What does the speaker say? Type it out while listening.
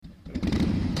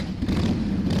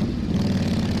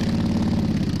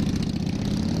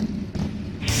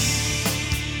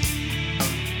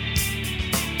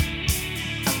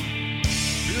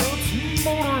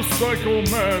Motorcycle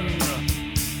Men.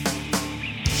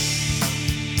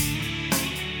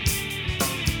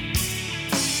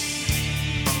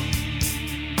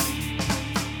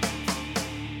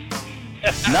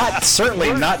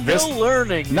 Not this. Still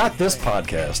learning. Not this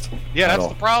podcast. Yeah, that's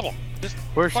the problem.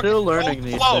 We're still learning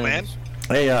these things. Man.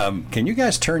 Hey, can you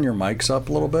guys turn your mics up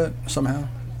a little bit somehow?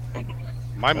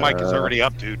 My mic is already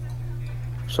up, dude.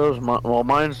 So is mine. Well,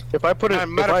 mine's. If I put it.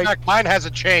 Matter of fact, mine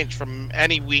hasn't changed from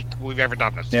any week we've ever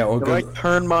done this. Yeah, well, if I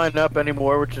turn mine up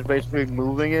anymore, which is basically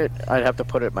moving it, I'd have to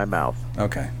put it in my mouth.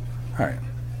 Okay. All right.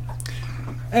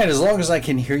 And as long as I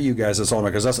can hear you guys, that's all.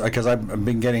 Because I've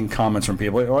been getting comments from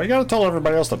people. Well, you got to tell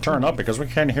everybody else to turn up because we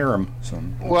can't hear them. So.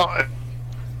 Well,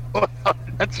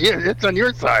 it's on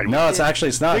your side. No, it's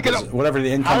not. Whatever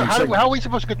the incoming signal. How are we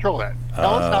supposed to control that?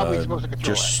 Tell us how we're supposed to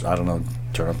control that. I don't know.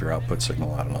 Turn up your output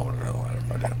signal. I don't know what the hell I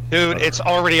do. Dude, it's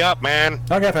already up, man.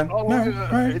 Okay, fine.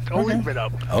 It's always been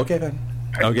up. Okay, fine.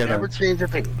 Never changed a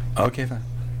thing. Okay, fine.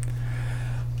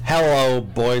 Hello,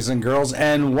 boys and girls,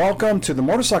 and welcome to the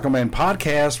Motorcycle Man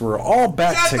podcast. We're all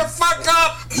back Shut the fuck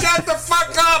up! Shut the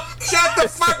fuck up! Shut the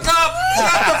fuck up!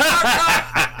 Shut the fuck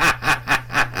up!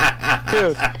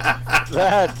 Dude,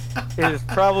 that is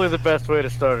probably the best way to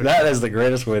start it. That is the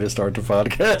greatest way to start the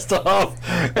podcast off.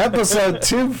 Episode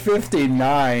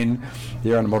 259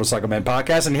 here on the Motorcycle Man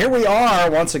podcast. And here we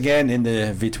are once again in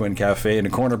the V-Twin Cafe in the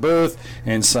corner booth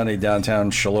in sunny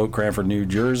downtown Charlotte, Cranford, New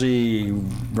Jersey,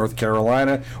 North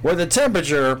Carolina, where the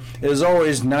temperature is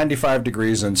always 95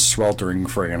 degrees and sweltering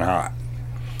friggin' hot.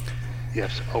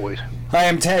 Yes, always. I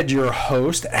am Ted, your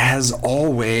host, as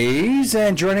always,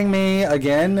 and joining me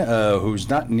again, who's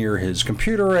not near his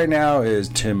computer right now, is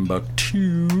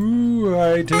Timbuktu.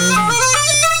 Hi, Tim.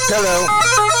 Hello.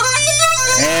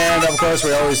 And, of course,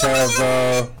 we always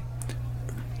have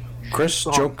Chris,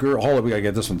 Joker. Hold on, we gotta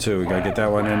get this one, too. We gotta get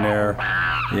that one in there.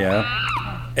 Yeah.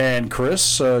 And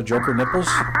Chris, Joker Nipples.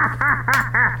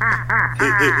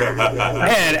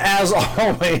 And as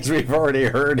always, we've already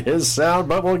heard his sound,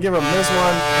 but we'll give him this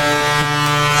one.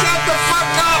 Shut the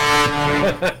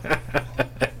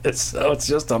fuck up! So it's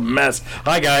just a mess.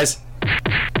 Hi, guys.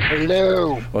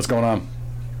 Hello. What's going on?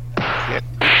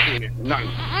 Nothing.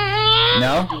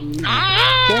 No?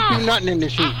 Can't do nothing in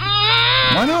this heat.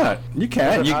 Why not? You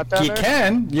can. You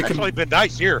can. You can. Actually been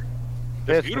nice here.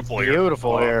 It's beautiful here.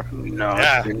 Beautiful here. No,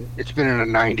 Yeah. it's been in the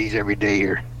 90s every day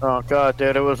here. Oh, God,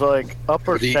 dude. It was like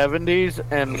upper 70s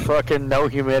and fucking no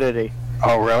humidity.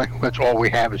 Oh, really? That's all we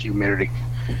have is humidity.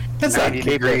 That's not 90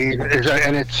 degrees,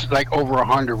 and it's like over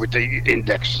 100 with the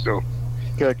index still.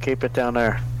 Good, keep it down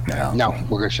there. No,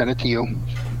 we're going to send it to you.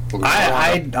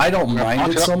 I don't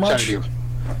mind it so much. You.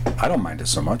 I don't mind it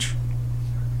so much.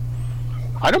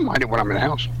 I don't mind it when I'm in the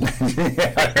house.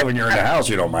 Yeah, when you're in the house,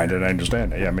 you don't mind it. I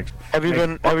understand. Yeah, Have you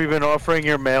been offering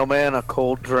your mailman a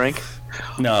cold drink?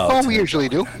 No. Oh, we usually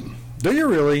do. Do you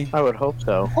really? I would hope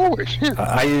so. Always. Yeah.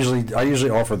 I usually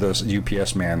offer this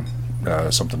UPS man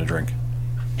something to drink.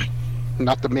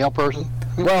 Not the mail person.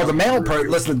 Well, the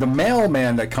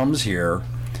mailman that comes here,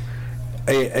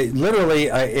 literally,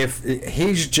 if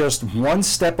he's just one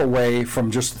step away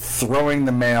from just throwing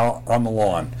the mail on the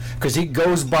lawn, because he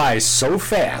goes by so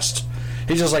fast,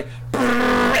 he's just like,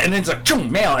 and then it's like,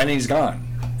 mail, and he's gone.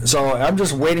 So I'm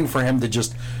just waiting for him to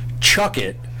just chuck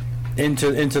it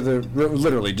into the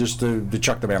literally just to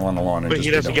chuck the mail on the lawn. And But just,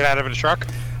 he doesn't get out of the truck?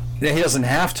 Yeah, he doesn't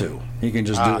have to. He can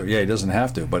just do it. Yeah, he doesn't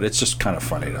have to. But it's just kind of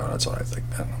funny, though. That's what I think.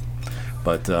 I don't know.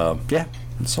 But yeah,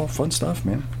 it's all fun stuff,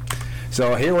 man.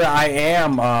 So here I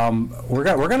am. We're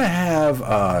gonna have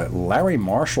Larry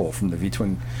Marshall from the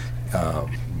V-Twin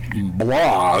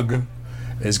blog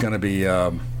is going to be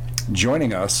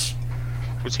joining us.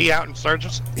 Was he out in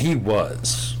Sturgis? He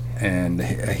was, and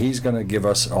he's going to give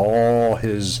us all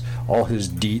his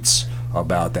deets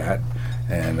about that.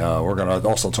 And we're going to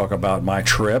also talk about my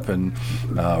trip, and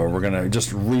we're going to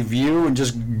just review and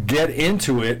just get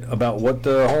into it about what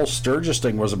the whole Sturgis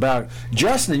thing was about.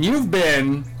 Justin, you've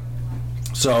been...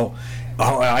 So,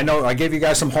 I know I gave you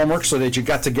guys some homework so that you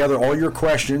got together all your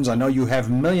questions. I know you have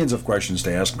millions of questions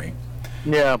to ask me.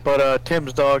 Yeah, but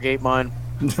Tim's dog ate mine.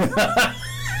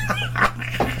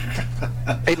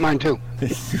 Ate mine too.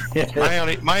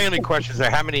 My only question is,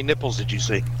 how many nipples did you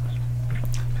see?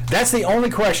 That's the only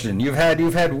question. You've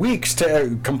had weeks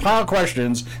to compile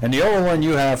questions, and the only one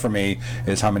you have for me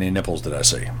is how many nipples did I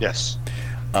see? Yes.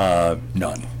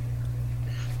 None.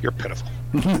 You're pitiful.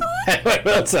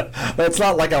 That's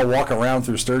not like I walk around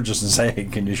through Sturgis and say, hey,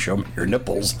 can you show me your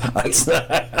nipples? That's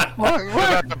what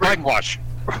about the bag wash?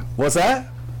 What's that?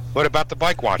 What about the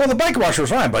bike wash? Well, the bike wash was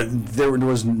fine, but there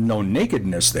was no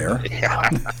nakedness there. Yeah.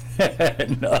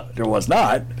 No, there was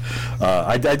not.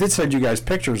 I did send you guys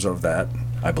pictures of that,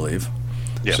 I believe.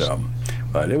 Yes. So,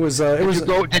 but it was.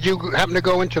 Did you happen to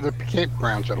go into the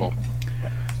campgrounds at all?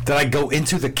 Did I go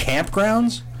into the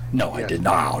campgrounds? No, I Yes. did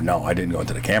not. No, I didn't go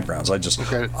into the campgrounds. I just.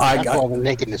 Okay. That's all the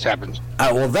nakedness happens.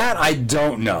 Well, that I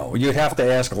don't know. You'd have to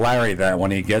ask Larry that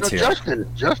when he gets No, here.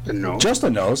 Justin knows.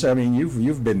 Justin knows. I mean,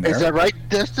 you've been there. Is that right,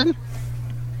 Justin?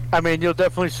 I mean, you'll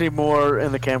definitely see more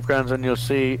in the campgrounds than you'll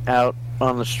see out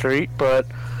on the street. But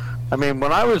I mean,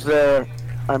 when I was there,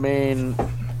 I mean,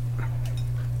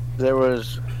 there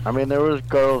was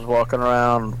girls walking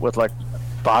around with like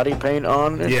body paint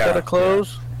on instead of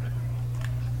clothes.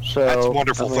 So That's a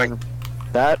wonderful thing.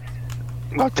 That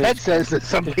Well, Ted says that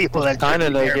some people that Kinda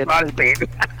shouldn't wear naked. body paint.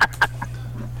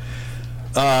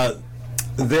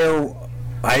 There,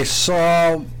 I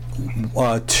saw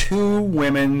 2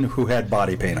 women who had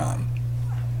body paint on,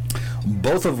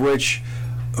 both of which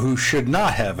who should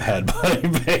not have had body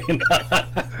paint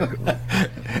on,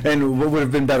 and would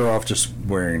have been better off just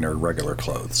wearing their regular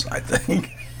clothes, I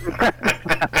think.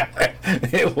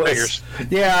 It was,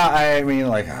 yeah. I mean,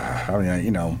 like,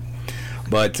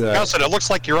 but Nelson, it looks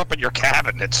like you're up at your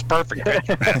cabin. It's perfect.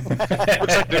 It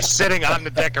looks like you're sitting on the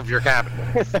deck of your cabin.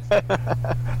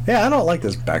 yeah, I don't like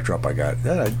this backdrop I got.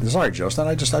 Sorry, Justin.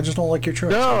 I just don't like your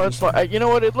choice. no, it's like, you know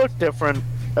what? It looked different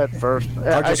at first.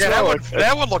 I just- Yeah, felt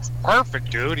that one looks perfect,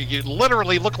 dude. You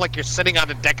literally look like you're sitting on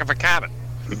the deck of a cabin.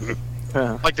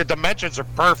 Yeah. Like the dimensions are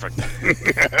perfect.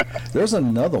 There's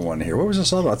another one here. What was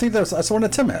this other one? I think that's the one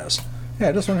that Tim has.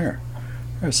 Yeah, this one here.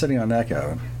 They're sitting on that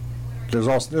cabin. There's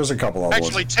a couple other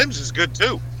Actually, ones. Tim's is good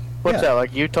too. What's Yeah. that,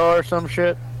 like Utah or some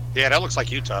shit? Yeah, that looks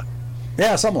like Utah.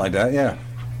 Yeah, something like that. Yeah.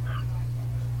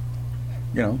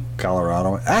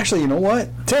 Colorado. Actually, you know what,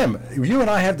 Tim? You and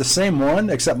I have the same one,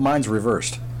 except mine's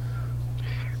reversed.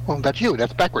 Well, that's you.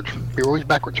 That's backwards. You're always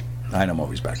backwards. I know I'm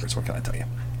always backwards. What can I tell you?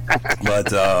 But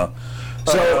so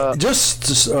just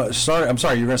to start. I'm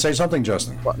sorry. You were going to say something,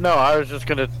 Justin? No, I was just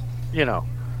gonna,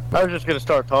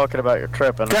 start talking about your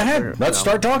trip. And Go ahead. Let's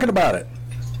start talking about it.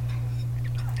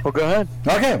 Well, go ahead.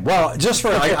 Okay, well,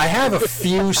 I have a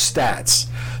few stats.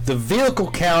 The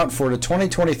vehicle count for the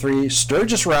 2023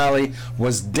 Sturgis Rally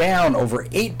was down over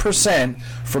 8%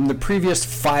 from the previous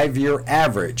 5-year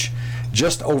average.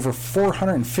 Just over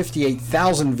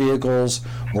 458,000 vehicles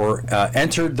were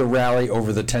entered the rally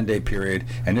over the 10-day period,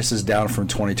 and this is down from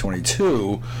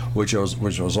 2022, which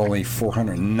was only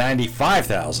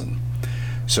 495,000.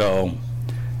 So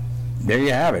there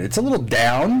you have it. It's a little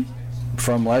down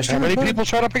from last year. How many but people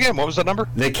showed up again? What was the number?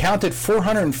 They counted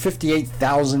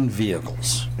 458,000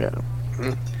 vehicles. Yeah.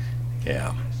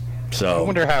 Yeah. I So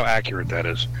wonder how accurate that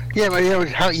is. Yeah, but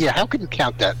how can you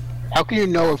count that? How can you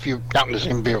know if you're counting the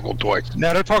same vehicle twice?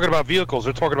 Now they're talking about vehicles.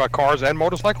 They're talking about cars and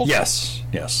motorcycles. yes.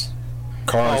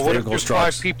 Cars, Oh, what if vehicles, there's 5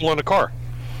 trucks. people in a car?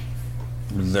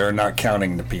 They're not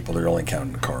counting the people. They're only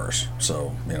counting the cars.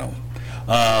 So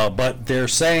but they're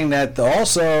saying that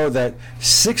also that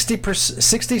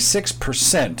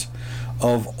 66%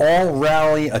 of all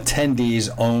rally attendees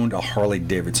owned a Harley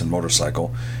Davidson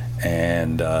motorcycle,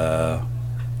 and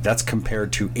that's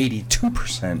compared to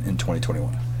 82% in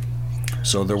 2021.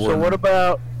 So there were. So what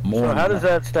about? more So than how does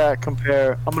that stat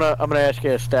compare? I'm gonna ask you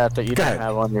a stat that you Go don't ahead.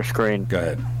 have on your screen. Go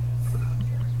ahead.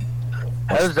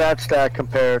 How does that stat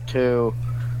compare to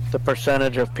the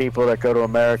percentage of people that go to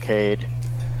Americade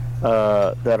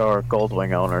that are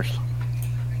Goldwing owners?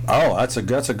 Oh, that's a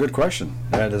good question.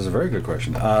 That is a very good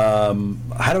question. How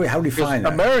do we find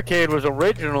that? Americade was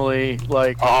originally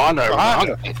like Honda. it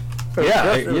was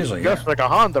Yeah, just, usually, just like a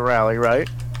Honda rally, right?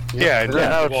 Yeah, Is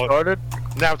that how it well, started?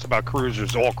 now it's about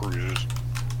cruisers, all cruisers.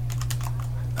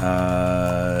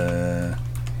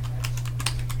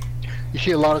 You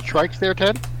see a lot of trikes there,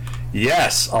 Ted?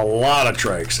 Yes, a lot of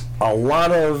trikes, a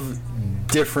lot of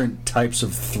different types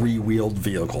of 3-wheeled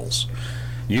vehicles.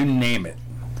 You name it.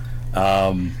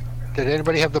 Did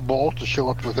anybody have the balls to show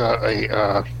up with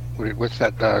what's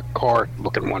that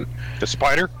car-looking one? The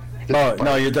Spider. Oh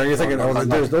no, you're thinking.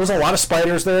 There was a lot of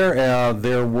spiders there.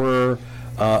 There were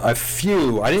a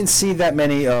few. I didn't see that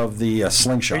many of the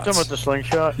slingshots. Are you talking about the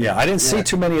slingshot? Yeah, I didn't see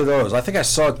too many of those. I think I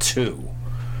saw 2.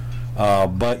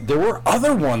 But there were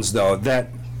other ones, though, that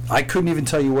I couldn't even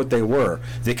tell you what they were.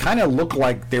 They kind of looked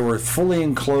like they were fully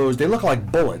enclosed. They looked like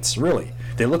bullets, really.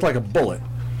 They looked like a bullet.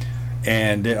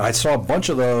 And I saw a bunch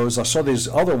of those. I saw these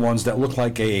other ones that looked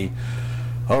like the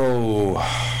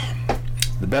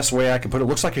best way I can put it,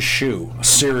 looks like a shoe.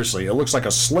 Seriously, it looks like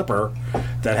a slipper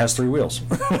that has 3 wheels.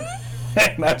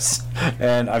 I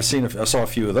saw a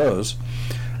few of those.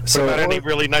 So, about any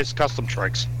really nice custom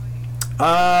trikes?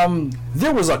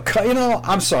 There was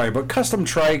I'm sorry, but custom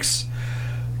trikes,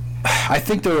 I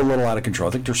think they're a little out of control.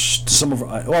 I think I'll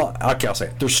say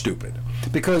it, they're stupid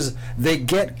because they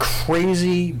get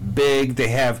crazy big.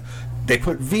 They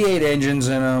put V8 engines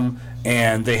in them,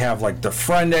 and they have like the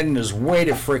front end is way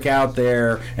to frick out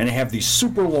there, and they have these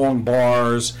super long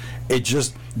bars. They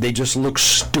just look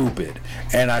stupid.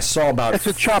 And I saw about It's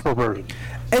a chopper version.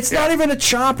 It's not even a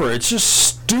chopper. It's just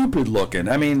stupid looking.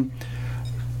 I mean,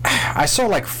 I saw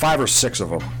like 5 or 6 of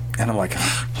them, and I'm like,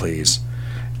 please.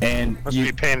 And Must be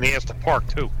a pain in the ass to park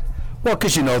too. well,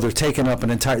 because they're taking up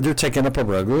a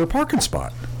regular parking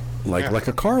spot, like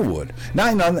a car would.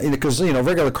 Not because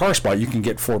regular car spot you can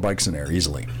get 4 bikes in there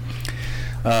easily.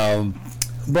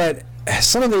 But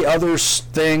some of the other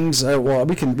things,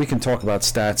 we can talk about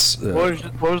stats.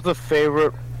 What was the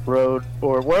favorite road,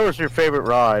 or what was your favorite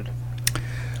ride?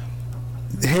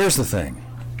 Here's the thing.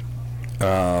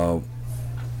 Well,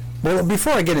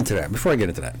 before I get into that,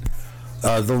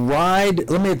 the ride.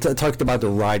 Let me talk about the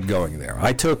ride going there.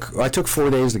 I took 4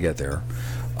 days to get there.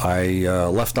 I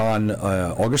left on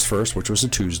August 1st, which was a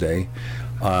Tuesday.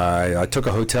 I took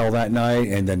a hotel that night,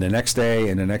 and then the next day,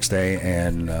 and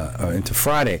into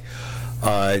Friday.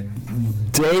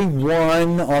 Day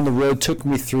 1 on the road took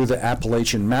me through the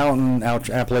Appalachian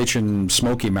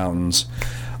Smoky Mountains.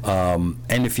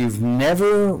 And if you've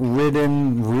never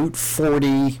ridden Route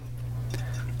 40,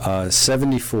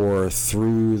 74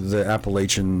 through the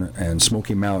Appalachian and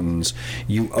Smoky Mountains,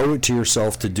 you owe it to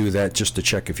yourself to do that just to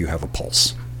check if you have a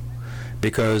pulse.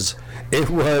 Because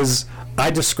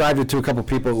I described it to a couple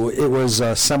people, it was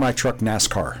a semi-truck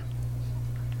NASCAR.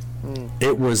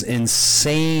 It was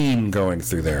insane going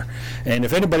through there. And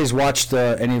if anybody's watched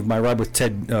any of my Ride with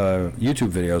Ted YouTube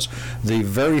videos, the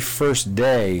very first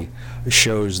day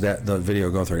shows that the video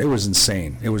going through. It was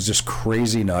insane. It was just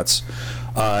crazy nuts.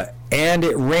 And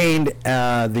it rained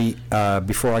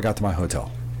before I got to my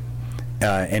hotel.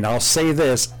 And I'll say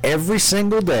this, every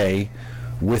single day,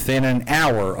 within an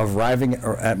hour of arriving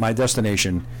at my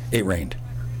destination, it rained.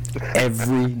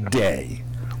 Every day,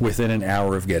 within an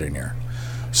hour of getting there.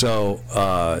 So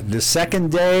the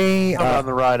second day, On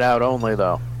the ride out only,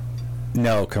 though.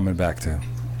 no, coming back to.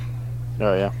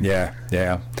 Oh yeah. Yeah.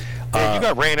 Yeah, you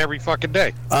got rain every fucking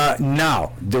day.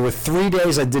 No, there were 3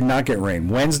 days I did not get rain.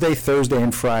 Wednesday, Thursday,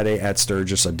 and Friday at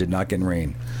Sturgis, I did not get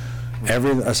rain.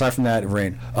 Aside from that,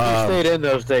 rain. You stayed in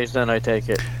those days, then I take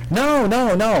it. No.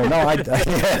 Those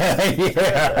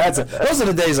are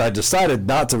the days I decided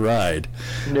not to ride.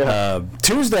 Yeah.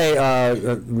 Tuesday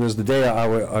was the day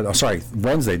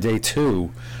Wednesday, day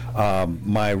 2.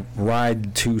 My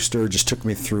ride to Sturgis took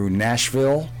me through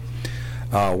Nashville,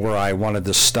 where I wanted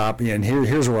to stop. And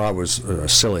here's where I was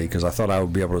silly, because I thought I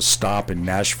would be able to stop in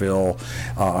Nashville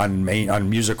on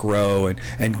Music Row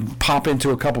and pop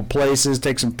into a couple places,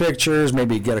 take some pictures,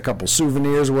 maybe get a couple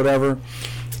souvenirs or whatever.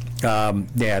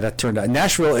 That turned out.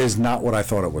 Nashville is not what I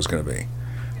thought it was going to be.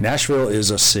 Nashville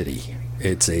is a city.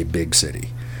 It's a big city.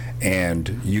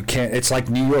 And you can't, it's like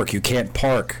New York. You can't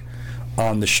park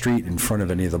on the street in front of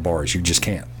any of the bars. You just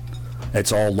can't.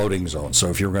 It's all loading zones. So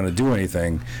if you're going to do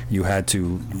anything, you had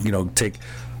to,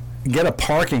 get a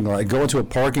parking lot, go into a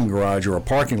parking garage or a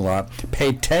parking lot,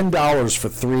 pay $10 for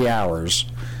 3 hours,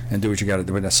 and do what you got to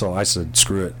do. So I said,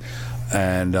 screw it.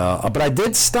 And but I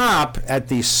did stop at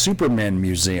the Superman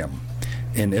Museum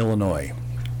in Illinois.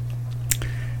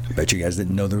 I bet you guys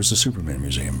didn't know there was a Superman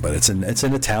Museum, but it's in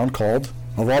a town called,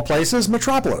 of all places,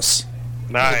 Metropolis.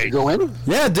 Nice. Did you go in?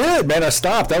 Yeah, I did, man. I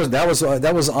stopped. That was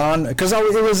on, because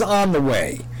it was on the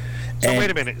way. So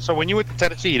wait a minute. So when you went to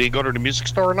Tennessee, you didn't go to the music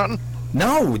store or nothing?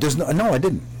 No, I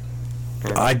didn't.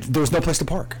 There was no place to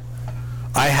park.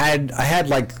 I had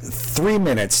like 3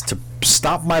 minutes to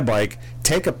stop my bike,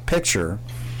 take a picture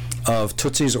of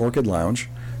Tootsie's Orchid Lounge,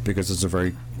 because it's a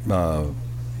very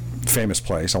famous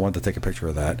place. I wanted to take a picture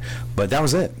of that, but that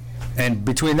was it. And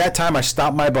between that time, I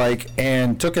stopped my bike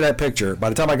and took that picture. By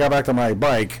the time I got back to my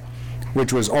bike,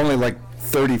 which was only like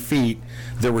 30 feet,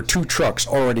 there were 2 trucks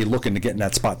already looking to get in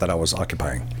that spot that I was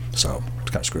occupying. So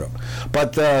it's kind of screwed up.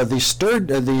 But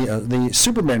the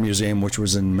Superman Museum, which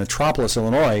was in Metropolis,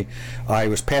 Illinois, I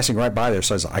was passing right by there,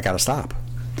 so I got to stop.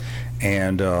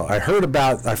 And I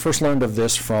first learned of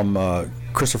this from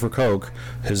Christopher Koch,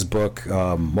 his book,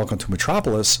 Welcome to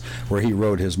Metropolis, where he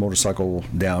rode his motorcycle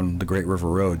down the Great River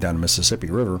Road, down the Mississippi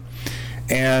River.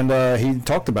 And he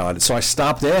talked about it. So I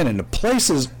stopped in, and the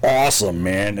place is awesome,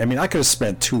 man. I mean, I could have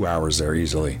spent 2 hours there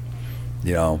easily.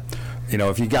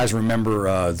 If you guys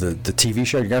remember the TV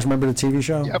show, you guys remember the TV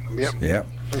show? Yep.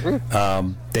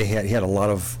 Mm-hmm. He had a lot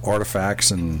of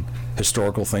artifacts and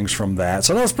historical things from that.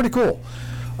 So that was pretty cool.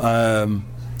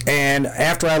 And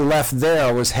after I left there,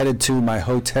 I was headed to my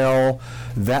hotel.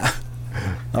 I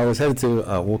was headed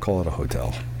to, we'll call it a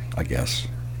hotel, I guess.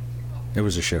 It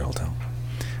was a shit hotel.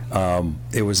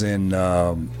 It was in,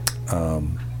 it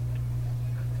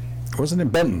wasn't in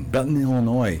Benton,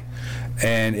 Illinois.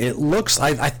 And it looks,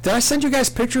 did I send you guys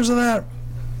pictures of that?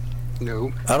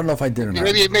 No. I don't know if I did or not.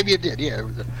 Maybe it did, yeah.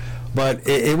 But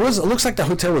it looks like the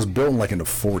hotel was built in the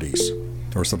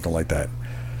 40s or something like that.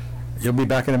 You'll be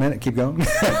back in a minute. Keep going.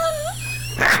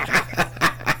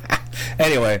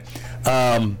 Anyway,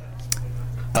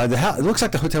 it looks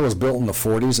like the hotel was built in the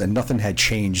 40s and nothing had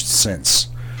changed since.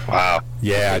 Wow.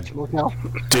 Yeah,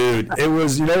 dude. It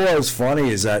was. You know what was funny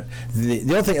is that the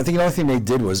only thing they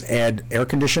did was add air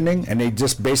conditioning, and they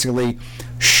just basically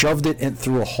shoved it in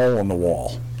through a hole in the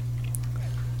wall.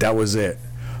 That was it.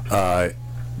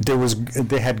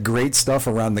 They had great stuff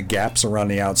around the gaps around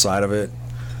the outside of it.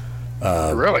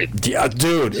 Really? Yeah,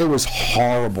 dude, it was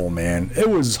horrible, man. It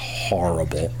was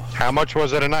horrible. How much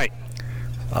was it a night?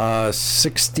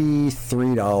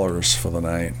 $63 for the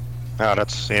night. Oh,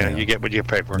 that's you get what you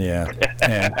pay for. Yeah.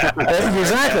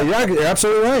 Exactly. You're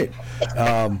absolutely right.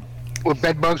 Were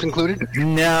bed bugs included?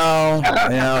 No,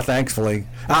 thankfully.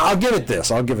 I'll give it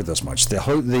this much.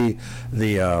 The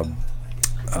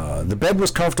bed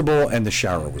was comfortable and the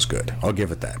shower was good. I'll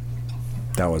give it that.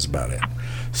 That was about it.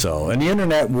 So, and the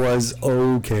internet was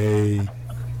okay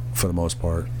for the most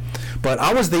part. But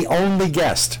I was the only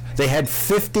guest. They had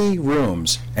 50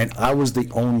 rooms, and I was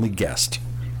the only guest.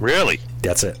 Really?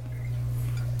 That's it.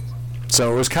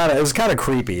 So it was kind of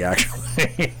creepy,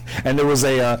 actually. And there was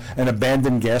an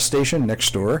abandoned gas station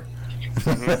next door.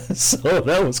 Mm-hmm. So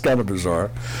that was kind of bizarre.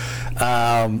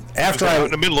 After was it out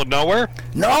in the middle of nowhere?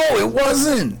 No, it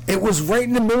wasn't. It was right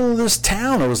in the middle of this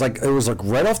town. It was like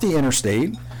right off the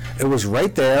interstate. It was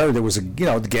right there. There was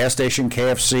the gas station,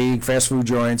 KFC, fast food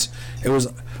joints.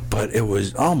 But it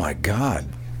was, oh my God,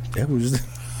 it was.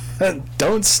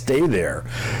 Don't stay there.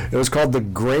 It was called the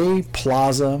Gray's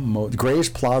Plaza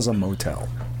Motel.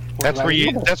 That's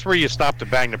where you stopped to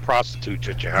bang the prostitutes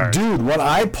at your heart. Dude, when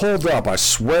I pulled up, I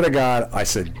swear to God, I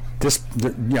said,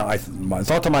 I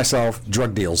thought to myself,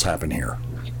 drug deals happen here.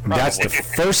 Probably. That's the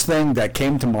first thing that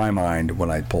came to my mind when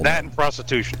I pulled up. That and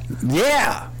prostitution.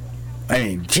 Yeah. I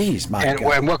mean, geez, my God.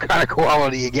 And what kind of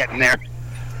quality you getting there?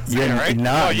 Yeah, right?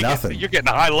 Nothing. You're getting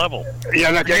a high level.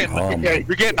 Yeah, you're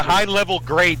getting a high level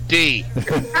grade D.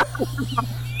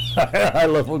 High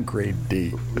level grade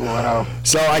D. Wow.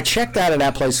 So I checked out of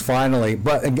that place finally,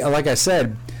 but like I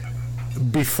said,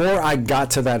 before I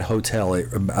got to that hotel,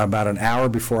 about an hour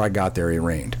before I got there, it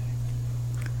rained.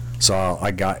 So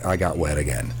I got wet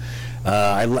again.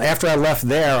 After I left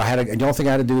there, the only thing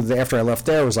I had to do after I left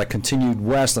there was I continued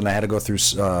west, and I had to go through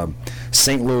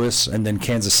St. Louis and then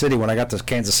Kansas City. When I got to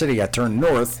Kansas City, I turned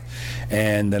north,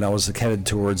 and then I was headed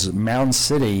towards Mound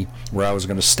City, where I was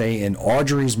going to stay in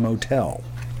Audrey's Motel.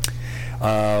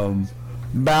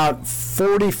 About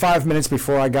 45 minutes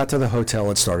before I got to the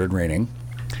hotel, it started raining,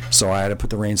 so I had to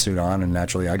put the rain suit on, and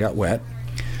naturally I got wet.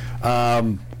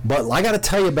 But I got to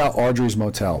tell you about Audrey's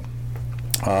Motel.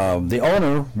 The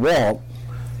owner, Walt,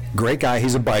 great guy.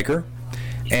 He's a biker,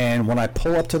 and when I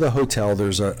pull up to the hotel,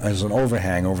 there's an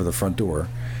overhang over the front door,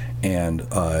 and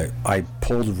I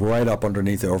pulled right up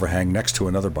underneath the overhang next to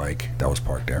another bike that was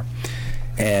parked there.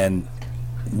 And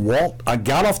Walt, I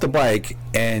got off the bike,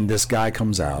 and this guy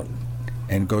comes out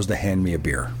and goes to hand me a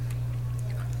beer.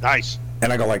 Nice.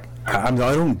 And I go I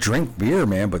don't drink beer,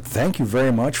 man, but thank you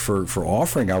very much for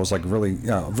offering. I was really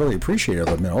appreciative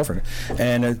of him offering it.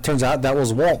 And it turns out that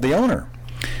was Walt, the owner.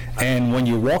 And when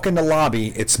you walk in the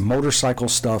lobby, it's motorcycle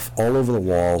stuff all over the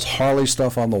walls, Harley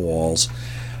stuff on the walls.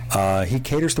 He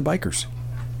caters to bikers.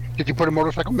 Did you put a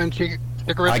motorcycle men sticker in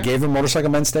there? I gave him a motorcycle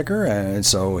men sticker, and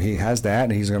so he has that,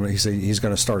 and he said he's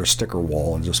gonna start a sticker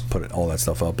wall and just put all that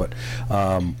stuff up. But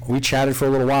we chatted for a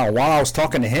little while. While I was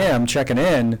talking to him, checking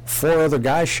in, 4 other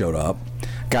guys showed up,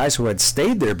 guys who had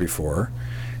stayed there before.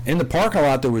 In the parking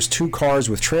lot, there was 2 cars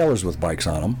with trailers with bikes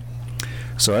on them.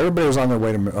 So everybody was on their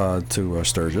way to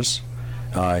Sturgis.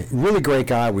 Really great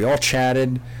guy. We all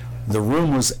chatted. The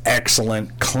room was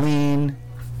excellent, clean.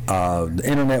 The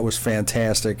internet was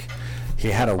fantastic. He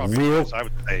had a real. I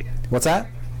would say. What's that?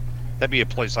 That'd be a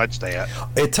place I'd stay at.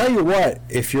 I tell you what,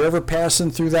 if you're ever passing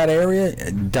through that area,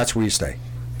 that's where you stay.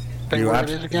 Tell you what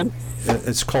it is again?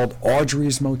 It's called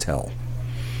Audrey's Motel.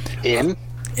 In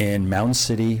Mound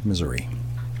City, Missouri.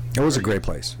 It was a great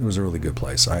place. It was a really good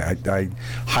place. I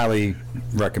highly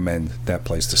recommend that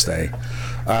place to stay.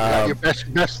 Your best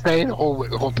stay the whole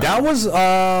time? That was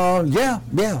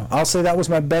yeah. I'll say that was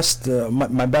my best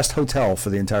best hotel for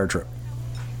the entire trip.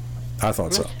 I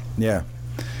thought so. Yeah.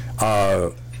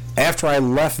 after I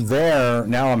left there,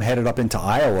 now I'm headed up into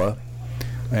Iowa,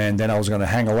 and then I was going to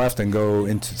hang a left and go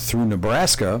through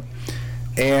Nebraska,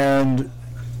 and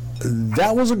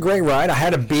that was a great ride. I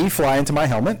had a bee fly into my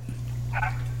helmet.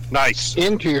 Nice.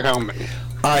 Into your helmet.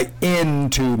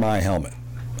 Into my helmet.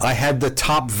 I had the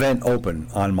top vent open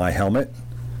on my helmet,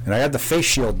 and I had the face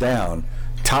shield down.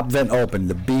 Top vent open.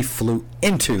 The bee flew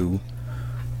into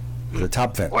the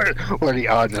top vent. What are the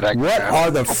odds of that? What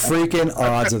are the freaking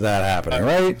odds of that happening,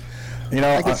 right? You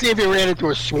know, I can see if you ran into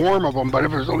a swarm of them, but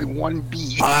if there's only one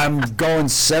bee. I'm going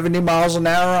 70 miles an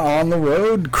hour on the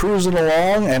road, cruising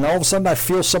along, and all of a sudden I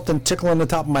feel something tickling the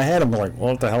top of my head. I'm like,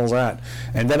 what the hell is that?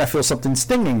 And then I feel something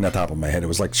stinging the top of my head. It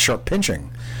was like sharp pinching.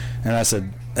 And I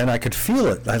said, and I could feel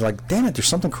it. I was like, damn it, there's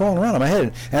something crawling around in my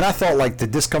head. And I thought, like,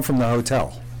 did this come from the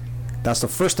hotel? That's the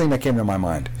first thing that came to my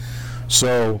mind.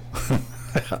 So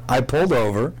I pulled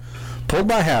over, pulled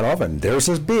my hat off, and there's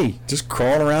this bee just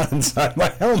crawling around inside my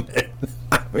helmet.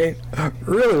 I mean,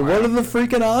 really, what are the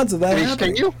freaking odds of that Did he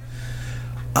happening? sting you?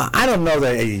 I don't know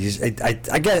that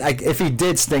I guess if he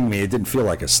did sting me, it didn't feel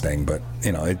like a sting, but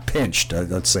you know, it pinched.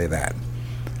 Let's say that.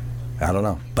 I don't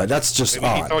know, but that's just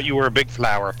Maybe he odd. thought you were a big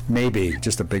flower. Maybe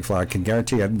just a big flower. I can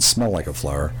guarantee I didn't smell like a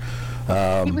flower. He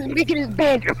was making his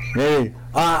bedroom. Maybe.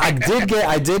 I did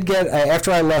get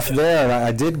after I left there.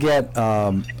 I did get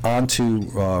onto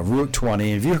Route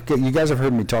 20. If you guys have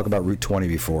heard me talk about Route 20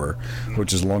 before,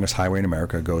 which is the longest highway in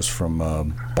America. It goes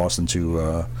from Boston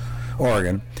to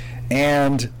Oregon,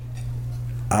 and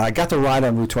I got to ride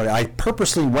on Route 20. I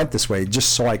purposely went this way just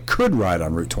so I could ride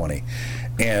on Route 20,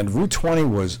 and Route 20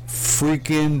 was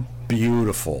freaking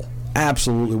beautiful.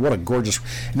 Absolutely, what a gorgeous.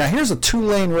 Now here's a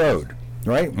 2-lane road.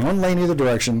 Right, 1 lane either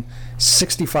direction,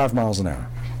 65 miles an hour.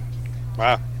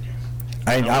 Wow.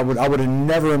 I would have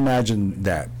never imagined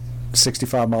that,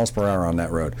 65 miles per hour on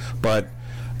that road. But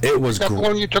it was Is that the great.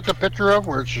 one you took a picture of,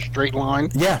 where it's a straight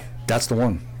line Yeah, that's the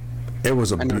one. It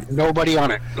was and there's nobody on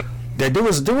it?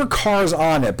 there were cars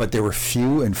on it, but they were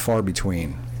few and far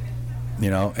between.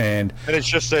 You know, and And it's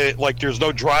just like there's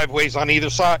no driveways on either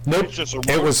side. nope, It's just a road.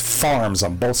 it was farms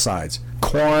on both sides,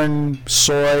 corn,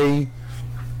 soy.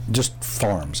 Just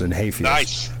farms and hayfields.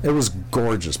 Nice. It was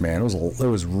gorgeous, man. It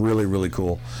was really, really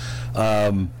cool.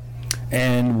 And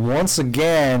once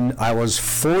again, I was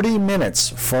 40 minutes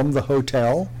from the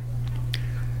hotel,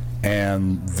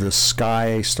 and the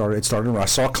sky started. I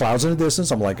saw clouds in the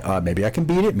distance. I'm like, maybe I can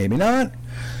beat it, maybe not.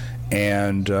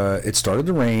 And it started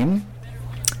to rain,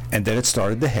 and then it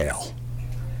started to hail.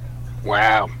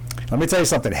 Wow. Let me tell you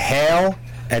something. Hail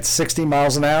at 60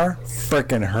 miles an hour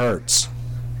freaking hurts.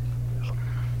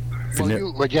 Well,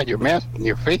 you had your mask,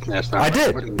 your face mask on. I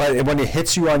did, but when it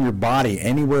hits you on your body,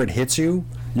 anywhere it hits you,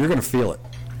 you're going to feel it.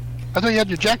 I thought you had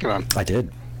your jacket on. I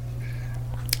did.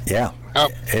 Yeah,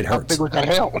 it How hurts. big was that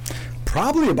hail?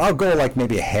 Probably about go like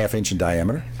maybe a ½ inch in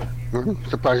diameter.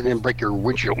 Surprised it didn't break your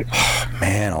windshield.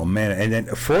 Man, oh man! And then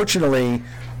fortunately,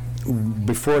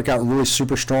 before it got really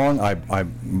super strong, I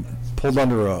pulled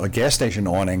under a gas station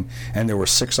awning, and there were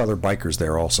 6 other bikers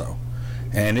there also,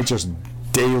 and it just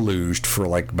deluged for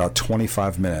like about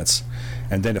 25 minutes,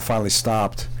 and then it finally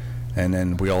stopped, and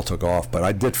then we all took off. But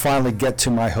I did finally get to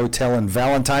my hotel in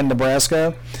Valentine,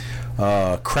 Nebraska,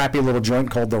 crappy little joint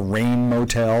called the Rain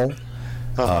Motel.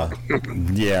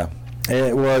 Yeah,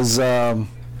 it was I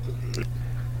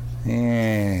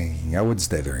wouldn't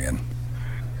stay there again.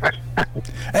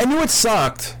 And you know what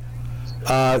sucked?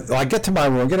 I get in my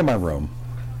room,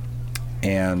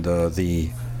 and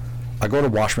I go to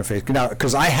wash my face now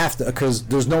because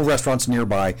there's no restaurants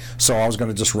nearby, so I was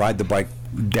going to just ride the bike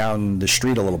down the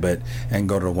street a little bit and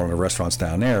go to one of the restaurants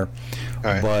down there.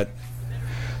 Right. But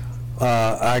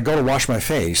I go to wash my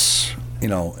face, you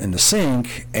know, in the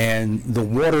sink, and the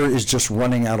water is just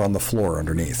running out on the floor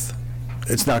underneath.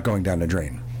 It's not going down the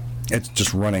drain. It's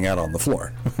just running out on the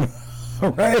floor.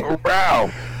 Right? Oh,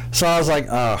 wow. So I was like,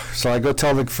 so I go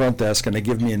tell the front desk, and they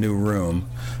give me a new room.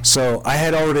 So I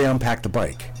had already unpacked the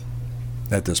bike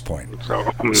at this point.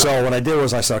 So what I did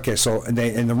was I said, okay, so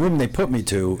in the room they put me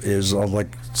to is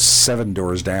like 7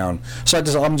 doors down. So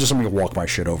I'm just going to walk my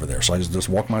shit over there. So I just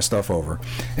walk my stuff over.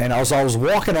 And I was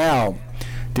walking out,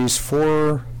 these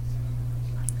 4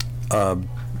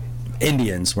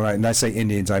 Indians, when I say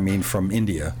Indians, I mean from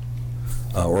India,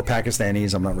 or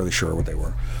Pakistanis, I'm not really sure what they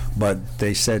were. But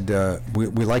they said, we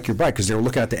like your bike, because they were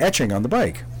looking at the etching on the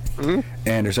bike. Mm-hmm.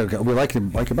 And they said, okay, we like your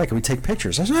bike, can we take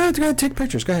pictures? I said, go ahead, take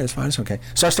pictures, go ahead, it's fine, it's okay.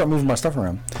 So I start moving my stuff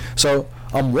around. So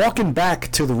I'm walking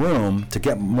back to the room to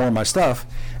get more of my stuff,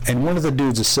 and one of the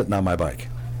dudes is sitting on my bike.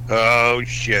 Oh,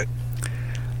 shit.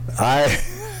 I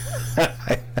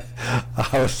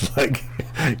was like,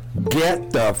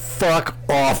 get the fuck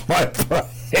off my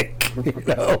bike. you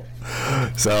know.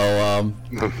 So,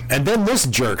 and then this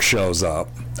jerk shows up.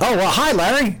 Oh, well, hi,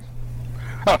 Larry.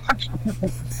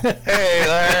 Hey,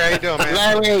 Larry, how you doing,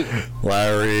 man?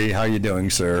 Larry, how you doing,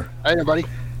 sir? Hey, buddy.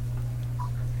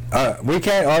 We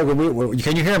can't.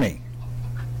 Can you hear me?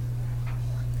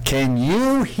 Can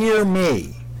you hear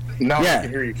me? No, Yeah. I can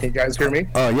hear you. Can you guys hear me?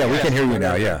 Oh, yeah, we can hear you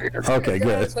now, yeah. Okay,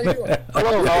 good.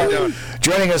 Hello, how you doing?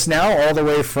 Joining us now, all the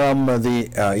way from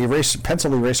the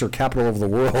pencil eraser capital of the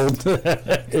world,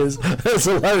 is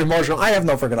Larry Marshall. I have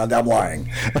no freaking idea. I'm lying.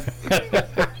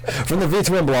 From the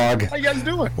V2M blog. How you guys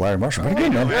doing? Larry Marshall. Pretty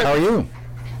good, man. How are you?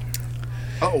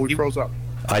 Oh, we froze up.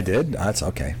 I did? That's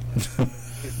okay.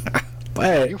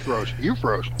 But You froze. You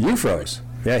froze. you froze.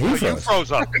 Yeah, he froze. You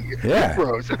froze up. Yeah. You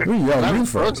froze. You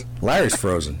froze. Larry's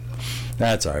frozen.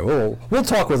 That's all right. We'll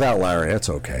talk without Larry. That's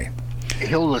okay.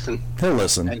 He'll listen. He'll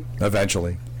listen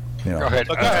eventually. You know. Go ahead.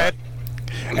 Go ahead.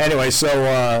 Anyway,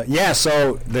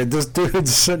 so this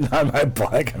dude's sitting on my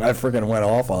bike, and I freaking went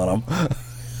off on him.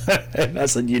 And I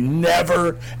said, "You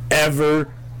never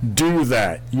ever do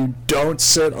that. You don't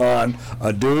sit on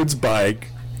a dude's bike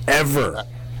ever."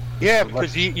 Yeah,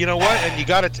 because you know what, and you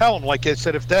got to tell them. Like I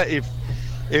said,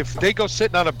 if they go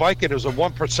sitting on a bike and it was a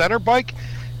 1%er bike,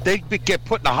 they get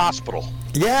put in the hospital.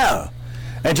 Yeah.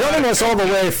 And joining us all the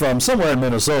way from somewhere in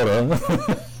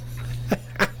Minnesota.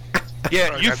 Yeah,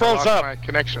 Sorry, you guys, I froze lost up. My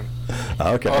connection.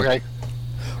 Okay. Okay.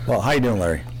 Well, how you doing,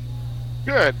 Larry?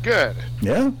 Good, good.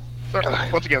 Yeah?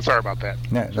 Once again, sorry about that.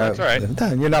 Yeah, That's all right.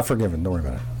 You're not forgiven. Don't worry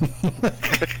about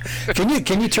it.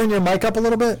 Can you turn your mic up a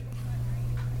little bit?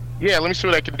 Yeah, let me see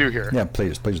what I can do here. Yeah,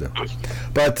 please do.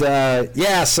 But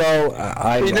so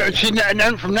And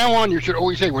then from now on, you should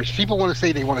always say, when people want to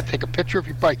say they want to take a picture of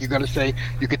your bike, you got to say,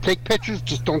 you could take pictures,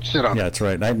 just don't sit on it. yeah, that's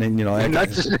right. And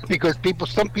that's just because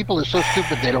some people are so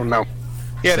stupid they don't know.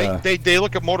 Yeah, they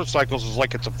look at motorcycles as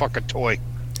like it's a fucking toy.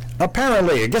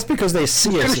 apparently, I guess because they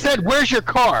see They us. said, "Where's your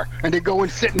car?" And they go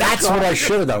and sit in That's the car. what I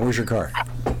should have done. Where's your car?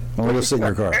 I'm gonna go sit in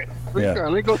your car. Yeah.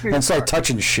 Let me go see your And start car.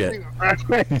 touching shit.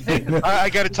 I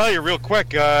got to tell you real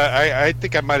quick. I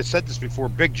think I might have said this before.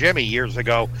 Big Jimmy years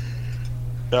ago,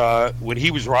 when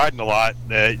he was riding a lot,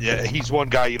 he's one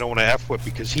guy you don't want to f with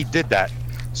because he did that.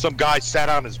 Some guy sat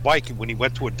on his bike when he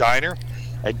went to a diner,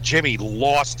 and Jimmy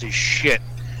lost his shit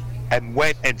and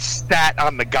went and sat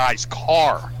on the guy's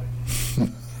car.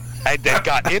 And then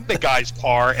got in the guy's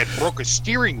car and broke a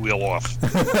steering wheel off.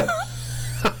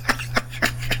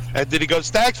 And then he goes,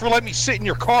 "Thanks for letting me sit in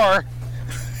your car."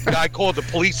 The guy called the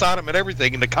police on him and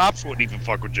everything, and the cops wouldn't even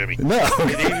fuck with Jimmy. No.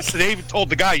 They even told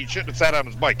the guy you shouldn't have sat on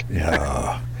his bike.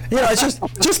 Yeah. You know, it's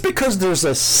just because there's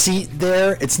a seat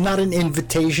there, it's not an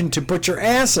invitation to put your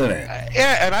ass in it.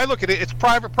 Yeah, and I look at it, it's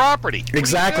private property. What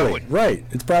Exactly. Are you doing? Right.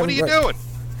 It's probably What are you right. doing?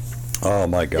 Oh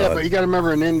my God. Yeah, but you got to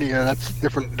remember, in India, that's a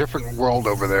different world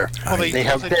over there. Well, they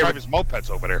have drive his mopeds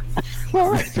over there.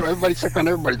 Well, right, so everybody's sick on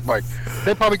everybody's bike.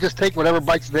 They probably just take whatever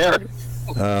bike's there.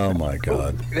 Oh my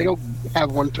God. They don't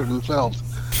have one to themselves.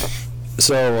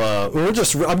 So I'm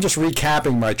just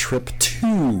recapping my trip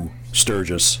to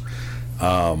Sturgis.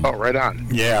 Oh, right on.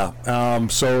 Yeah.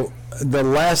 So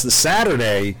the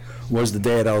Saturday was the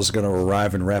day that I was going to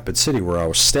arrive in Rapid City, where I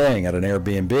was staying at an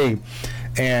Airbnb.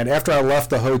 And after I left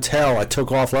the hotel,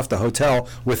 left the hotel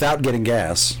without getting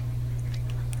gas.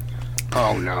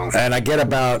 Oh no! And I get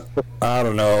about,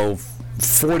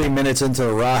 40 minutes into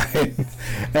the ride,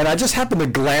 and I just happened to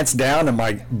glance down, and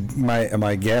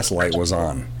my gas light was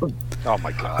on. Oh,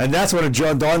 my God. And that's when it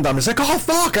dawned on me. It's like, oh,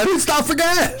 fuck, I didn't stop for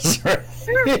gas.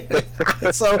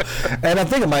 So, and I'm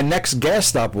thinking my next gas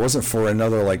stop wasn't for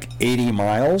another, 80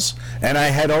 miles. And I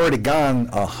had already gone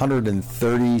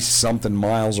 130-something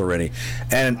miles already.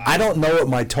 And I don't know what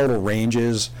my total range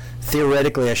is.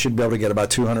 Theoretically, I should be able to get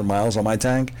about 200 miles on my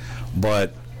tank.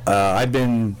 But I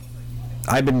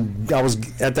was,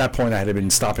 at that point, I had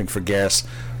been stopping for gas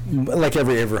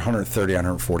every 130,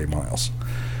 140 miles.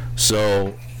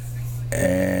 So...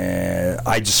 And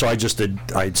I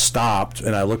stopped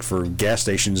and I looked for gas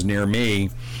stations near me,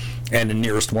 and the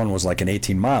nearest one was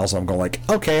 18 miles. I'm going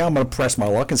okay, I'm going to press my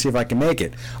luck and see if I can make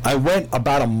it. I went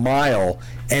about a mile,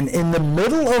 and in the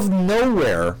middle of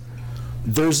nowhere,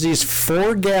 there's these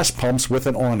 4 gas pumps with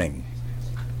an awning.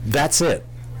 That's it.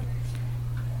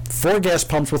 4 gas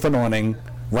pumps with an awning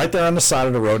right there on the side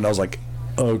of the road, and I was like,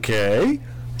 okay.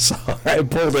 So I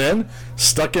pulled in,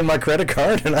 stuck in my credit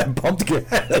card, and I pumped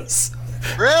gas.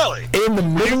 Really? In the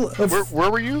middle of... Where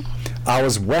were you? I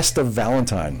was west of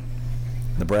Valentine,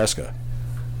 Nebraska.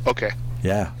 Okay.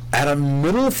 Yeah. At the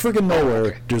middle of friggin'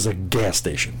 nowhere, there's a gas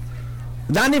station.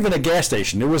 Not even a gas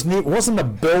station. It wasn't a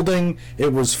building.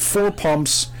 It was 4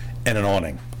 pumps and an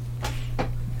awning.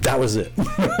 That was it.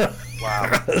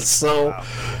 Wow. So,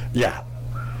 yeah.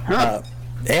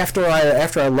 After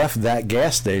I left that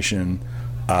gas station,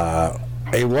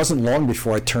 it wasn't long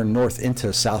before I turned north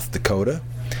into South Dakota,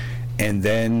 and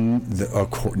then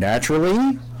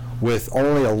naturally, with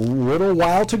only a little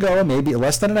while to go, maybe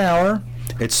less than an hour,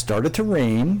 it started to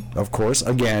rain, of course,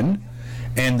 again,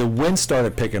 and the wind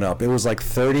started picking up. It was like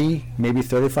 30, maybe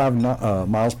 35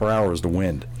 miles per hour is the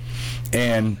wind,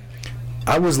 and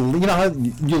I was, you know how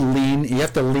you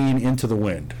have to lean into the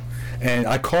wind. And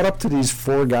I caught up to these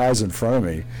 4 guys in front of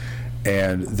me,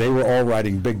 and they were all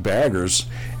riding big baggers,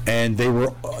 and they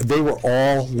were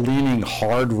all leaning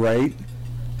hard right.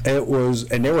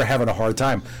 And they were having a hard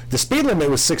time. The speed limit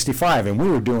was 65, and we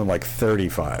were doing like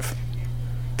 35.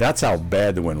 That's how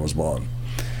bad the wind was blowing.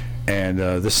 And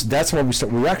that's when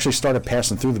we actually started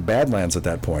passing through the Badlands at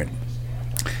that point.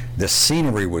 The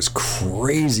scenery was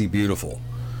crazy beautiful.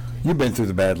 You've been through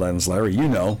the Badlands, Larry. You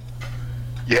know.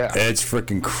 Yeah. It's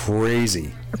freaking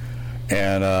crazy.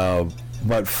 And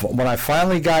but when I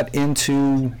finally got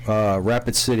into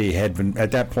Rapid City,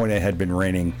 at that point it had been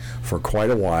raining for quite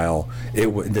a while.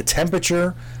 The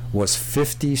temperature was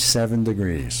 57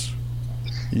 degrees.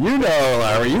 You know,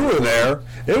 Larry, you were there.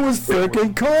 It was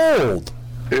freaking cold.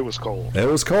 It was cold. It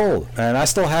was cold, and I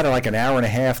still had like an hour and a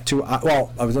half to.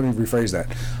 Well, I was going to rephrase that.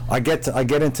 I get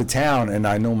into town, and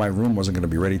I know my room wasn't going to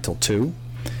be ready till 2,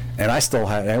 and I still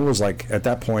had. It was like at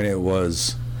that point it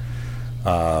was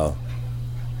like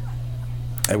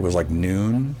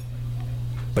noon,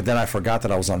 but then I forgot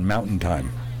that I was on Mountain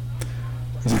Time.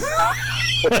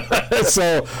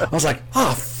 So I was like,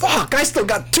 oh fuck, I still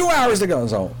got 2 hours to go.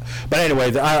 So, but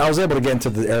anyway, I was able to get into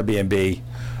the Airbnb.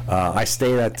 I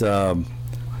stayed at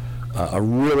a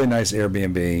really nice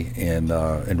Airbnb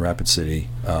in Rapid City.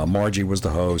 Margie was the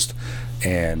host,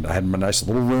 and I had my nice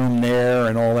little room there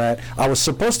and all that. I was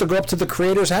supposed to go up to the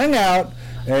Creators Hangout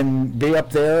and be up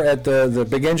there at the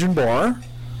Big Engine Bar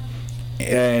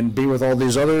and be with all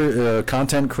these other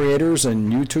content creators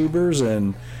and YouTubers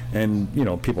and you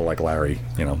know, people like Larry,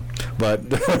 you know, but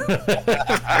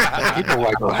People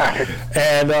like Larry.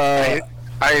 and I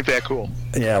ain't that cool.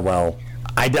 yeah, well,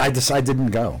 I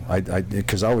didn't go.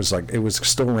 Because I was like, it was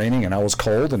still raining and I was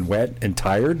cold and wet and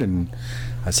tired, and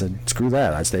I said, screw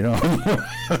that. I stayed home.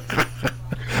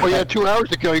 Well, you had 2 hours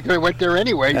to go. You could have went there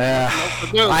anyway. I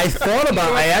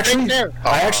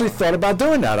actually thought about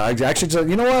doing that. I actually said,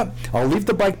 you know what? I'll leave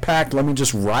the bike packed. Let me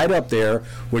just ride up there,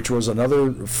 which was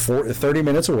another 30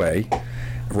 minutes away.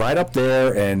 Ride up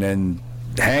there and then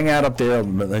hang out up there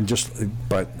and just.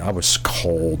 But I was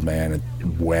cold, man,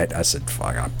 and wet. I said,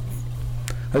 fuck.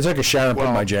 I took a shower and put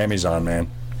my jammies on, man.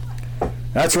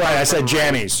 That's right. I said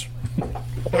jammies.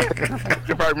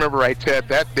 If I remember right, Ted,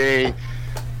 that day,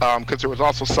 because there was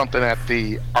also something at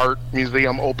the art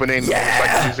museum opening, the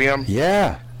motorcycle museum.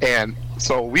 Yeah. And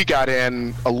so we got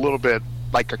in a little bit,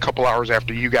 like a couple hours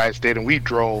after you guys did, and we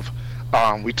drove.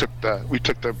 We took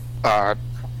the car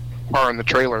in the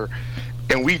trailer,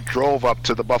 and we drove up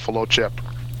to the Buffalo Chip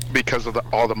because of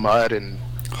all the mud and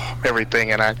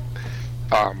everything. And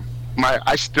I'm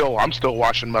still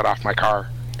washing mud off my car.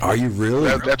 Are you really?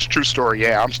 That's a true story.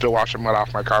 Yeah, I'm still washing mud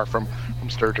off my car from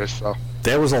Sturgis. So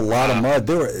there was a lot of mud.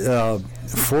 There were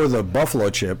for the Buffalo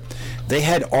Chip. They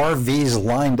had RVs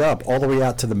lined up all the way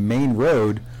out to the main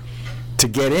road to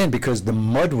get in because the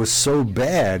mud was so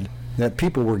bad that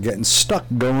people were getting stuck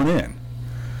going in.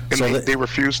 And so they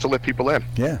refused to let people in.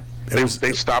 Yeah,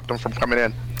 They stopped them from coming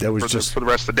in. That was for the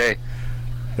rest of the day.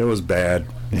 It was bad.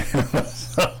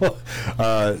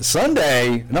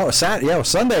 Sunday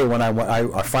when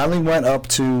I finally went up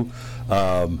to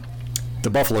the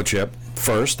Buffalo Chip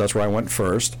first. That's where I went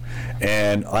first,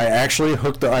 and I actually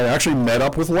met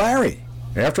up with Larry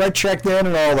after I checked in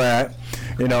and all that.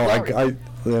 You know,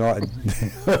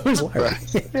 who's Larry?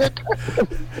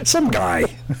 Some guy.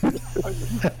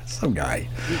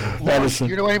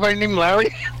 You know anybody named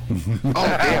Larry? Oh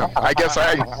damn! I guess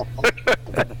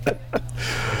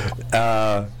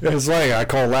it's like I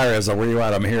called Larry. I said, "Where you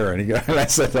at?" "I'm here," and I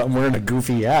said, "I'm wearing a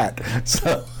goofy hat."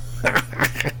 So,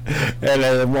 and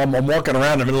I'm walking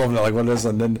around in the middle of it, like, what is?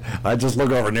 And then I just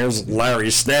look over, and there's Larry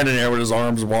standing there with his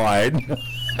arms wide,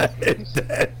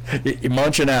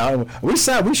 munching out. We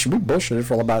bullshitted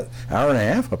for about an hour and a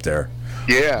half up there.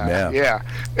 Yeah.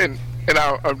 And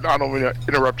I don't want to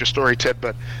interrupt your story, Ted,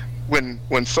 but when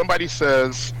somebody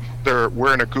says they're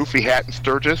wearing a goofy hat in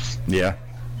Sturgis, yeah,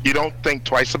 you don't think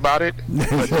twice about it,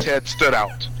 but Ted stood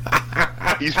out.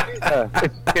 His hat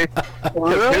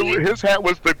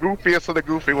was the goofiest of the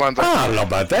goofy ones. I don't know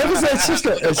about that.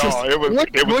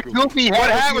 What goofy hat? What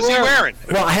hat was he wearing?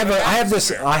 Well,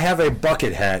 I have a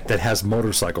bucket hat that has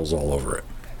motorcycles all over it.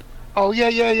 Oh yeah.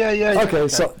 Okay,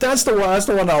 so that's the one. That's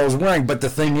the one I was wearing. But the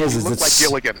thing is Looked like it's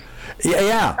Gilligan.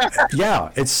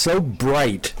 yeah. It's so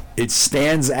bright. It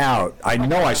stands out. I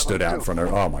know I stood out in front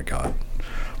of. Oh my god!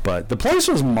 But the place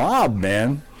was mobbed,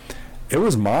 man. It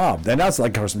was mobbed, and that's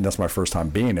my first time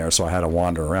being there, so I had to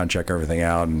wander around, check everything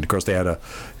out, and of course they had a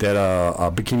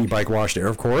bikini bike wash there,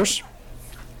 of course.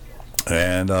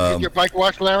 And Did your bike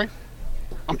wash, Larry?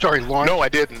 I'm sorry, Lauren. No, I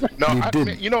didn't. No, You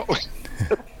didn't. You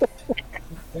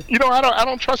know, I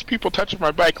don't trust people touching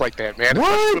my bike like that, man. What?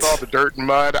 Especially with all the dirt and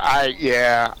mud.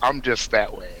 I'm just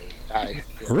that way.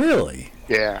 Really?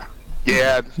 Yeah.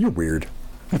 You're weird.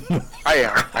 I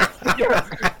am.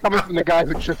 Coming from the guy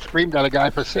who just screamed at a guy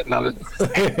for sitting on it.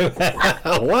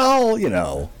 Well,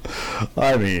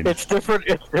 I mean, It's different.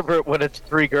 It's different when it's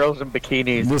three girls in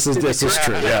bikinis. this is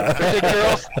true.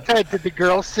 Yeah. Did the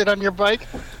girls sit on your bike?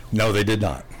 No, they did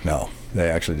not. No, they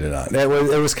actually did not. It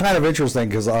was kind of interesting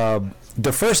because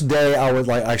the first day I was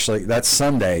that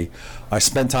Sunday, I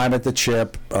spent time at the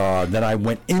Chip. Then I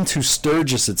went into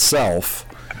Sturgis itself,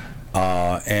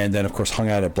 and then of course hung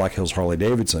out at Black Hills Harley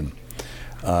Davidson.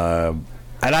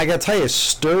 And I got to tell you,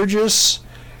 Sturgis,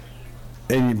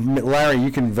 and Larry,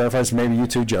 you can verify this, maybe you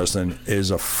too, Justin,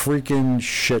 is a freaking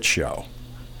shit show.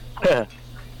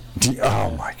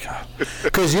 Oh my god!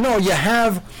 Because you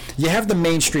have the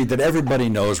main street that everybody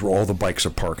knows where all the bikes are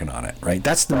parking on it, right?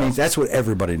 That's what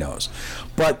everybody knows.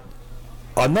 But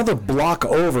another block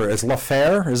over is La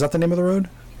Fère. Is that the name of the road?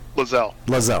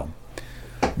 Lozelle.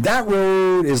 That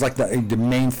road is like the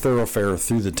main thoroughfare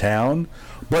through the town,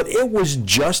 but it was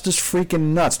just as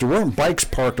freaking nuts. There weren't bikes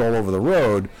parked all over the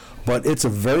road, but it's a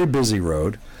very busy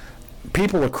road.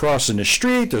 People are crossing the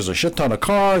street. There's a shit ton of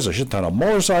cars, a shit ton of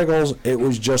motorcycles. It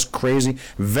was just crazy.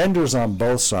 Vendors on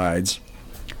both sides.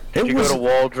 Did you go to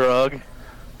Wall Drug?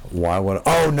 Why would?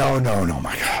 Oh no,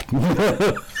 my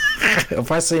God!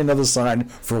 If I see another sign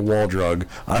for Wall Drug,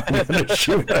 I'm gonna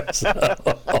shoot myself.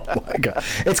 Oh my God!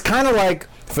 It's kind of like,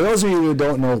 for those of you who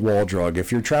don't know Wall Drug,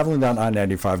 if you're traveling down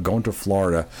I-95 going to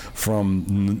Florida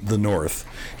from the north,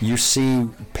 you see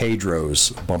Pedro's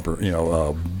bumper,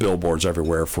 billboards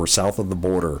everywhere for south of the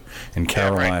border in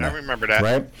Carolina. Yeah, right. I remember that.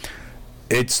 Right?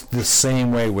 It's the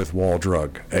same way with Wall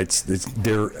Drug.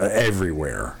 They're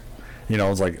everywhere.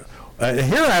 It's like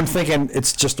here I'm thinking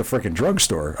it's just a freaking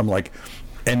drugstore. I'm like,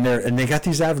 and they got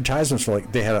these advertisements for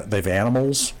they have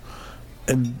animals.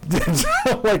 And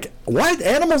like, what,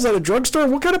 animals at a drugstore?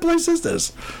 What kind of place is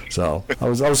this? So I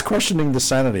was questioning the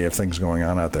sanity of things going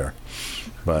on out there,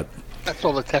 but That's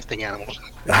all the testing animals.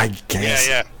 I guess.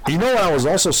 Yeah. You know what I was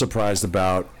also surprised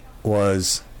about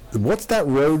was, what's that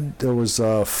road? There was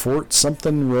Fort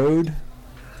something Road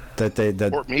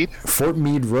Fort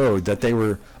Meade Road that they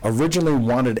were originally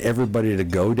wanted everybody to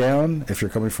go down if you're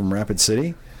coming from Rapid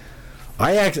City.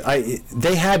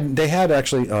 They had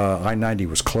actually I-90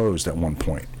 was closed at one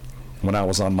point when I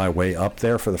was on my way up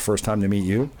there for the first time to meet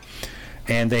you,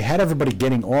 and they had everybody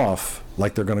getting off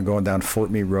like they're going to go down Fort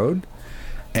Meade Road,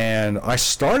 and I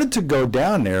started to go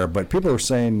down there, but people were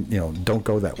saying, don't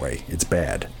go that way, it's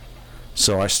bad.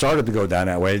 So I started to go down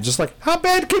that way, just like, how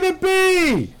bad can it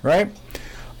be, right?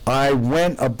 I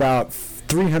went about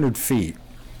 300 feet,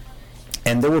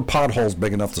 and there were potholes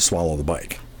big enough to swallow the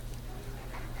bike.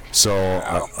 So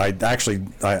I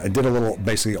did a little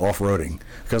basically off-roading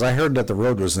because I heard that the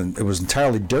road was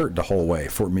entirely dirt the whole way.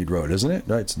 Fort Meade Road, isn't it?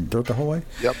 Right, it's dirt the whole way.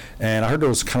 Yep. And I heard it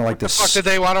was kind of like this. What the fuck did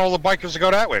they want all the bikers to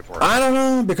go that way for? I don't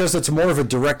know, because it's more of a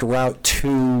direct route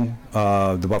to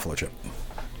the Buffalo Chip.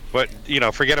 But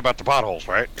forget about the potholes,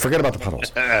 right? Forget about the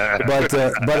potholes.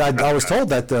 but I was told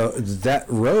that that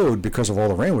road, because of all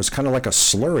the rain, was kind of like a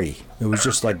slurry. It was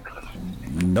just like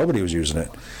nobody was using it.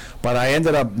 But I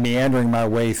ended up meandering my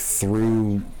way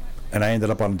through, and I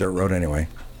ended up on a dirt road anyway.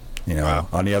 Wow.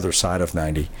 On the other side of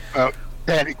 90.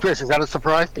 Daddy, Chris, is that a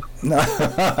surprise? Not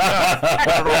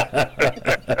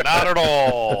at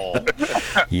all.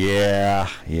 Yeah,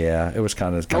 it was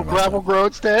kind of No gravel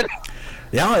roads, Dad?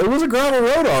 Yeah, it was a gravel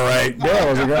road, all right. Yeah, it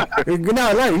was a gravel.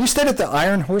 Now, Larry, you stayed at the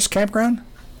Iron Horse Campground?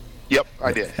 Yep,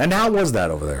 I did. And how was that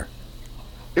over there?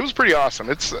 It was pretty awesome.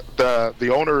 It's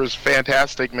the owner is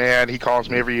fantastic, man. He calls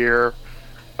me every year,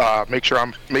 make sure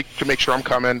I'm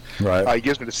coming. Right. He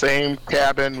gives me the same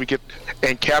cabin.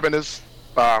 Cabin is,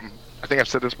 I think I've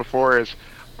said this before, is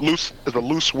a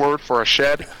loose word for a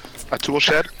shed, a tool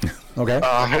shed. Okay.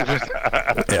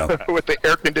 With the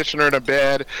air conditioner and a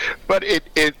bed, but it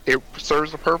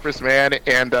serves the purpose, man.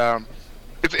 And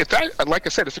it's like I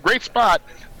said, it's a great spot.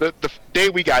 The day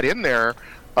we got in there,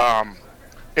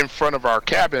 in front of our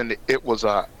cabin, it was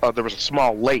there was a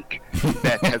small lake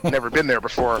that had never been there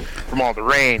before from all the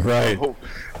rain. Right. So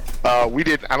We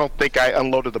did. I don't think I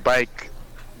unloaded the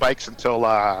bikes until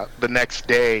the next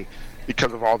day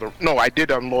because of all the. No, I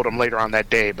did unload them later on that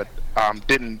day, but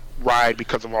didn't ride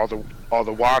because of all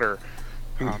the water.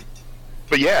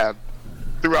 But yeah,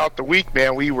 throughout the week,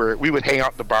 man, we would hang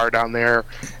out at the bar down there,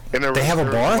 and They have a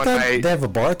bar at that. They have a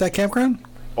bar at that campground.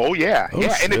 Oh yeah, Oh,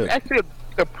 yeah, and shit. it's actually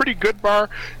a pretty good bar.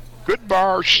 Good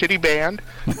bar, shitty band.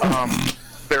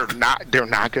 They're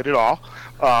not good at all.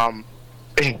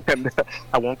 And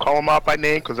I won't call them out by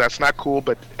name because that's not cool.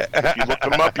 But if you look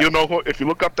them up, you know. If you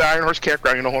look up the Iron Horse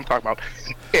Campground, you know who I'm talking about.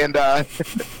 And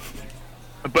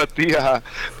but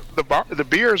the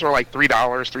beers are like $3,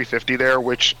 $3.50 there,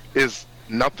 which is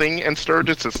nothing in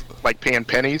Sturgis. It's like paying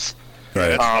pennies.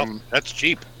 Right. That's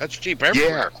cheap. That's cheap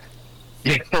everywhere.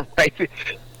 Yeah, right.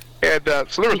 And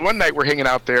so there was one night we're hanging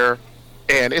out there,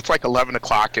 and it's like 11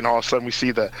 o'clock, and all of a sudden we see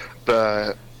the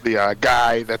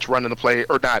guy that's running the place,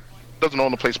 or not, doesn't own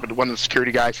the place, but one of the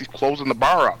security guys, he's closing the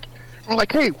bar up. We're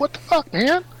like, hey, what the fuck,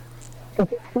 man?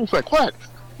 He's like, what?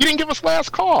 You didn't give us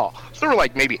last call. So there were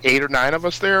like maybe 8 or 9 of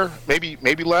us there, maybe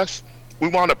less. We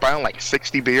wound up buying like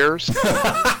 60 beers,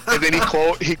 and then he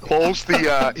closed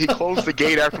the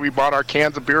gate after we bought our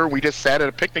cans of beer. We just sat at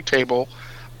a picnic table,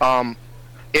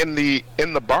 in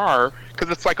the bar because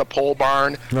it's like a pole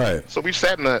barn. Right. So we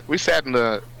sat in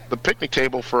the picnic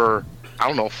table for I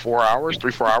don't know 4 hours,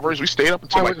 3-4 hours. We stayed up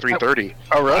until like 3:30.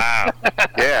 Oh, really? Wow.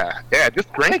 Yeah,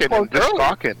 just drinking and just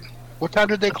talking. What time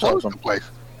did they close the place?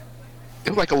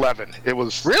 It was like 11. It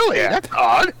was Really? Yeah. That's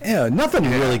odd. Yeah, nothing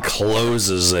really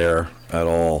closes there at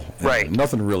all. Right.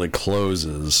 Nothing really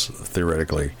closes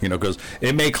theoretically, because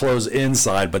it may close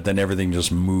inside, but then everything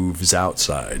just moves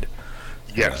outside.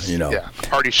 Yes. Yeah.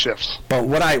 Party shifts. But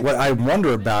what I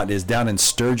wonder about is down in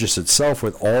Sturgis itself,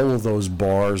 with all of those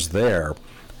bars there,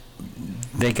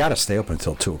 they got to stay open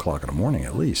until 2:00 in the morning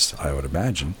at least, I would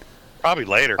imagine. Probably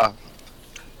later.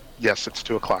 Yes, it's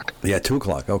 2:00. Yeah,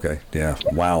 2:00. Okay. Yeah.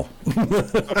 Wow.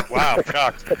 Wow,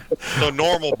 shocked. So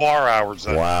normal bar hours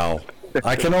then. Wow.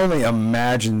 I can only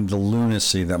imagine the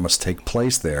lunacy that must take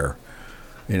place there.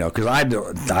 Because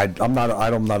I'm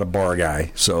not a bar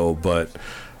guy. So, but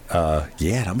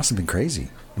yeah, that must have been crazy.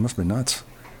 It must have been nuts.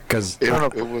 Because It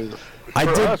was.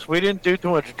 For us, we didn't do too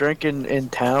much drinking in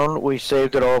town. We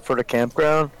saved it all for the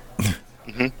campground.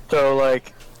 So,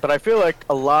 but I feel like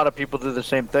a lot of people do the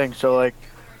same thing. So,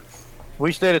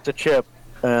 we stayed at the Chip,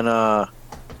 and,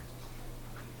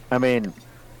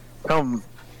 come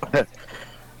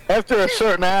after a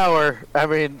certain hour,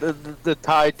 the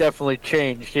tide definitely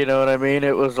changed, you know what I mean?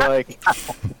 It was like,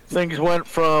 things went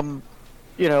from,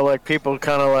 people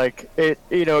kind of it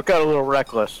got a little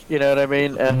reckless, you know what I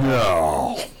mean? And,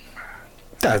 no,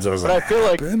 that doesn't. but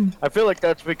happen. I feel like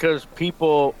that's because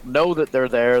people know that they're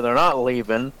there. They're not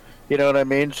leaving. You know what I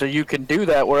mean? So you can do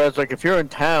that. Whereas, if you're in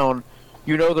town,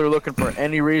 they're looking for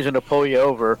any reason to pull you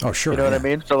over. Oh, sure. You know what I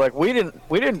mean? So we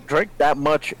didn't drink that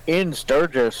much in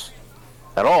Sturgis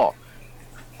at all.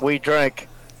 We drank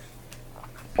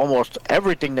almost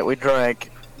everything that we drank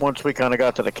once we kind of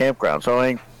got to the campground.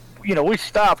 So we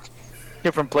stopped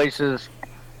different places.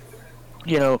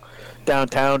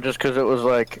 Downtown just because it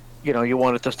was you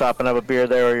wanted to stop and have a beer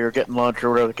there, or you're getting lunch, or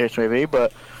whatever the case may be.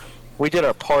 But we did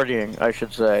our partying, I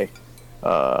should say,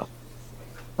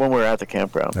 when we were at the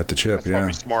campground. At the Chip, That's yeah.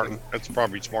 probably smart. That's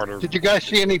probably smarter. Did you guys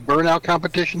see any burnout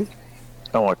competition?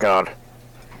 Oh my God!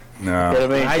 No, You know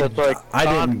what I mean? It's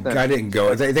I didn't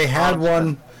go. They had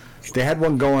one. They had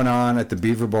one going on at the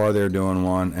Beaver Bar. They were doing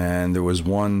one, and there was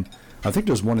one. I think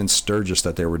there was one in Sturgis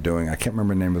that they were doing. I can't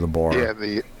remember the name of the bar. Yeah,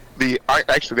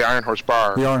 actually the Iron Horse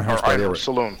Bar. The Iron Horse or Bar, Iron they were- Horse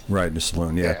Saloon. Right, the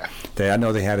saloon. Yeah, I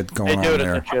know they had it They going do on it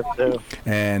there, at the Chip too.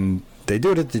 and they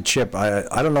do it at the Chip.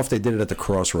 I don't know if they did it at the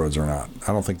Crossroads or not.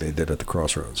 I don't think they did at the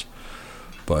Crossroads,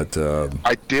 but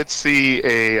I did see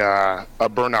a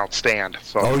burnout stand.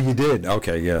 So oh, you did?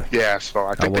 Okay, yeah. yeah, so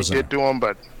I think they wasn't- did do them,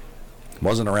 but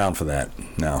Wasn't around for that,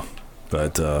 no.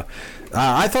 But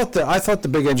I thought the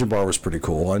Big Engine Bar was pretty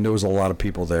cool, and there was a lot of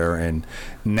people there. And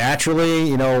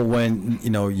naturally, when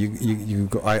you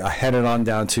go, I headed on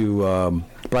down to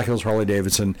Black Hills Harley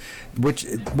Davidson, which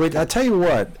I tell you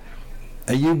what,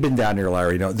 you've been down there,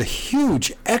 Larry. The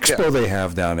huge expo they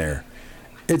have down there.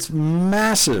 It's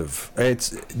massive.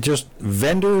 It's just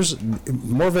vendors,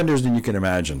 more vendors than you can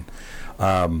imagine.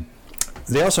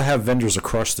 They also have vendors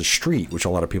across the street, which a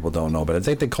lot of people don't know, but I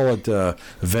think they call it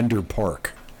Vendor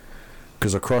Park.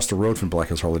 Because across the road from Black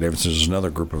Hills Harley Davidson, there's another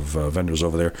group of vendors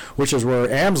over there, which is where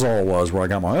Amsoil was, where I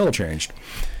got my oil changed.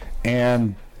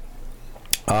 And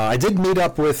I did meet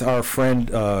up with our friend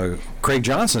Craig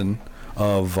Johnson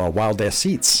of Wild Ass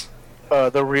Seats.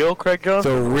 The real Craig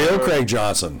Johnson. The real Craig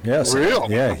Johnson, yes.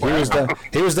 Real? Yeah, he was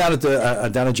down at the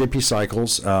down at JP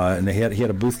Cycles, and he had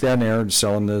a booth down there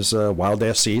selling his wild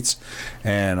ass seats,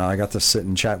 and I got to sit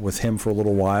and chat with him for a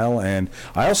little while, and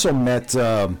I also met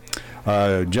a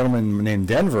gentleman named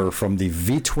Denver from the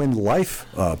V Twin Life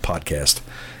podcast.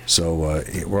 So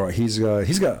he's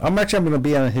got. I'm going to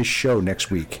be on his show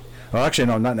next week. Well, actually,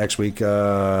 no, not next week. In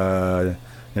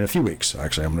a few weeks,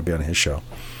 actually, I'm going to be on his show.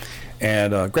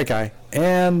 And great guy.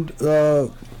 And I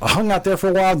hung out there for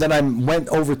a while. Then I went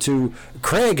over to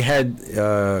Craig had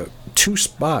 2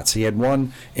 spots. He had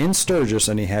one in Sturgis,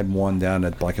 and he had one down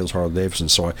at Black Hills Harley Davidson.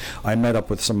 So I met up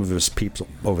with some of his peeps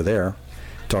over there.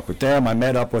 Talked with them. I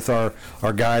met up with our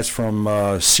guys from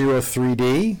Zero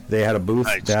 3D. They had a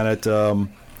booth down at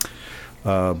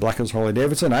Black Hills Harley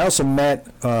Davidson. I also met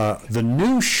the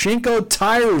new Shinko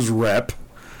Tires rep,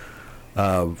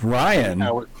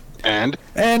 Ryan. And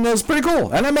it was pretty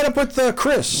cool. And I met up with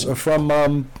Chris from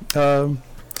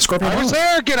Scorpion I was Helmets.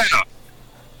 there. Get out.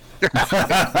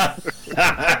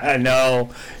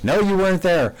 No, you weren't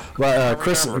there. Well,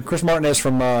 Chris Martinez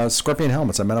from Scorpion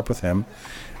Helmets. I met up with him.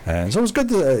 And so it was good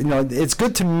to, it's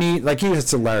good to meet, like you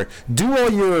said, Larry, do all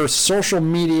your social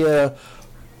media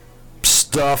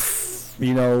stuff,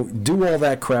 do all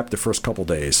that crap the first couple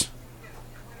days,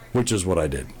 which is what I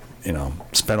did.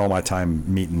 Spent all my time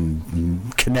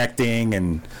meeting, connecting,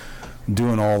 and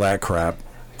doing all that crap.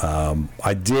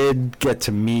 I did get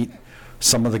to meet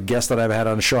some of the guests that I've had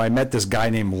on the show. I met this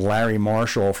guy named Larry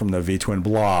Marshall from the V Twin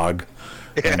blog,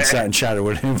 and sat and chatted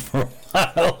with him for a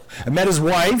while. I met his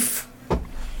wife.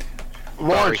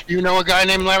 Lawrence, do you know a guy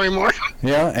named Larry Marshall?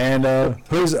 Yeah, and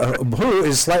who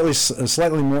is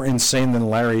slightly more insane than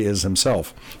Larry is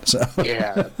himself. So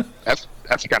Yeah, that's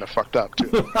kind of fucked up too.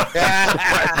 Tim,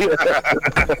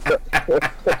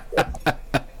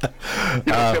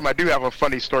 I do have a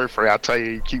funny story for you. I'll tell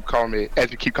you. You keep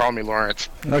calling me Lawrence.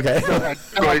 okay. Go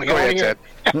ahead, Ted.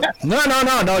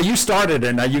 No. You started,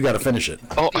 and now you got to finish it.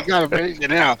 Oh, you got to finish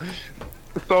it now.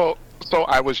 So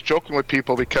I was joking with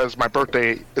people because my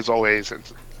birthday is always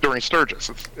during Sturgis.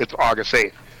 It's August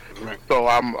 8th. Right. So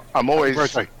I'm always.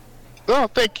 Birthday. Oh,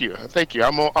 thank you.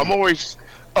 I'm always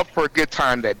up for a good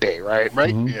time that day, right?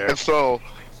 Right? Mm-hmm. Yeah. And so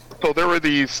there were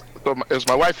these. So it was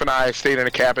my wife and I stayed in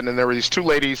a cabin, and there were these 2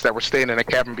 ladies that were staying in a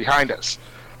cabin behind us.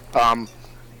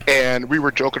 And we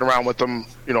were joking around with them,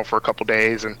 for a couple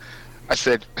days. And I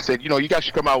said, you guys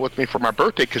should come out with me for my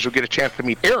birthday because you'll get a chance to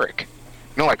meet Eric.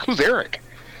 Like, who's Eric?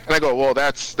 And I go, well,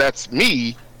 that's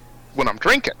me when I'm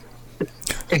drinking.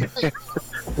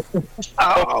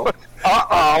 Uh-oh.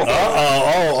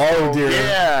 Oh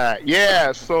dear.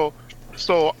 Yeah. So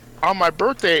on my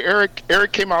birthday,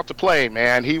 Eric came out to play.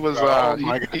 Man, he was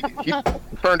he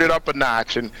turned it up a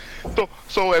notch. And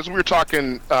so as we were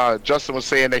talking, Justin was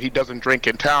saying that he doesn't drink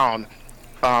in town.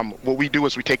 What we do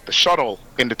is we take the shuttle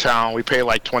into town. We pay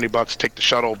like $20 to take the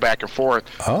shuttle back and forth.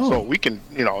 Oh. So we can,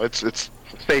 it's a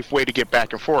safe way to get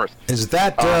back and forth. Is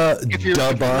that If you the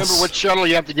remember bus? what shuttle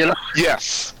you have to get on.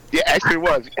 Yes. Yeah, actually it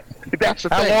was. That's the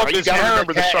How thing. long Right? You does gotta Eric?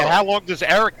 remember the shuttle. How long does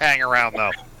Eric hang around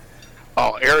though?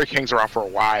 Oh, Eric hangs around for a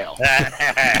while.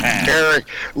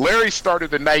 Larry started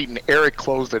the night, and Eric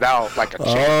closed it out like a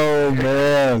champ. Oh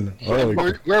man. Holy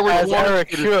Where was As Lawrence?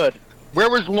 Eric should. Where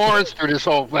was Lawrence through this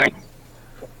whole thing?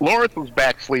 Lawrence was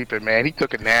back sleeping, man. He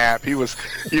took a nap. He was,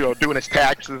 doing his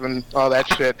taxes and all that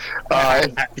shit.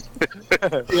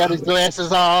 He had his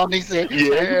glasses on. He said,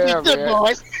 Yeah, good man.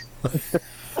 boys.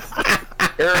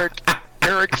 Eric.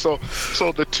 So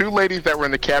the 2 ladies that were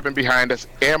in the cabin behind us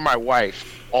and my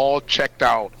wife all checked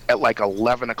out at like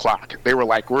 11 o'clock. They were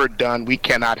like, "We're done. We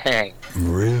cannot hang."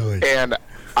 Really? And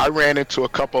I ran into a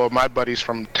couple of my buddies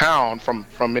from town, from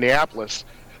Minneapolis.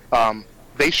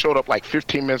 They showed up like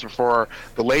 15 minutes before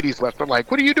the ladies left. They're like,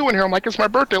 "What are you doing here?" I'm like, "It's my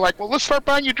birthday." Like, "Well, let's start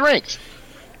buying you drinks."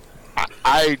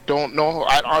 I don't know.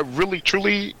 I really,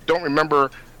 truly don't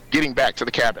remember getting back to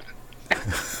the cabin.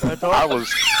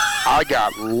 I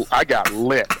got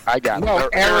lit. Eric got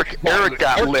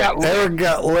lit. Eric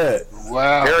got lit.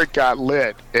 Wow. Eric got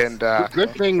lit, and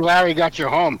Good thing Larry got you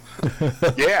home.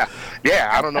 yeah.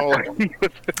 I don't know.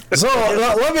 So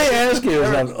let me ask you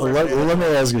something. Let me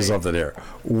ask you something here.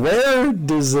 Where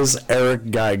does this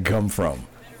Eric guy come from?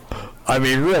 I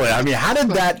mean, really. I mean, how did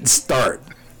that start?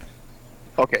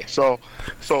 Okay, so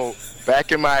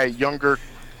back in my younger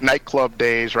nightclub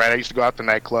days, right? I used to go out to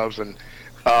nightclubs, and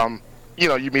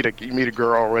you meet a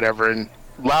girl or whatever, and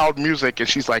loud music, and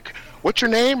she's like, "What's your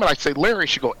name?" And I say, "Larry."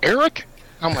 She go, "Eric?"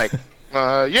 I'm like,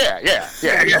 yeah.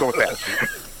 Let's go with that.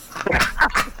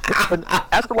 And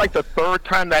after like the 3rd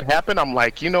time that happened, I'm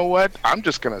like, you know what? I'm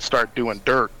just gonna start doing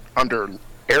dirt under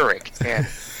Eric, and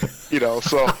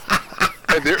So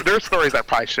and there are stories I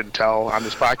probably shouldn't tell on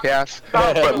this podcast.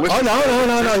 But listen,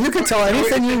 no. You can tell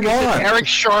anything you want. Eric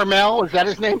Charmel, is that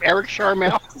his name? Eric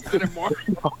Charmel?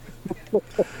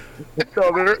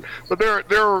 So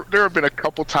there have been a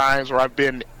couple times where I've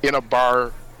been in a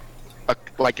bar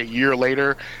like a year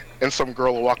later, and some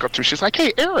girl will walk up to me. She's like,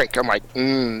 "Hey, Eric." I'm like,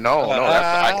 "No."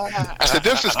 I said,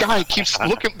 "There's this guy. He keeps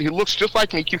looking. He looks just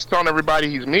like me. He keeps telling everybody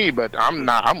he's me, but I'm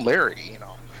not. I'm Larry."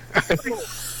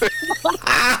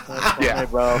 Yeah.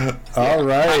 bro. All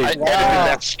right. I edited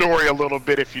that story a little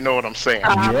bit, if you know what I'm saying.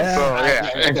 Yeah. So,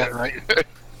 I got it right.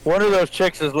 One of those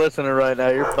chicks is listening right now.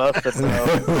 You're busted, bro.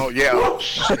 Oh yeah. Oh,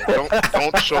 shit.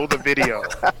 Don't show the video.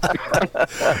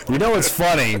 You know what's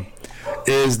funny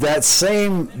is that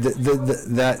same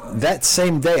that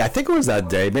same day. I think it was that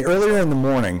day, maybe earlier in the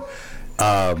morning.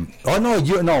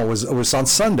 It was on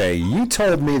Sunday. You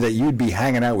told me that you'd be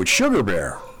hanging out with Sugar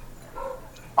Bear.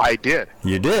 I did.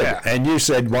 You did, Yeah. and you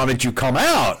said, "Why don't you come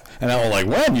out?" And I was like,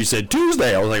 "When?" You said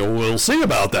Tuesday. I was like, well, "We'll see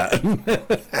about that."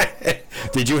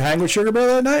 Did you hang with Sugar Bear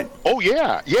that night? Oh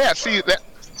yeah. See that.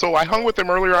 So I hung with him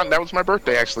earlier on. That was my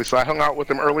birthday actually. So I hung out with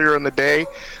him earlier in the day.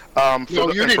 No,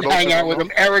 you didn't hang out with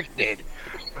him. Eric did.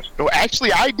 No,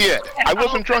 actually I did. I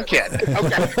wasn't drunk yet.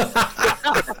 Okay.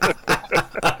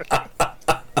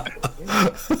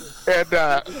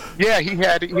 And he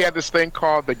had this thing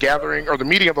called the Gathering or the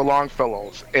Meeting of the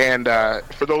Longfellows. And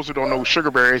for those who don't know who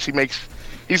Sugar Bear is,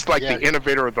 he's like the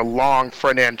innovator of the long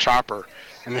front end chopper.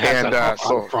 And it has that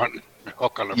hook on the front.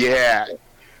 Hook on the front.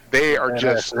 They are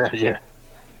just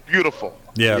beautiful.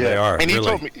 Yeah, they are. And he really.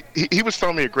 told me he was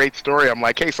telling me a great story. I'm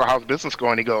like, "Hey, so how's business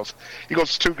going?" He goes,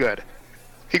 "It's too good."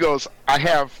 He goes,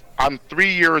 I'm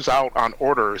 3 years out on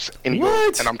orders, and he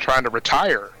goes, and I'm trying to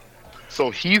retire. So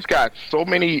he's got so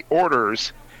many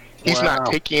orders, he's not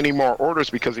taking any more orders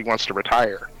because he wants to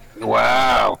retire.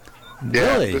 Wow. Yeah,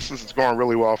 Really? business is going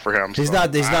really well for him. He's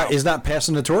not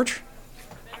passing the torch?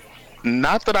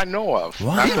 Not that I know of.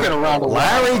 Wow. He's been around a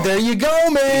while. Larry, there you go,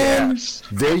 man. Yes.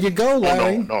 There you go,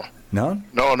 Larry. No. No?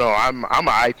 No, I'm an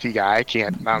IT guy. I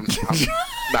can't. I'm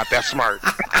not that smart.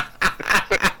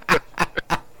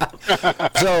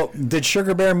 So, did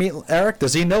Sugar Bear meet Eric?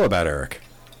 Does he know about Eric?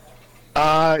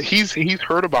 He's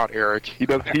heard about Eric. He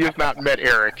has not met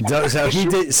Eric.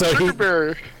 Sugar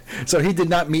Bear. So he did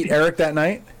not meet Eric that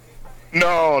night?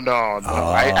 No.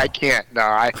 I can't.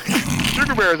 No,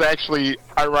 Sugar Bear is actually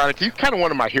ironic. He's kind of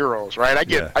one of my heroes, right?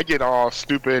 I get all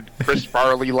stupid Chris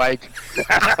Farley like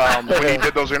when he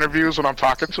did those interviews when I'm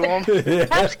talking to him.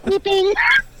 I'm sleeping.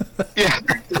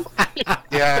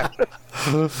 Yeah.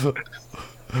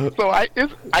 So I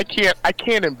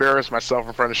can't embarrass myself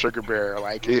in front of Sugar Bear.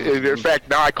 Like in fact,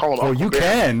 now I call him. Oh, you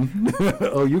can.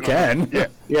 Oh, you can.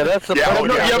 Yeah, that's the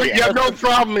You have no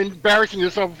problem embarrassing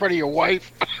yourself in front of your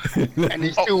wife and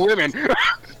these two women.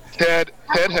 Ted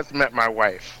has met my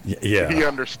wife. Yeah. He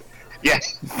understands.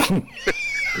 Yes.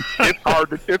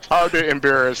 It's hard to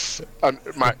embarrass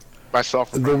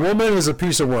myself. The woman is a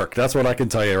piece of work. That's what I can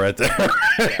tell you right there.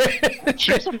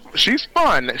 She's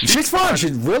fun. She's fun.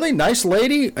 She's a really nice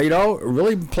lady.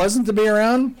 Really pleasant to be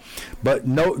around, but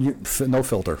no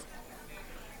filter.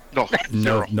 No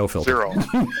filter. Zero.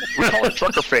 We call her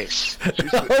trucker face.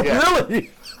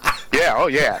 Really? Yeah. Oh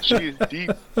yeah. She's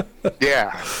deep.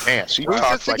 Yeah. Man, she Who's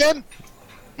talks this like again?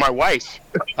 my wife.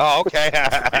 Oh, okay.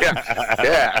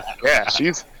 Yeah.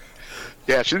 She's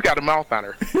got a mouth on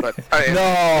her. But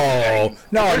No,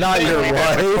 not your a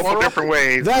wife. couple different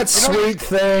ways. That sweet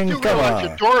thing. You Come realize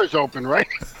your on. door is open, right?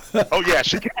 Oh yeah,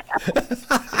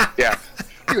 yeah.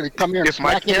 You're gonna come here and If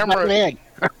my smack you in the camera- leg.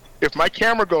 If my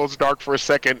camera goes dark for a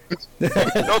second,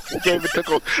 Kelsey came and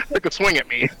took a swing at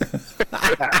me.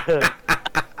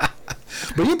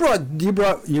 But you brought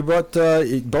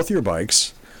both your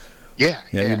bikes. Yeah.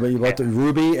 You brought the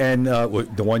Ruby and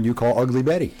the one you call Ugly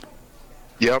Betty.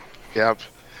 Yep.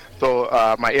 So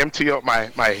my MTO,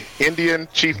 my Indian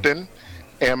Chieftain,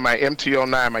 and my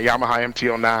MT-09, my Yamaha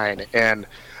MT-09, and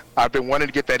I've been wanting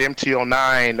to get that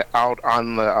MT-09 out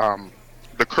on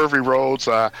the curvy roads,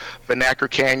 Vanacker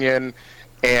Canyon,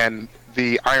 and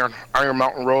the Iron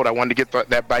Mountain Road. I wanted to get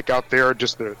that bike out there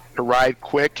just to ride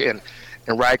quick and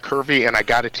ride curvy, and I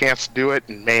got a chance to do it.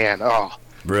 And man,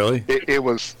 Really?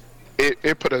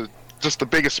 it put just the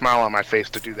biggest smile on my face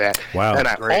to do that. Wow. And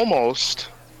I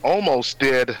almost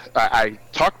did. I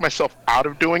talked myself out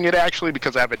of doing it actually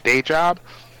because I have a day job,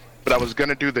 but I was going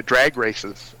to do the drag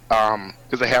races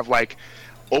because they have like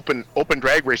open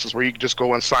drag races where you can just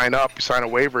go and sign up, sign a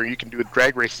waiver, and you can do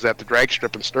drag races at the drag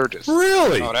strip in Sturgis.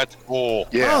 Really? Oh, that's cool.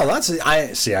 Yeah. Oh,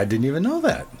 I didn't even know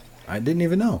that. I didn't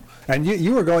even know. And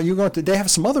you were going to. They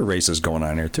have some other races going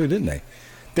on here too, didn't they?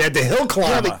 They had the hill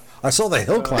climb. Yeah, I saw the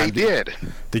hill climb. They did.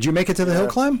 Did you make it to the hill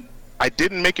climb? I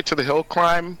didn't make it to the hill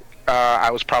climb.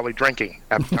 I was probably drinking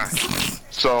at the time.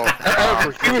 So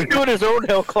He was doing his own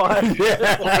hill climb.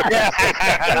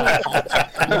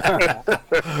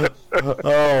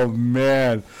 Oh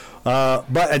man!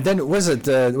 But and then was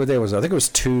it what day was it? I think it was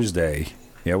Tuesday.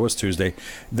 Yeah, it was Tuesday.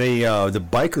 The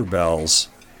Biker Bells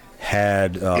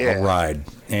had a ride,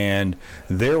 and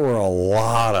there were a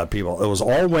lot of people. It was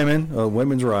all women, a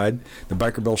women's ride. The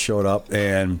Biker Bells showed up,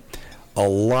 and a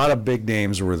lot of big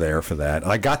names were there for that.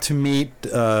 I got to meet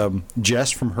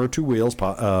Jess from Her Two Wheels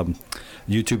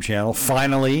YouTube channel.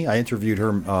 Finally, I interviewed her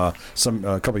a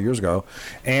couple of years ago,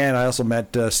 and I also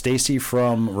met Stacy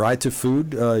from Ride to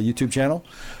Food YouTube channel.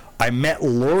 I met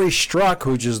Lori Struck,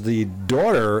 which is the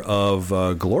daughter of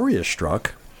Gloria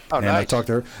Struck. Oh, and nice. I talked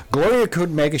to her. Gloria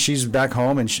couldn't make it. She's back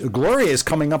home, and Gloria is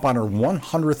coming up on her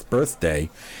 100th birthday,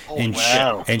 and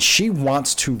wow. she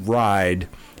wants to ride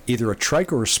either a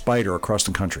trike or a spider across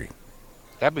the country.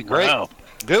 That'd be great. Wow.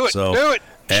 Do it. So- Do it.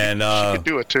 And she could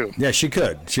do it too. yeah, she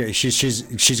could.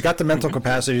 She's got the mental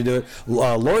capacity to do it.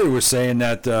 Lori was saying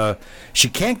that she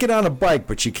can't get on a bike,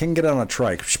 but she can get on a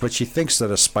trike. But she thinks that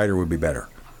a spider would be better.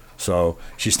 So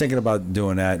she's thinking about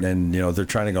doing that, and they're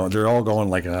trying to go. They're all going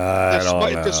like, I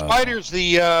don't know. The spider's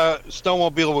the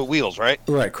snowmobile with wheels, right?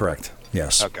 Right, correct.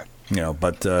 Yes. Okay.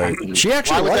 But she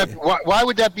actually Why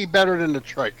would that be better than the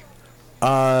trike?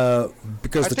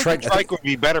 because I the think trike. the trike would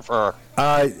be better for her.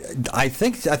 I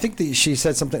think she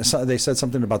said something. They said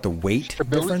something about the weight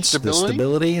difference, the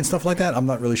stability and stuff like that. I'm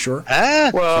not really sure.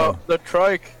 Well, the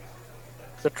trike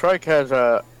has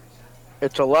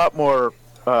it's a lot more.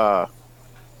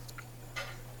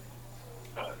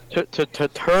 To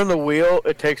turn the wheel,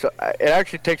 it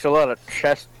actually takes a lot of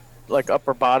chest, like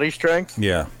upper body strength.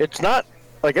 Yeah. It's not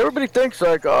like everybody thinks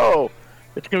like, oh,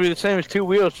 it's gonna be the same as two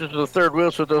wheels, just with a third wheel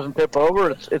so it doesn't tip over.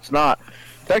 It's not.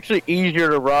 It's actually easier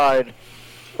to ride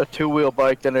a two-wheel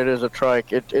bike than it is a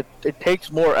trike. It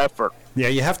takes more effort. Yeah,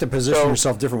 you have to position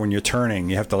yourself different when you're turning.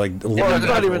 You have to like. Well, it's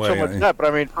not even so much that, but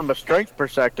I mean, from a strength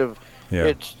perspective, Yeah.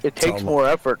 it takes more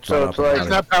effort. So it's Isn't like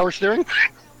that power steering?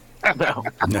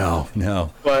 no.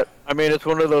 No. But I mean, it's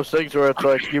one of those things where it's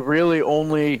like you really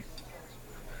only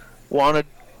want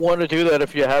to do that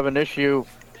if you have an issue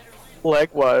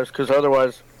leg-wise, because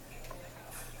otherwise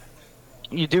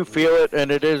you do feel it,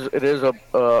 and it is an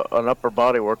upper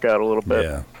body workout a little bit.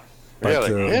 Yeah. But,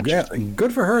 Really? yeah,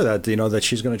 good for her that that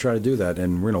she's going to try to do that,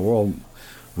 and we're all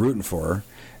rooting for her.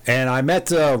 And I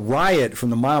met Riot from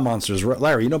the Mile Monsters.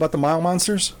 Larry, you know about the Mile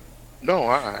Monsters? No,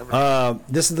 I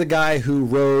This is the guy who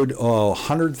rode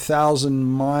 100,000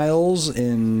 miles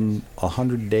in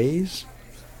 100 days.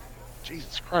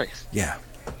 Jesus Christ. Yeah.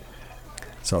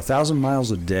 So 1,000 miles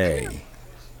a day.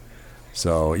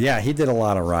 So yeah, he did a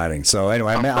lot of riding. So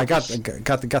anyway, I got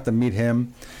to meet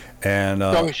him, and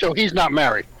So he's not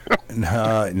married.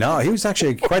 no, he was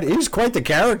actually quite the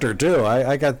character too.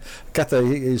 I got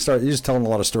he was telling a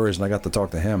lot of stories, and I got to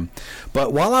talk to him.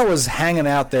 But while I was hanging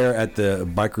out there at the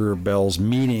Biker Bells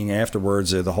meeting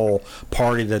afterwards, the whole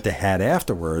party that they had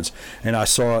afterwards, and I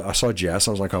saw Jess.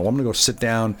 I was like, oh, I'm gonna go sit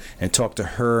down and talk to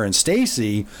her and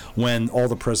Stacy when all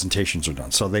the presentations are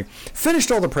done. So they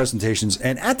finished all the presentations,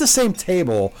 and at the same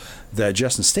table that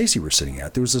Jess and Stacy were sitting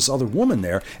at, there was this other woman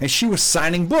there, and she was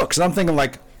signing books. And I'm thinking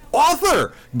like,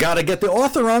 author, gotta get the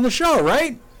author on the show,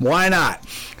 right? Why not?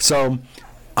 So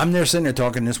I'm there sitting there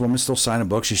talking. This woman's still signing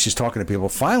books. She's talking to people.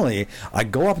 Finally, I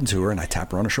go up to her and I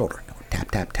tap her on the shoulder.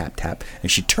 Tap, tap, tap, tap.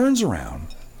 And she turns around.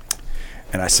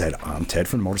 And I said, I'm Ted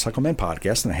from the Motorcycle Man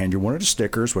Podcast, and I hand you one of the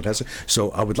stickers.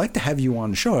 So I would like to have you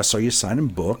on the show. I saw you signing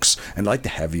books, and I'd like to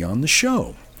have you on the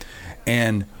show.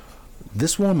 And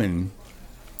this woman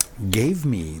gave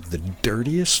me the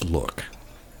dirtiest look.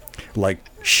 Like,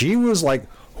 she was like,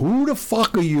 who the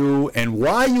fuck are you, and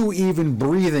why are you even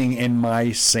breathing in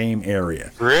my same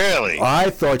area? Really? I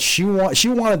thought she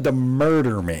wanted to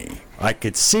murder me. I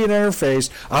could see it in her face.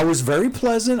 I was very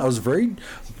pleasant. I was very,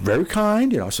 very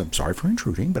kind. So I'm sorry for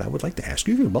intruding, but I would like to ask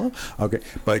you. Okay,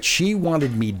 but she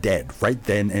wanted me dead right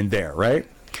then and there. Right?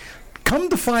 Come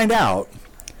to find out,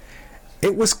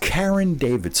 it was Karen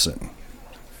Davidson.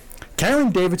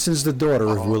 Karen Davidson's the daughter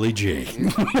of Willie G.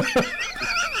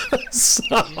 So,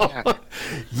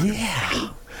 yeah.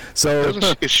 So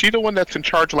Is she the one that's in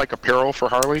charge of like apparel for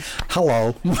Harley?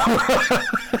 hello.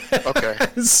 Okay.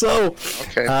 So,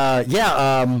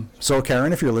 Okay. so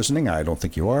Karen, if you're listening, I don't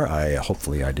think you are.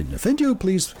 Hopefully I didn't offend you.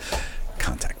 Please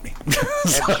contact me.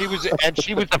 And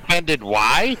she was offended.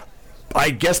 Why? I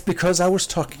guess because I was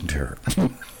talking to her.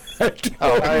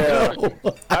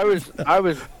 I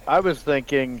was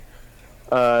thinking,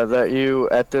 that you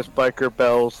at this Biker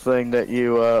Bells thing that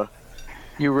you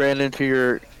ran into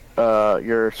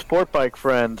your sport bike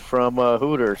friend from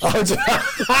Hooters.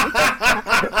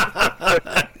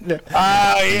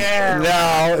 Oh yeah.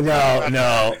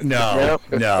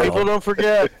 No. People don't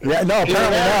forget. Yeah, no,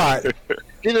 apparently not.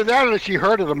 Either that or she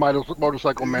heard of the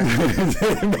motorcycle man.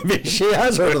 Maybe she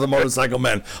has heard of the motorcycle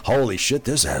man. Holy shit,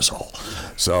 this asshole.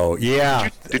 So yeah.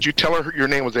 Did you tell her your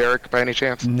name was Eric by any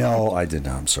chance? No, I did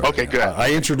not. I'm sorry. Okay, good.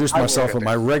 I introduced myself with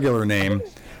my regular name,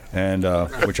 and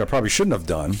which I probably shouldn't have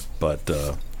done, but.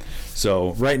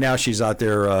 So right now she's out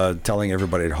there telling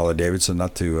everybody at Harley Davidson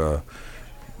not to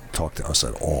talk to us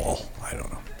at all. I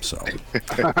don't know. So,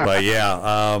 but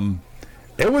yeah,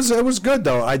 it was good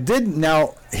though. I did.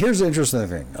 Now here's the interesting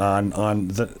thing. On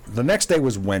the next day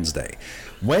was Wednesday.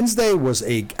 Wednesday was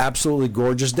a absolutely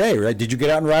gorgeous day, right? Did you get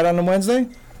out and ride on Wednesday?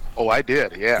 Oh, I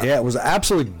did. Yeah. Yeah, it was an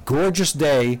absolutely gorgeous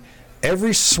day.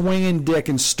 Every swinging dick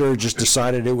in Sturgis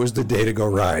decided it was the day to go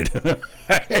ride.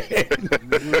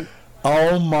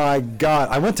 Oh my God!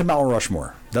 I went to Mount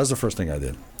Rushmore. That was the first thing I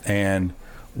did, and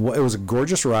it was a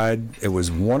gorgeous ride. It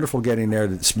was wonderful getting there.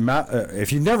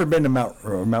 If you've never been to Mount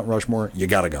Rushmore, you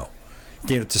got to go.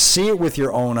 To see it with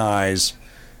your own eyes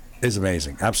is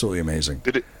amazing. Absolutely amazing.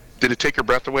 Did it take your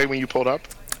breath away when you pulled up?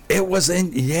 It was I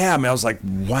was like,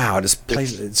 wow, this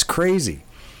place it's crazy.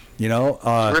 You know,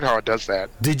 it's weird how it does that.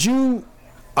 Did you?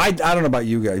 I don't know about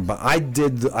you guys, but I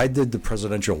did the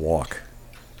presidential walk.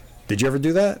 Did you ever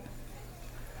do that?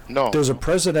 No. There's a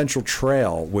presidential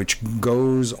trail which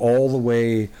goes all the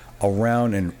way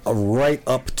around and right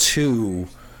up to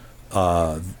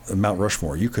Mount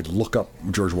Rushmore. You could look up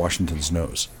George Washington's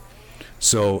nose.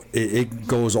 So it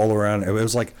goes all around. It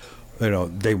was like,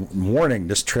 they warning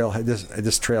this trail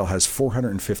has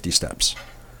 450 steps.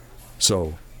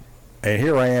 So, and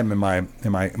here I am in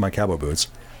my cowboy boots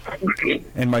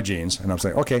and my jeans, and I'm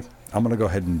saying, okay, I'm going to go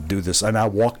ahead and do this. And I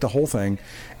walked the whole thing,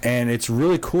 and it's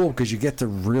really cool because you get to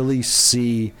really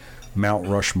see Mount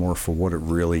Rushmore for what it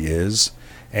really is.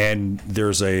 And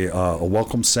there's a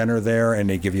welcome center there, and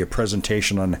they give you a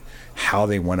presentation on how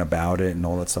they went about it and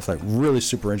all that stuff. Like really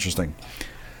super interesting.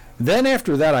 Then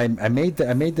after that, I made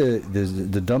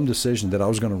the dumb decision that I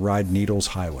was going to ride Needles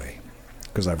Highway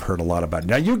because I've heard a lot about it.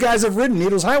 Now you guys have ridden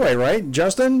Needles Highway, right,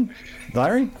 Justin,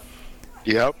 Larry?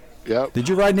 Yep. Did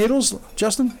you ride Needles,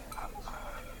 Justin?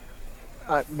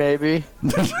 Maybe.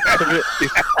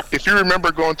 If you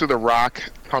remember going through the rock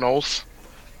tunnels.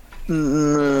 You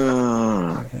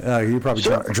probably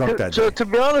drunk that day. So to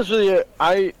be honest with you,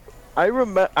 I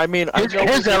remember. I mean,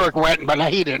 his Eric went, but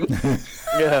he didn't.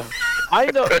 Yeah, I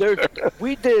know.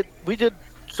 We did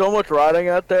so much riding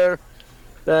out there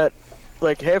that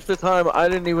like half the time I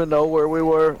didn't even know where we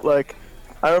were. Like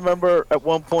I remember at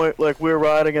one point, like we were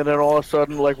riding, and then all of a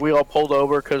sudden, like we all pulled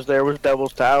over because there was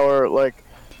Devil's Tower. Like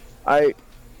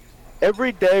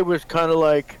every day was kind of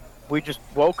like we just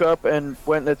woke up and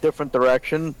went in a different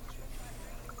direction.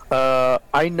 I'm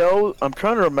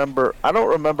trying to remember. I don't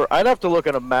remember. I'd have to look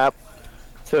at a map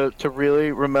to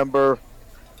really remember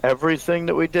everything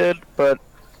that we did, but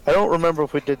I don't remember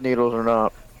if we did Needles or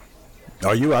not.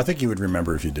 Oh, I think you would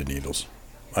remember if you did Needles.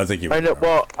 I think you would. I know.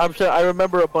 Well, I'm saying I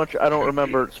remember a bunch. I don't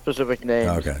remember specific names.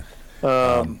 Okay.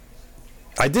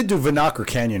 I did do Vinokur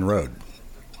Canyon Road.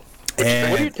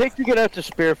 What do you take to get out to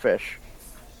Spearfish?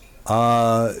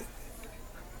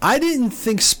 I didn't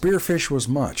think Spearfish was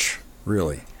much,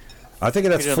 really. I think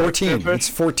that's 14. It's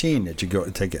 14 that you go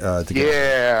take to get.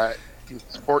 Yeah.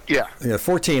 Yeah,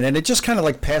 14, and it just kind of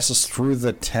like passes through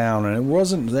the town, and it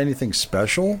wasn't anything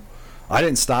special. I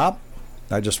didn't stop;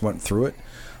 I just went through it.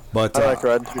 But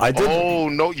I did. Oh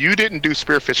no, you didn't do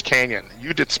Spearfish Canyon.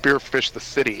 You did Spearfish the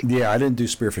city. Yeah, I didn't do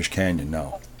Spearfish Canyon.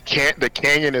 No. The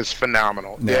canyon is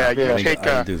phenomenal. Yeah, you I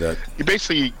didn't do that. You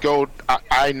basically go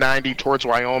I-90 towards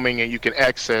Wyoming, and you can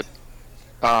exit.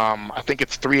 I think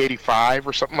it's 385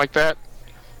 or something like that.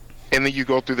 And then you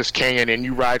go through this canyon and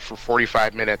you ride for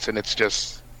 45 minutes, and it's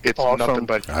awesome. Nothing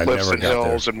but cliffs and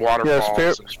hills and waterfalls.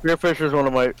 Yeah, Spearfish is one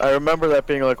of my. I remember that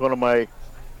being like one of my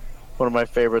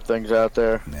favorite things out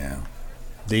there. Yeah,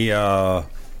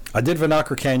 I did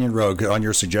Vinokur Canyon Road on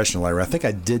your suggestion, Larry. I think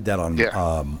I did that on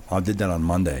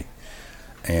Monday,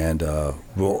 and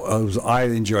I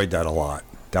enjoyed that a lot.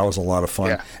 That was a lot of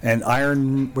fun. Yeah. And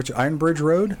Iron Bridge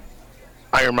Road,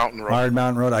 Iron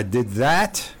Mountain Road. I did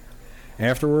that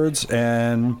afterwards,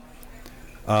 and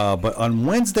but on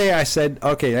Wednesday I said,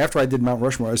 okay, after I did Mount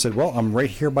Rushmore, I said, well, I'm right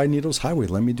here by Needles Highway,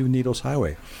 let me do Needles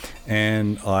Highway.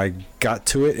 And I got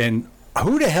to it, and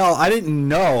who the hell, I didn't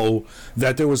know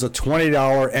that there was a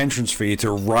 $20 entrance fee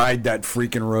to ride that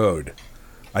freaking road.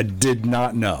 I did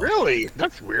not know. Really?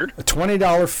 That's weird. A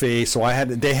 $20 fee, so I had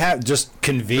to, they had just The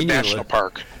conveniently. national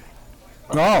park.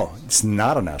 No, it's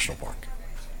not a national park.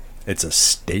 It's a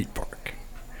state park.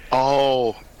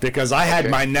 Oh, Because I had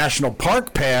Okay. my national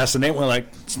park pass, and they were like,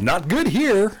 "It's not good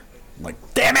here." I'm like,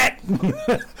 damn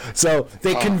it! So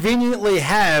they conveniently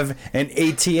have an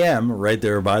ATM right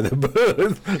there by the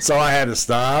booth. So I had to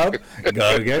stop,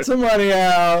 go get some money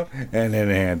out, and then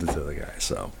hand it to the guy.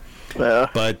 So, Yeah.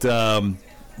 but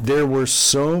there were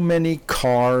so many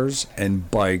cars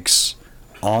and bikes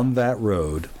on that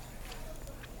road.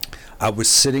 I was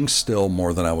sitting still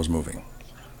more than I was moving.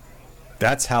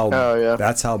 That's how. Oh, yeah.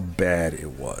 That's how bad it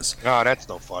was. Oh, that's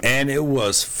no fun. And it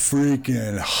was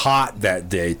freaking hot that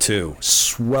day, too.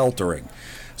 Sweltering.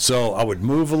 So I would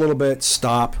move a little bit,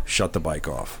 stop, shut the bike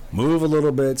off. Move a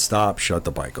little bit, stop, shut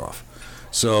the bike off.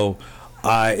 So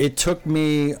it took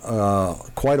me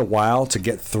quite a while to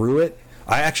get through it.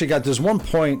 I actually got, there's one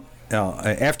point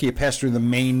after you pass through the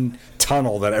main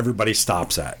tunnel that everybody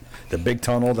stops at. The big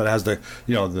tunnel that has the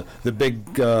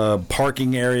big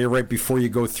parking area right before you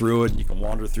go through it. You can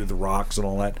wander through the rocks and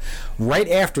all that. Right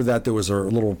after that, there was a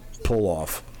little pull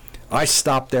off. I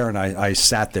stopped there and I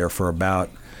sat there for about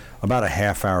a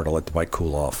half hour to let the bike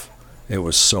cool off. It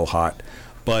was so hot.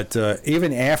 But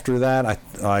even after that,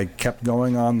 I kept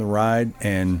going on the ride,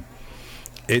 and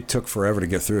it took forever to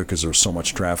get through it because there was so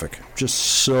much traffic. Just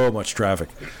so much traffic.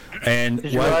 And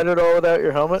Did you ride it all without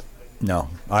your helmet? No,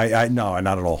 no,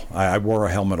 not at all. I wore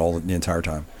a helmet the entire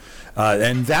time,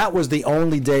 and that was the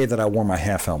only day that I wore my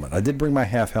half helmet. I did bring my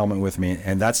half helmet with me,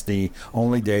 and that's the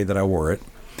only day that I wore it.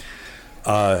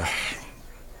 I'm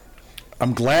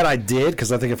glad I did,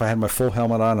 because I think if I had my full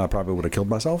helmet on, I probably would have killed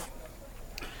myself.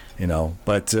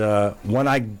 But when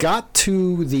I got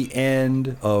to the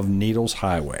end of Needles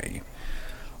Highway,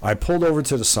 I pulled over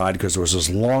to the side because there was this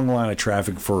long line of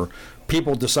traffic for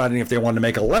people deciding if they wanted to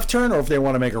make a left turn or if they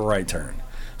want to make a right turn.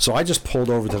 So I just pulled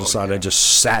over to the side. I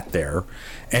just sat there,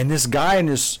 and this guy in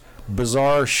this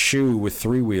bizarre shoe with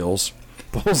 3 wheels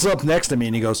pulls up next to me,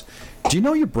 and he goes, "Do you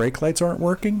know your brake lights aren't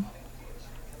working?"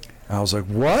 I was like,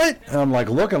 "What?" And I'm like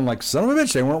looking like, son of a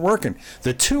bitch, they weren't working.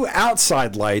 The 2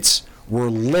 outside lights were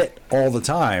lit all the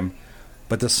time,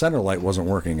 but the center light wasn't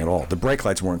working at all. The brake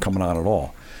lights weren't coming on at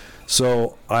all.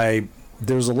 So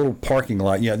there's a little parking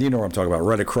lot. Yeah, you know what I'm talking about.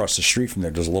 Right across the street from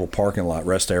there, there's a little parking lot,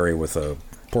 rest area with a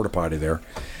porta potty there.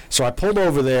 So I pulled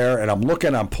over there, and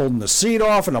I'm pulling the seat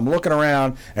off, and I'm looking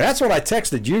around, and that's when I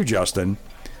texted you, Justin.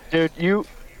 Dude,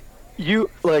 you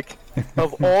like,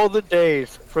 of all the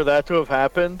days for that to have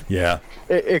happened, Yeah.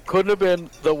 it couldn't have been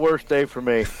the worst day for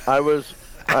me. I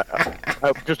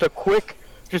just a quick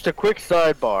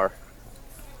sidebar.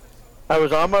 I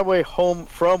was on my way home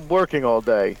from working all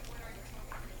day.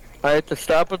 I had to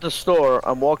stop at the store.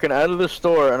 I'm walking out of the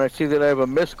store, and I see that I have a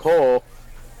missed call.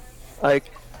 I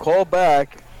call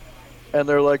back, and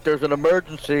they're like, "There's an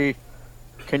emergency.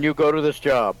 Can you go to this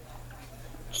job?"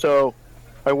 So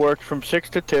I worked from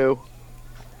 6 to 2.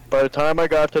 By the time I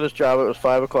got to this job, it was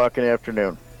 5 o'clock in the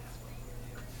afternoon.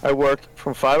 I worked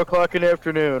from 5 o'clock in the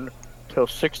afternoon till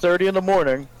 6:30 in the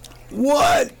morning.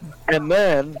 What? And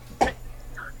then,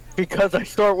 because I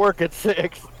start work at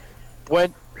 6,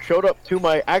 showed up to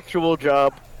my actual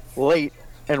job late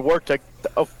and worked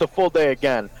the full day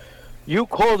again. You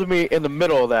called me in the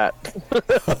middle of that.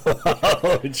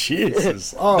 Oh,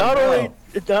 Jesus. Oh, not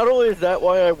no. only is that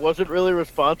why I wasn't really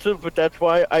responsive, but that's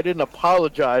why I didn't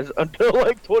apologize until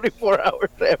like 24 hours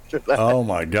after that. Oh,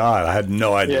 my God. I had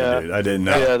no idea, dude. I didn't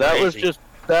know. Yeah, that Crazy.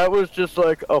 was just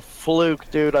like a fluke,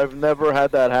 dude. I've never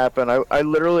had that happen. I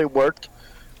literally worked.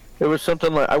 It was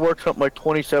I worked something like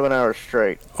 27 hours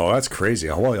straight. Oh, that's crazy.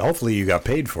 Well, hopefully you got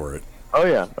paid for it. Oh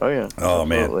yeah. Oh,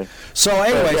 Absolutely. man. So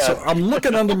anyway, Yeah. so I'm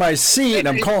looking under my seat, and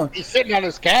I'm calling. He's sitting on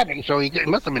his cabin, so he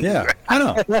must have been. Yeah, I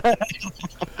know.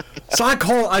 So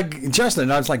Justin,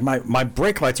 and I was like, my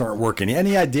brake lights aren't working.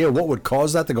 Any idea what would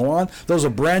cause that to go on? Those are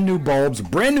brand new bulbs.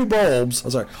 I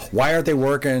was like, why aren't they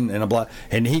working?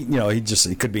 And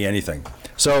he could be anything.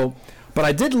 So, but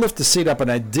I did lift the seat up, and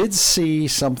I did see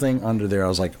something under there. I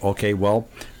was like, okay, well,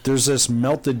 there's this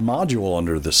melted module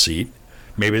under the seat.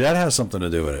 Maybe that has something to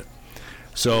do with it.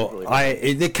 So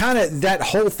that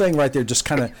whole thing right there just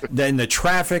kind of, then the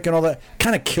traffic and all that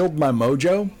kind of killed my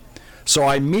mojo. So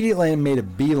I immediately made a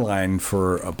beeline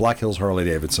for Black Hills Harley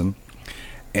Davidson.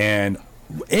 And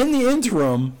in the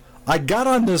interim, I got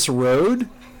on this road.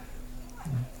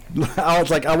 I was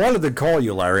like, I wanted to call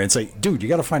you, Larry, and say, dude, you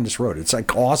got to find this road. It's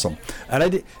like awesome. And I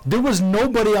did. There was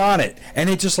nobody on it. And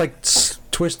it just like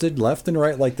twisted left and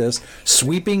right like this,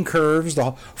 sweeping curves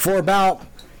for about,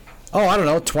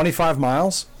 25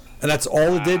 miles. And that's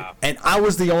all it did. And I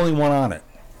was the only one on it.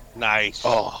 Nice.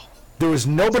 Oh, There was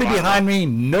nobody behind me,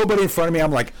 nobody in front of me.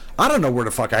 I'm like, I don't know where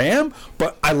the fuck I am,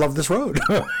 but I love this road.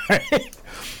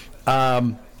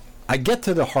 I get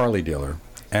to the Harley dealer,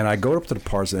 and I go up to the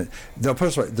parts.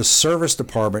 The service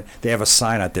department, they have a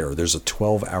sign out there. There's a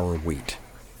 12-hour wait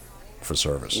for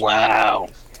service. Wow.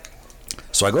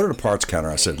 So I go to the parts counter.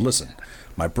 I said, listen,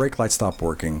 my brake light stopped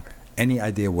working. Any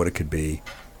idea what it could be?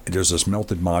 And there's this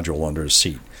melted module under his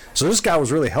seat. So this guy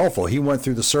was really helpful. He went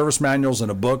through the service manuals and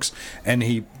the books, and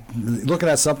he looking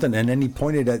at something, and then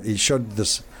he showed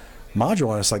this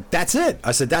module, and it's like, that's it.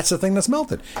 I said, that's the thing that's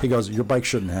melted. He goes, your bike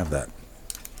shouldn't have that.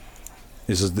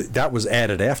 He says, that was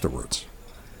added afterwards.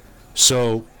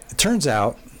 So it turns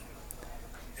out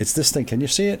it's this thing. Can you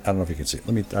see it? I don't know if you can see it.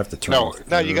 I have to turn it.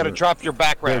 No, you got to drop your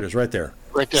back There ramp. it is, right there.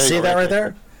 Right there. See that right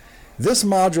there? This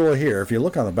module here, if you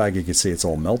look on the back, you can see it's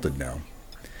all melted now.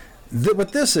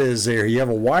 What this is there, you have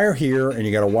a wire here and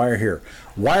you got a wire here.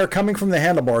 Wire coming from the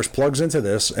handlebars plugs into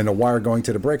this, and the wire going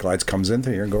to the brake lights comes into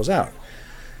here and goes out.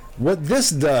 What this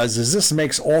does is this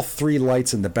makes all three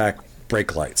lights in the back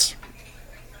brake lights.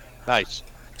 Nice.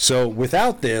 So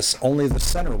without this, only the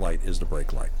center light is the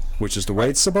brake light, which is the way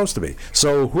it's supposed to be.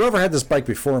 So whoever had this bike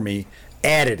before me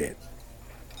added it.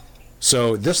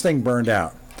 So this thing burned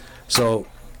out. So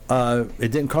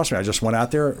it didn't cost me. I just went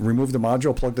out there, removed the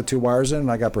module, plugged the two wires in,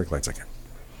 and I got brake lights again.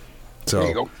 So There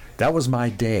you go. that was my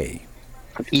day.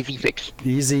 Easy fix.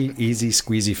 Easy,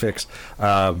 squeezy fix.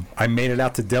 I made it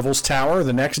out to Devil's Tower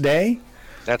the next day,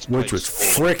 That's which was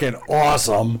nice. freaking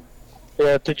awesome.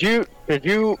 Yeah. Did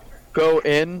you go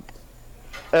in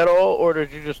at all, or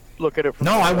did you just look at it from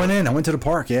No, I somewhere? went in. I went to the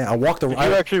park. Yeah, I walked. Did you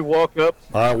actually walk up?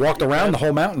 I walked around the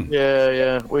whole mountain.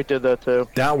 Yeah, we did that too.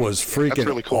 That was freaking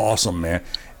really cool. awesome, man.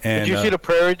 And Did you see the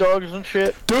prairie dogs and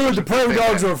shit? dude, the prairie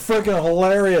dogs are freaking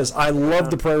hilarious. I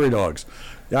love the prairie dogs.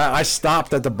 I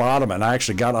stopped at the bottom, and I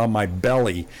actually got on my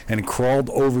belly and crawled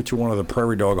over to one of the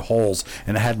prairie dog holes,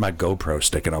 and I had my GoPro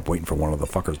sticking up, waiting for one of the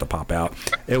fuckers to pop out.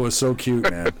 It was so cute,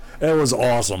 man. It was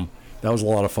awesome. That was a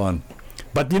lot of fun.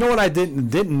 But you know what I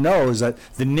didn't know is that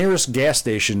the nearest gas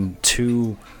station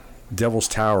to Devil's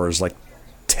Tower is like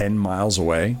 10 miles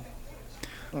away.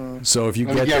 So if you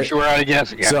get Yeah, there, sure, I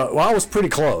guess. Yeah. so I was pretty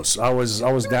close. I was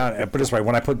down. But this way,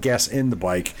 when I put gas in the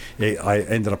bike, I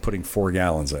ended up putting 4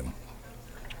 gallons in.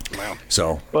 Wow.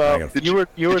 So Well, you were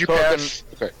did you talking. pass?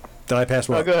 Okay. did I pass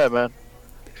Oh, what? go ahead, man.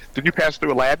 Did you pass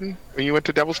through Aladdin when you went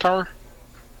to Devil's Tower?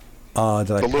 Did I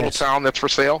The little pass? town that's for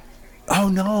sale? Oh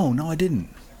no, I didn't.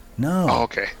 No, Oh,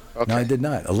 okay. Okay. no, I did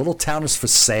not. A little town is for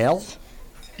sale.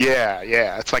 Yeah.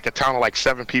 It's like a town of like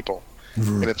 7 people,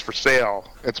 and it's for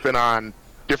sale. It's been on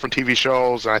different TV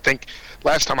shows, and I think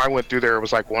last time I went through there, it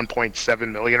was like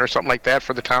 1.7 million or something like that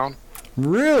for the town.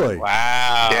 Really?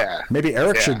 Wow. Yeah. Maybe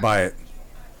Eric Yeah. should buy it.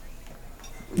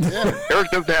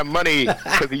 Eric doesn't have money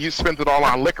because he spends it all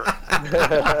on liquor.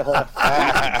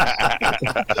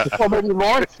 Well, maybe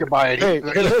Lawrence could buy it. Hey,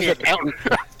 He's the accountant.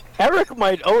 Eric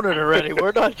might own it already.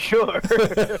 We're not sure.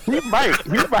 He might.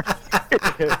 He's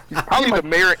probably the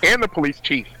mayor and the police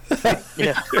chief.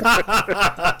 Yeah.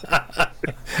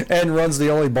 And runs the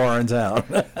only bar in town.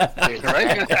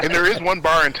 Right? And there is one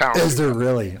bar in town. Is there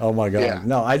really? Oh my God! Yeah.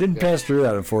 No, I didn't pass through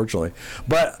that, unfortunately.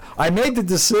 But I made the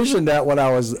decision that when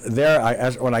I was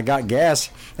there, when I got gas,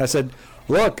 I said,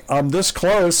 "Look, I'm this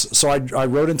close," so I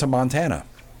rode into Montana.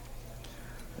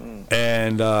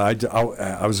 And I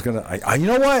was gonna. You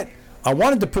know what? I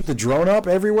wanted to put the drone up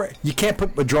everywhere. You can't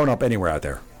put a drone up anywhere out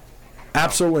there.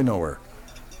 Absolutely nowhere.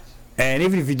 And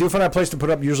even if you do find a place to put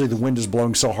up, usually the wind is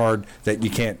blowing so hard that you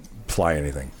can't fly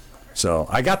anything. So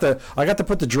I got to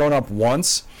put the drone up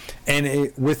once,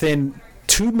 and within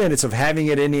 2 minutes of having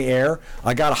it in the air,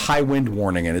 I got a high wind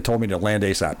warning, and it told me to land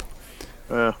ASAP.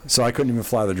 So I couldn't even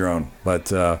fly the drone. But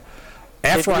Did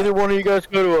after either one of you guys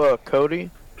go to Cody,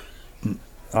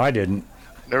 I didn't.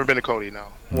 Never been to Cody, no.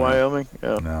 Wyoming?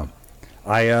 Yeah. No.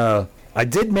 I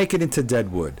did make it into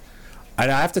Deadwood. And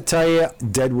I have to tell you,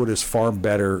 Deadwood is far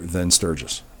better than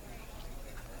Sturgis.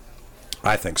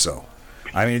 I think so.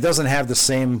 I mean, it doesn't have the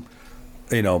same,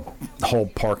 whole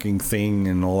parking thing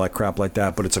and all that crap like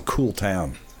that, but it's a cool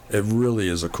town. It really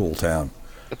is a cool town.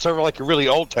 It's sort of like a really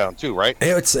old town, too, right? It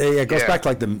goes Yeah. back to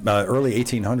like the early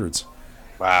 1800s.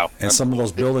 Wow. And some of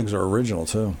those buildings are original,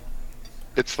 too.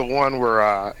 It's the one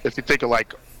where, if you think of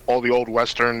like all the old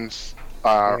westerns,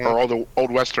 or all the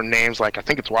old western names, like I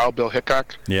think it's Wild Bill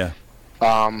Hickok. Yeah.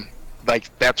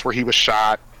 Like that's where he was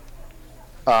shot.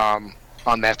 On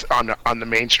the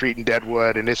main street in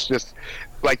Deadwood, and it's just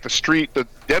like the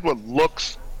Deadwood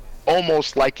looks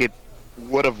almost like it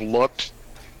would have looked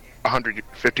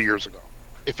 150 years ago.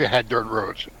 If it had dirt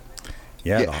roads.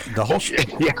 Yeah, the whole.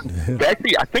 Yeah.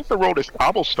 Actually, I think the road is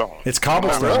cobblestone. It's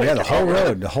cobblestone. Really? Yeah, the whole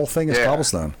road, the whole thing is Yeah.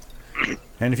 cobblestone.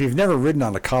 And if you've never ridden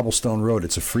on a cobblestone road,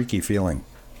 it's a freaky feeling.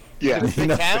 Yeah.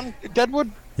 The town,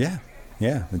 Deadwood? Yeah,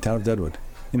 the town of Deadwood.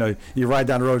 You know, you ride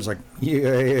down the road, it's like,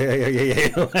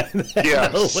 Yes.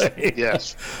 No way.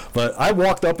 Yes. But I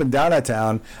walked up and down that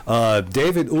town.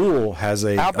 David Uhl has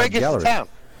a How big is gallery. the town?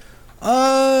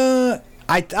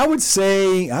 I would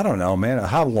say, I don't know, man.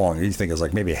 How long do you think? It's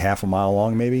like maybe half a mile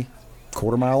long, maybe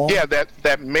quarter mile long. Yeah,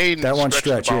 that main That one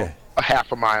stretch, stretch, is about a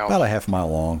half a mile. About a half mile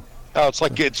long. Oh, it's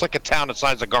like a town the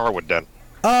size of Garwood then.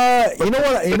 You know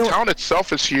what? The town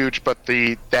itself is huge, but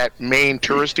that main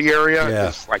touristy area Yeah.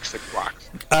 is like 6 blocks.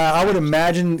 I would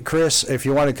imagine, Chris, if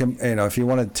you want to, if you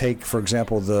want to take, for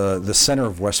example, the center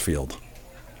of Westfield.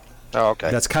 Oh,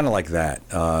 okay. That's kind of like that,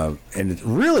 and it's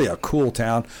really a cool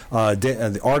town.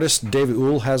 The artist David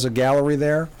Uhl has a gallery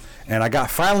there, and I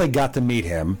finally got to meet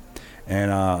him,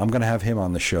 and I'm going to have him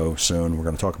on the show soon. We're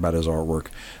going to talk about his artwork.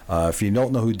 If you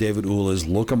don't know who David Uhl is,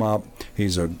 look him up. He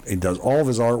does all of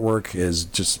his artwork is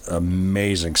just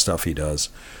amazing stuff he does.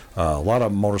 A lot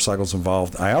of motorcycles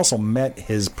involved. I also met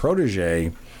his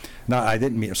protege. No, I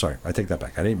didn't meet. Sorry, I take that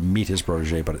back. I didn't meet his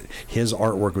protege, but his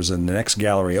artwork was in the next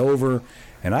gallery over.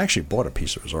 And I actually bought a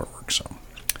piece of his artwork, so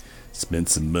spent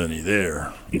some money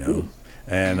there,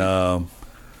 And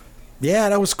yeah,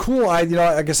 that was cool. Like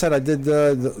I said, I did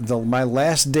my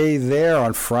last day there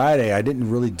on Friday. I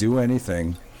didn't really do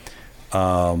anything,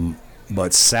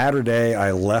 but Saturday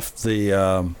I left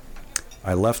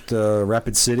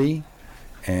Rapid City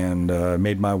and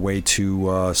made my way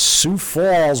to Sioux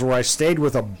Falls, where I stayed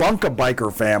with a Bunka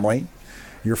Biker family.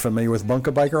 You're familiar with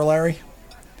Bunka Biker, Larry?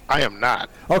 I am not.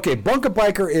 Okay, Bunka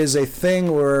Biker is a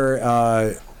thing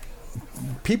where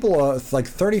people, like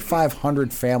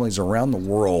 3,500 families around the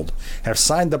world, have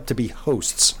signed up to be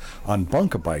hosts on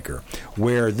Bunka Biker,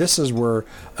 where this is where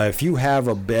if you have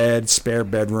a bed, spare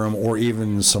bedroom, or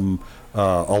even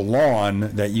a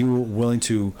lawn that you're willing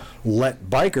to let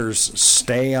bikers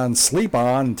sleep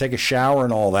on, and take a shower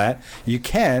and all that, you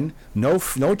can. No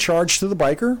charge to the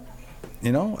biker,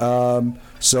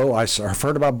 So I've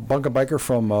heard about Bunka Biker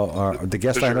from the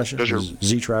guest I had on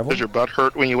Z Travel. Does your butt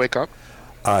hurt when you wake up?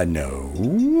 No.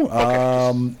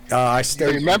 Okay.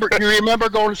 You remember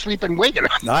going to sleep and waking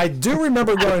up? I do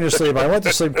remember going to sleep. I went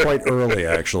to sleep quite early,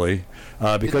 actually,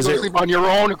 because you sleep on your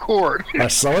own accord. I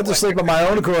went to sleep on my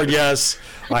own accord. Yes,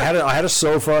 I had a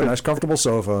sofa, a nice, comfortable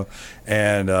sofa,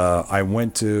 and I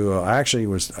went to.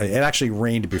 It actually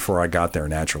rained before I got there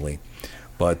naturally.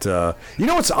 But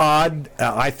what's odd?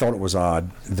 I thought it was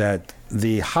odd that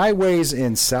the highways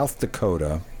in South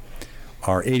Dakota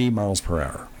are 80 miles per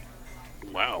hour.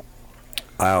 Wow.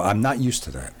 I'm not used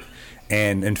to that.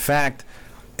 And in fact,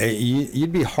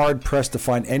 you'd be hard-pressed to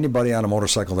find anybody on a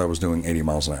motorcycle that was doing 80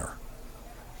 miles an hour.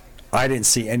 I didn't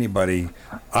see anybody.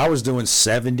 I was doing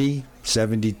 70,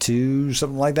 72,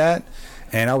 something like that,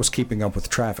 and I was keeping up with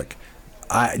traffic.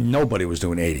 Nobody was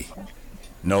doing 80.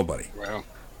 Nobody. Wow.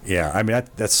 Yeah, I mean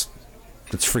that's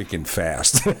freaking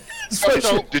fast.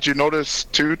 Did you notice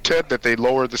too, Ted, that they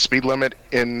lowered the speed limit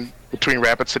in between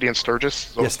Rapid City and Sturgis?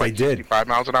 So Yes, it's like they did. 55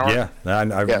 miles an hour. Yeah,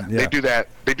 Yeah, they do that.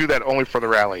 They do that only for the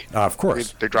rally. Of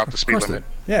course. They drop the speed limit.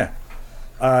 Yeah.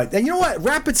 And you know what?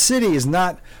 Rapid City is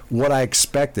not what I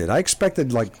expected. I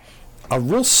expected like a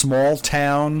real small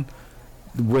town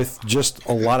with just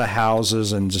a lot of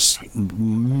houses and just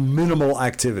minimal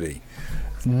activity.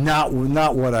 Not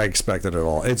what I expected at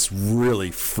all. It's really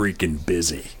freaking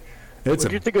busy. What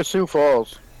do you think of Sioux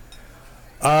Falls?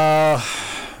 Kind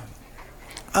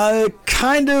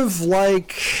of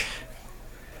like,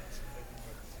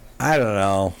 I don't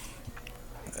know.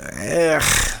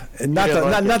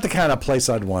 Not the kind of place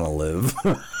I'd want to live.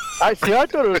 I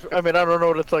thought it was. I mean, I don't know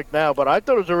what it's like now, but I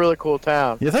thought it was a really cool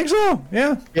town. You think so?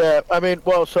 Yeah. Yeah. I mean,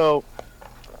 well, so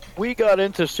we got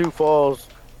into Sioux Falls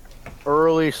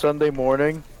early Sunday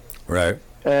morning, Right.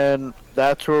 and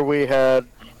that's where we had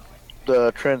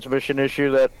the transmission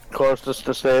issue that caused us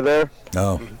to stay there.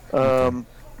 Oh.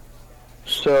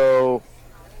 So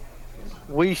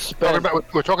we spent.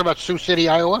 We're talking about Sioux City,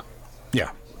 Iowa? Yeah.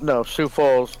 No, Sioux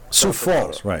Falls. Sioux South Dakota.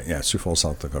 Falls, right? Yeah, Sioux Falls,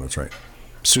 South Dakota. That's right.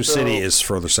 Sioux City is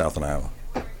further south than Iowa.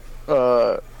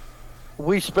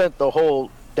 We spent the whole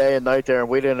day and night there, and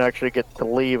we didn't actually get to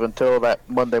leave until that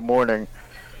Monday morning.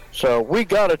 So we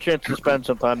got a chance to spend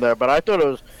some time there, but I thought it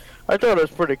was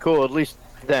pretty cool. At least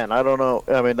then, I don't know.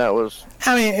 I mean, that was.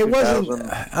 I mean, it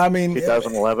wasn't. I mean,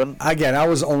 2011. Again, I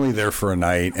was only there for a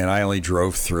night, and I only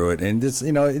drove through it, and it's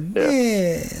I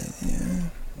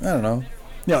don't know.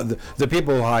 The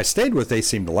people who I stayed with, they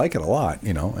seemed to like it a lot,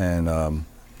 and I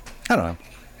don't know.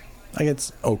 Like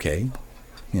it's okay.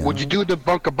 You know. Would you do the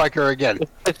bunker biker again?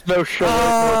 It's no show in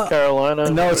North Carolina.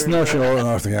 No, it's no show in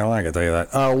North Carolina. I can tell you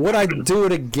that. Would I do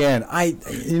it again?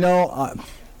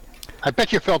 I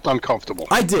bet you felt uncomfortable.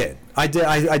 I did. I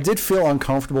did feel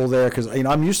uncomfortable there because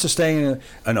I'm used to staying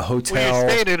in a hotel. Well,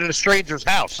 you're staying in a stranger's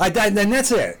house. And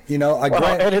that's it.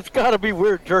 And it's got to be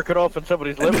weird jerking off in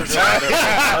somebody's living room. Exactly.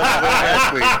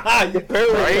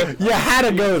 Right? You had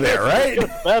to go there, right?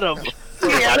 Met him. He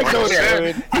had to go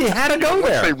there. He had to go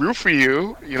there. They root for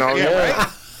you, Right?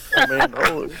 I mean,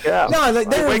 holy cow. No, they were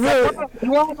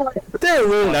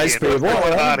really nice people. What's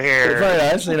going on here? Very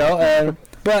nice,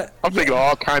 but I'm thinking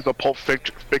all kinds of Pulp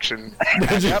Fiction.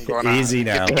 going on. Easy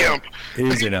now. Gimp.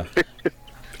 Easy now.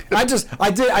 I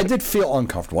did feel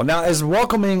uncomfortable. Now, as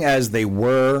welcoming as they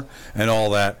were and all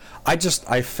that,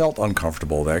 I felt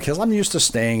uncomfortable there because I'm used to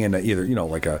staying in either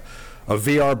like a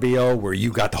VRBO where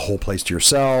you got the whole place to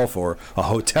yourself or a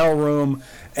hotel room,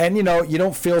 and you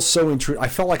don't feel so I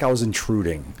felt like I was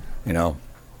intruding,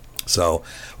 So,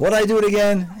 would I do it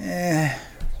again?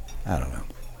 I don't know.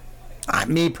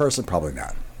 Me personally, probably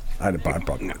not. I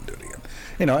probably wouldn't do it again.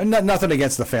 And nothing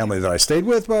against the family that I stayed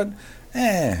with, but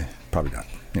probably not.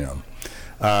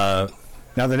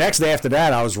 Now the next day after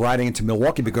that, I was riding into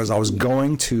Milwaukee because I was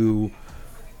going to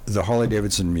the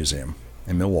Harley-Davidson Museum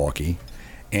in Milwaukee.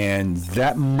 And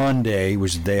that Monday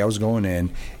was the day I was going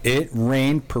in. It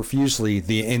rained profusely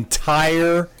the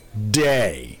entire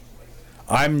day.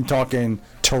 I'm talking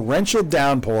torrential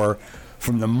downpour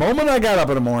from the moment I got up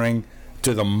in the morning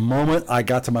to the moment I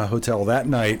got to my hotel that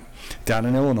night down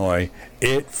in Illinois.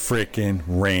 It freaking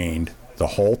rained the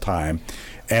whole time.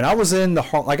 And I was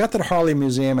I got to the Harley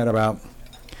Museum at about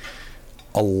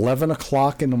 11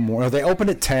 o'clock in the morning. They opened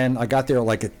at 10. I got there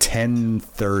like at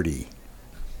 10:30.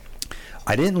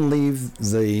 I didn't leave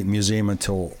the museum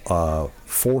until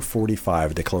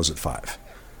 4:45. They close at 5.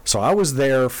 So I was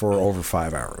there for over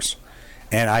 5 hours.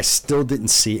 And I still didn't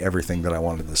see everything that I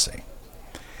wanted to see.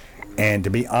 And to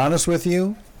be honest with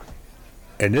you,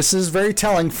 and this is very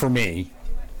telling for me,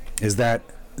 is that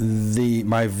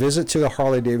my visit to the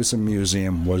Harley-Davidson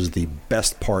Museum was the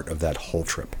best part of that whole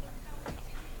trip.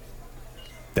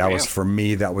 That was, for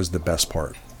me, that was the best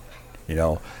part.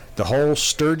 The whole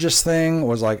Sturgis thing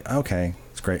was like, okay,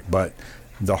 it's great. But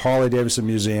the Harley-Davidson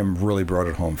Museum really brought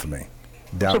it home for me.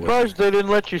 Surprised they didn't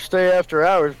let you stay after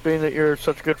hours, being that you're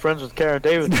such good friends with Karen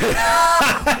David.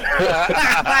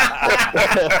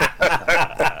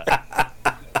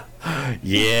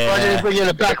 Yeah. Why didn't they bring you in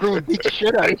the back room and beat the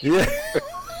shit out of you?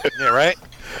 Yeah, right?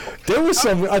 There was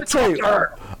some, I'll tell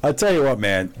you what,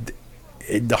 man.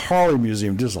 The Harley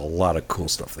Museum, there's a lot of cool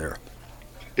stuff there.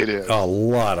 It is. A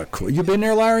lot of cool. You been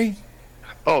there, Larry?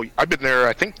 Oh, I've been there,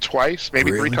 I think, twice,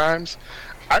 maybe 3 times.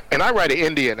 I ride an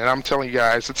Indian, and I'm telling you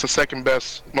guys, it's the second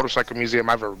best motorcycle museum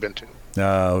I've ever been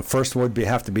to. First would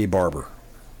have to be Barber.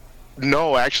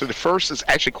 No, actually, the first is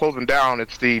actually closing down.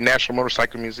 It's the National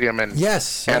Motorcycle Museum in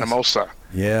Anamosa.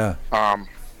 Yeah. Oh,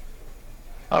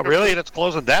 really? And it's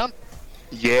closing down?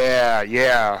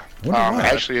 Yeah.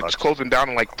 Actually, it's closing down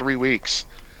in like 3 weeks.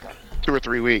 2 or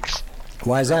 3 weeks.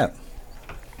 Why is that?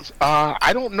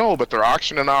 I don't know, but they're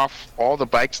auctioning off all the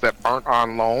bikes that aren't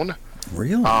on loan.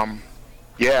 Really?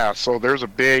 Yeah, so there's a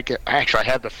big... Actually, I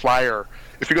had the flyer.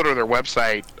 If you go to their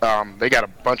website, they got a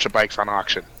bunch of bikes on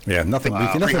auction. Yeah, nothing we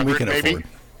can maybe? afford.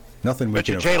 Nothing we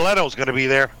can afford. Jay Leno's going to be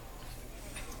there.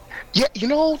 Yeah,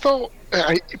 though,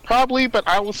 probably, but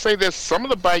I will say this. Some of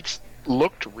the bikes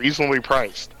looked reasonably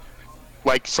priced.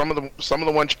 Like, some of the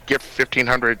ones you get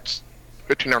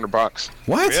 $1,500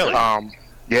 What? Really?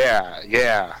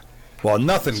 Yeah. Well,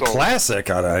 nothing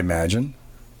classic, I imagine.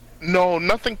 No,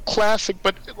 nothing classic,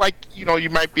 but like, you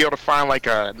might be able to find like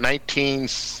a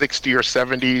 1960 or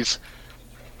 70s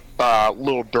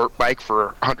little dirt bike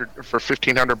for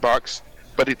 $1,500,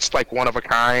 but it's like one of a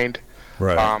kind.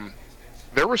 Right.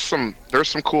 There's some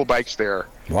cool bikes there.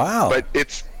 Wow. But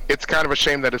it's kind of a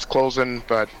shame that it's closing,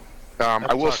 but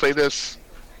I will say this,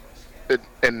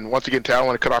 and once again, Tal, I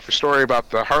want to cut off your story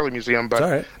about the Harley Museum,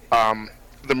 but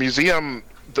the museum,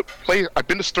 the place, I've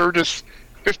been to Sturgis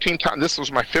 15 times. This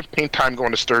was my 15th time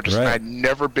going to Sturgis, and I'd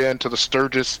never been to the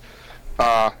Sturgis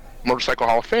Motorcycle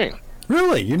Hall of Fame.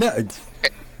 Really?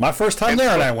 My first time there,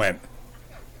 and I went.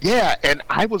 Yeah, and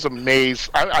I was amazed.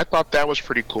 I thought that was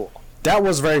pretty cool. That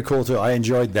was very cool, too. I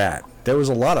enjoyed that. There was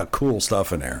a lot of cool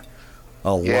stuff in there.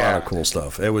 A lot of cool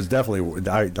stuff. It was definitely...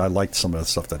 I liked some of the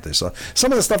stuff that they saw.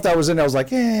 Some of the stuff that was in there, I was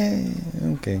like,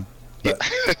 okay. But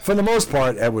for the most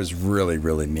part, it was really,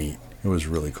 really neat. It was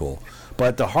really cool.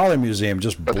 But the Harley Museum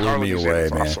just blew me away,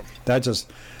 man. Awesome. That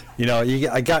just...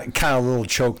 I got kind of a little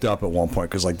choked up at one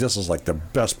point because, this is, the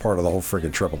best part of the whole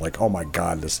freaking trip. I'm like, oh, my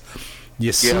God,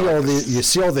 You see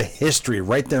all the history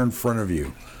right there in front of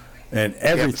you, and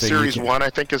everything. Series 1, I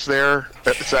think, is there.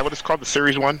 Is that what it's called? The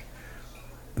Series 1.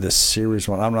 The Series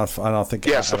 1. I don't think.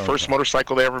 Yeah, it's the first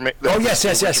motorcycle they ever made. Oh yes.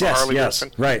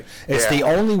 Right. It's the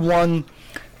only one,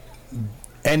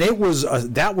 and it was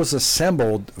that was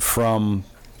assembled from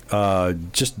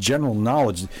just general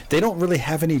knowledge. They don't really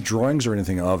have any drawings or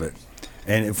anything of it,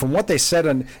 and from what they said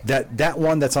on that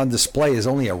one that's on display is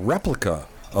only a replica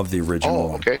of the original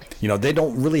one. Okay. You know, they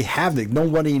don't really have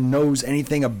nobody knows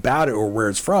anything about it or where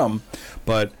it's from,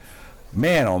 but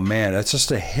man, oh man, that's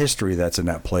just a history that's in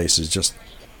that place is just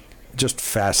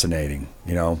fascinating,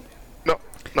 you know.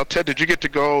 No, Ted, did you get to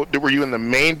go? Were you in the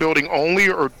main building only,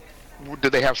 or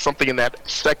did they have something in that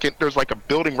second? There's like a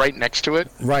building right next to it.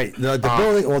 Right. The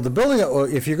building. Well, the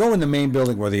building. If you go in the main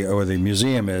building where the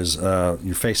museum is,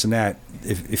 you're facing that.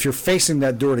 If you're facing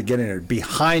that door to get in it,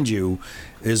 behind you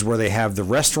is where they have the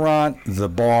restaurant, the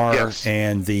bar,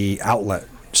 and the outlet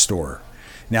store.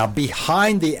 Now,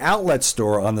 behind the outlet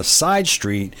store on the side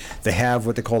street, they have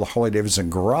what they call the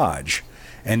Harley-Davidson garage,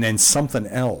 and then something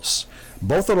else.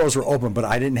 Both of those were open, but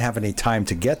I didn't have any time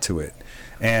to get to it.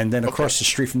 And then across the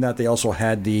street from that, they also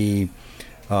had the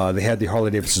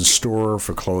Harley-Davidson store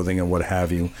for clothing and what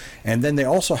have you. And then they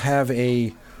also have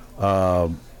a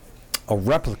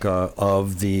replica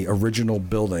of the original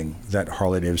building that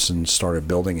Harley-Davidson started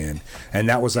building in, and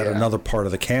that was at another part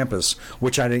of the campus,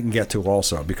 which I didn't get to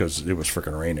also because it was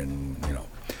freaking raining, you know.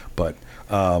 But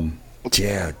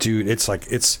yeah, dude, it's like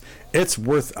it's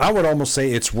worth. I would almost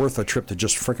say it's worth a trip to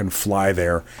just freaking fly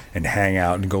there and hang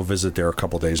out and go visit there a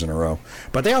couple days in a row.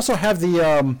 But they also have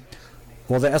the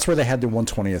that's where they had the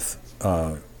 120th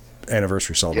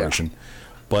anniversary celebration. Yeah.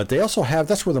 But they also have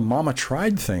that's where the Mama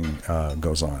Tried thing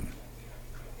goes on.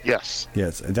 Yes.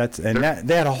 Yes,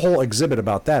 they had a whole exhibit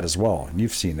about that as well, and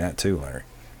you've seen that too, Larry.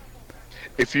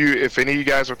 If any of you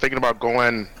guys are thinking about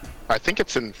going, I think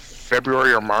it's in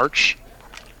February or March,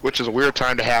 which is a weird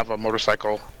time to have a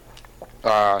motorcycle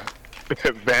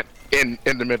event in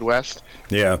the Midwest.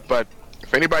 Yeah. But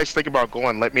if anybody's thinking about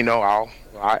going, let me know.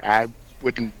 I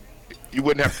wouldn't. You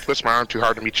wouldn't have to twist my arm too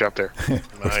hard to meet you up there.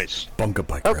 Nice. Bunker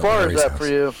bike. How far is that for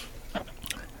you?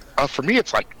 For me,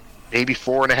 it's like maybe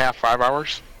 4.5, 5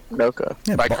 hours. Okay.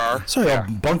 Yeah, by car. So yeah,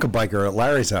 bunker biker at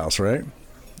Larry's house, right?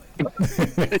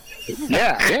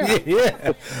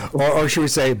 Yeah. Or should we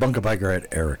say bunker biker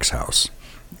at Eric's house?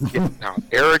 Yeah, no,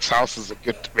 Eric's house is a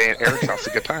good man. Eric's house is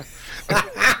a good time.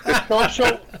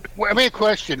 So, I mean, a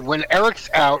question. When Eric's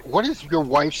out, what is your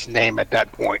wife's name at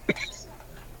that point?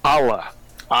 Allah.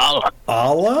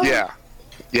 Allah?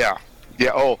 Yeah.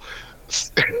 Oh,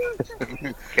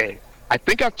 okay. I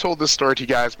think I've told this story to you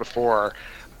guys before,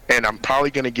 and I'm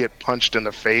probably going to get punched in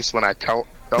the face when I tell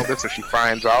this if she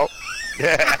finds out.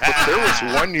 But there was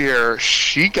one year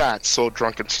she got so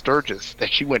drunk in Sturgis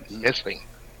that she went missing.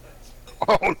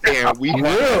 Oh, no. And we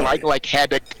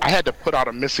I had to put out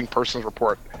a missing persons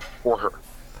report for her.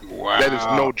 Wow. That is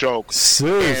no joke.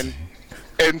 Seriously.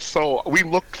 And so we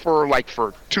looked for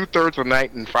 2/3 of the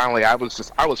night, and finally I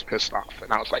was pissed off,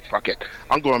 and I was like, fuck it,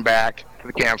 I'm going back to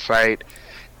the campsite,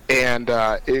 and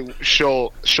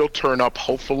she'll turn up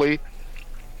hopefully.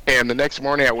 And the next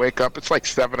morning I wake up, it's like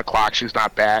 7:00, she's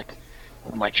not back.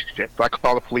 I'm like, shit. So I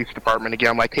call the police department again.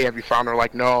 I'm like, hey, have you found her?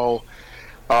 Like, no.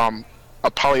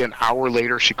 Probably an hour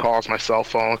later, she calls my cell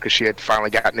phone because she had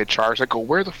finally gotten it charged. I go,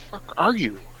 where the fuck are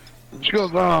you? She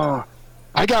goes,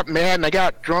 I got mad and I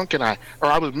got drunk I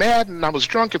was mad and I was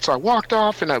drunk, and so I walked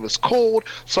off and I was cold.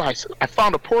 So I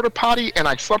found a porta potty and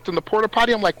I slept in the porta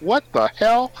potty. I'm like, what the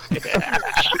hell?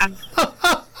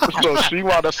 So she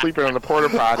wound up sleeping in the porta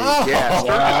potty. Yeah,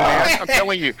 man, I'm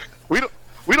telling you, we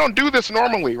don't do this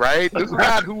normally, right? This is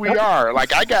not who we are.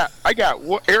 Like I got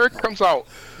Eric comes out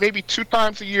maybe 2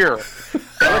 times a year.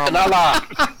 Eric and Allah.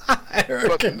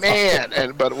 But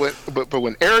man, but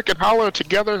when Eric and Hala are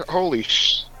together, holy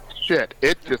shit!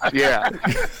 It just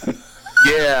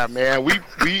yeah, man. We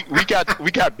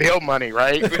got bail money,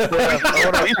 right? I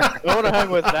want to hang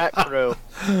with that crew.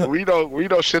 We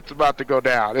know shit's about to go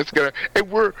down. It's gonna,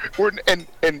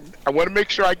 and I want to make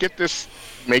sure I get this.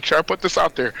 Make sure I put this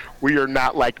out there. We are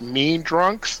not like mean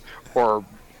drunks or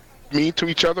mean to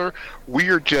each other. We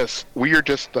are just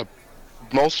the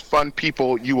most fun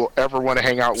people you will ever want to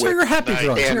hang out with. So you're happy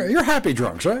drunks. You're happy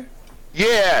drunks, right?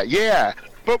 Yeah.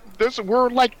 But we're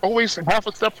like always half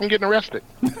a step from getting arrested.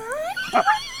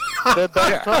 At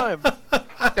that time.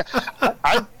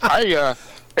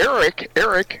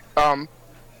 Eric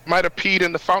might have peed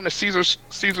in the fountain of Caesar's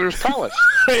palace.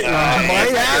 Might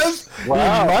have.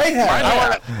 Wow. Might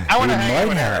have. I want to hang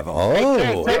with her.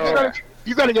 Oh.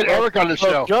 You got to get Eric on the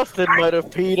show. Justin might have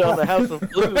peed on the House of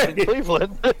Blues in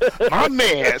Cleveland. My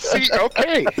man. See,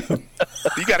 okay.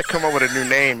 You got to come up with a new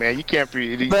name, man. You can't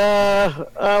be. I'll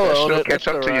own She'll it. catch It's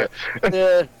up to all right.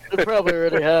 Yeah, it probably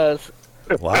already has.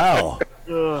 Wow.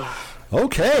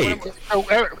 Okay.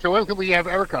 So when can we have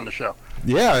Eric on the show?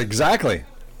 Yeah, exactly.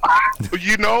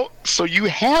 You know, so you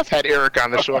have had Eric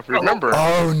on the show, if you remember.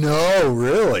 Oh no,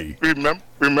 really?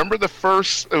 Remember the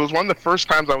first? It was one of the first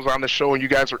times I was on the show, and you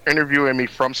guys were interviewing me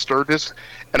from Sturgis,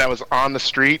 and I was on the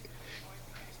street,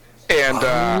 and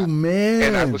Oh man.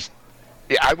 and I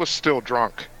was still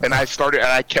drunk, and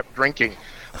I kept drinking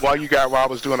while I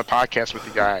was doing a podcast with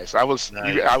you guys. I was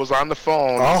on the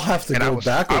phone. I'll have to and go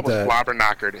back I with was that.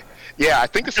 blobber-knockered. Yeah, I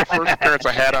think it's the first appearance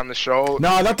I had on the show.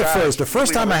 No, not the You guys first. The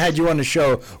first really time I had you on the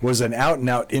show was an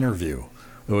out-and-out interview.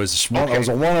 It was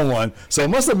a one-on-one, so it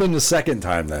must have been the second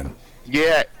time then.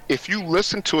 Yeah, if you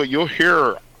listen to it, you'll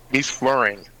hear me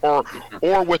slurring, or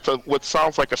with what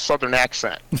sounds like a southern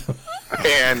accent.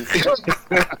 And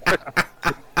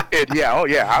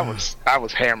I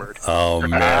was hammered. Oh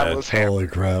man, I was holy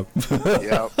crap!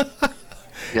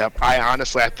 Yep. I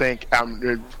honestly, I think,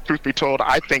 truth be told,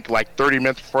 I think like 30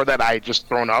 minutes before that, I had just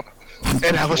thrown up,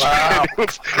 and I was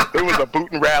it was a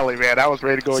boot and rally, man. I was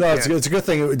ready to go. So again. it's a good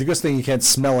thing. The good thing you can't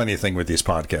smell anything with these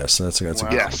podcasts. So that's a good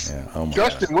Yes. thing. Yeah. Oh my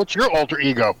Justin, God. what's your alter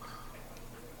ego?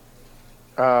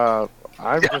 I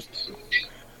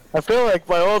feel like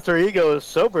my alter ego is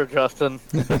sober, Justin.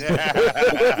 That's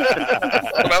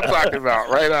what I'm talking about.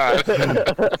 Right on.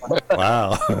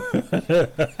 Wow.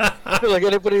 I feel like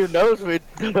anybody who knows me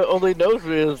only knows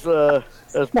me as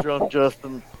drunk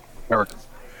Justin. Eric.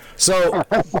 So,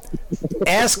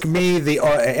 ask me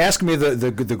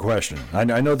the question. I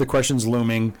know the question's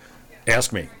looming.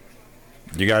 Ask me.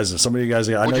 You guys, some of you guys,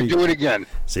 I Would know you do it again?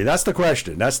 See, that's the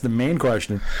question. That's the main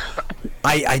question.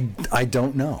 I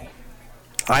don't know.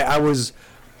 I was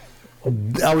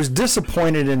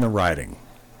disappointed in the writing.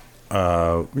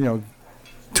 To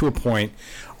a point.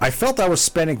 I felt I was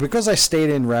spending, because I stayed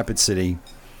in Rapid City,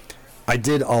 I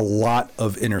did a lot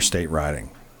of interstate riding.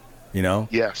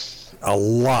 Yes. A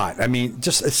lot. I mean,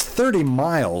 it's 30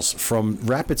 miles from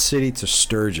Rapid City to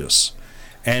Sturgis,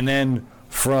 and then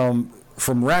from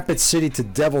Rapid City to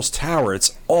Devil's Tower.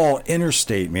 It's all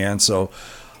interstate, man. So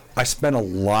I spent a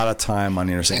lot of time on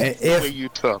the interstate. That's the way you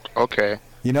took. Okay.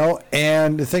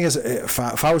 And the thing is, if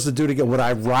I was to do it again, would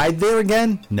I ride there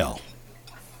again? No,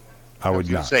 I would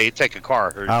not. Say you take a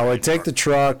car. I would take the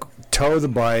truck, tow the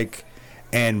bike,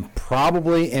 and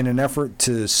probably in an effort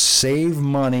to save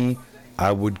money,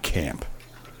 I would camp.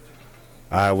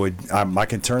 I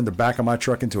can turn the back of my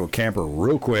truck into a camper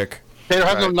real quick. They don't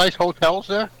have no nice hotels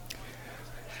there?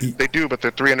 They do, but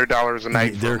they're $300 a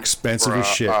night. They're expensive as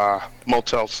shit.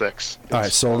 Motel 6. All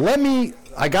right, so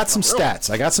I got some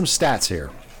stats. I got some stats here.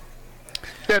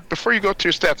 Ted, before you go to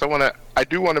your stats, I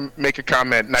do want to make a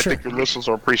comment, and Sure. I think your listeners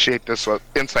will appreciate this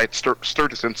insight,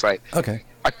 Sturgis insight. Okay.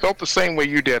 I felt the same way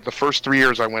you did the first 3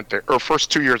 years I went there, or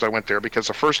first 2 years I went there, because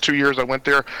the first 2 years I went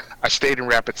there, I stayed in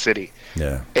Rapid City.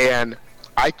 Yeah. And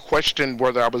I questioned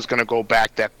whether I was going to go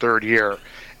back that third year.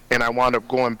 And I wound up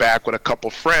going back with a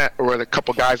couple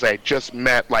guys I had just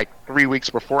met like 3 weeks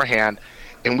beforehand,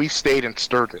 and we stayed in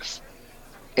Sturgis.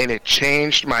 And it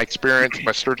changed my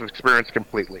Sturgis experience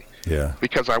completely. Yeah.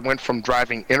 Because I went from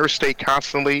driving interstate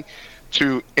constantly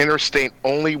to interstate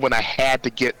only when I had to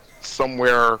get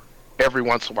somewhere every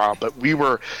once in a while. But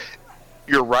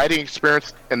your riding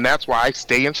experience, and that's why I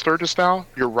stay in Sturgis now,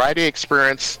 your riding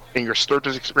experience and your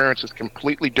Sturgis experience is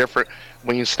completely different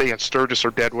when you stay in Sturgis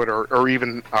or Deadwood or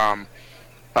even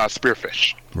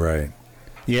Spearfish. Right.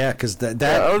 Yeah, because that.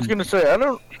 I was gonna say I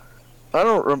don't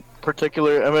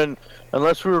particularly. I mean,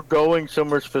 unless we were going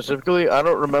somewhere specifically, I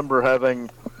don't remember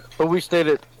having. But we stayed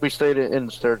in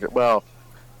Sturgis. Well,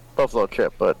 Buffalo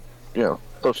Chip, but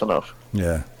close enough.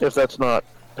 Yeah. If that's not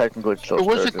technically still. So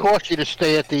what's it Sturgis. cost you to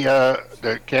stay at the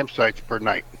campsites per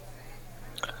night?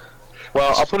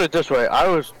 Well, I'll put it this way: I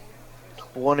was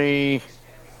 20.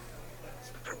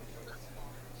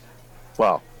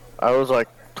 Well, I was like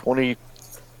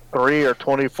 23 or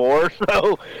 24,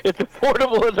 so it's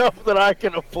affordable enough that I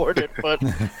can afford it. But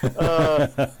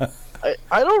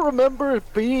I don't remember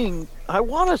it being. I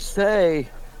want to say.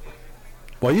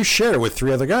 Well, you share it with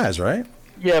 3 other guys, right?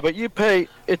 Yeah, but you pay.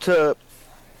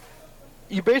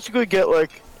 You basically get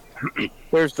like.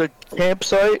 There's the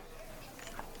campsite.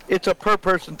 It's a per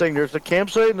person thing. There's the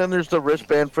campsite, and then there's the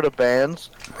wristband for the bands.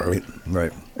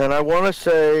 Right. And I want to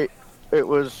say it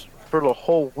was for the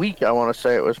whole week. I want to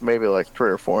say it was maybe like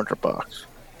 $300 or $400.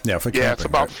 Yeah, for camping. Yeah,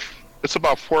 it's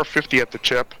about $450 at the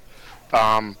Chip.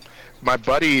 my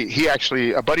buddy,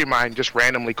 a buddy of mine just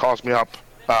randomly calls me up.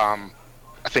 I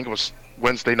think it was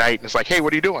Wednesday night, and it's like, hey,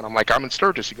 what are you doing? I'm like, I'm in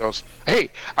Sturgis. He goes, hey,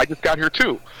 I just got here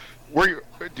too.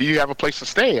 Do you have a place to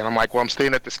stay? And I'm like, well, I'm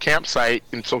staying at this campsite.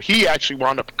 And so he actually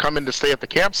wound up coming to stay at the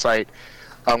campsite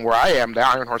where I am, the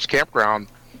Iron Horse Campground,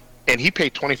 and he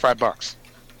paid $25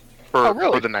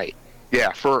 for the night.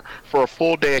 Yeah, for a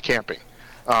full day of camping.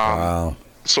 Wow.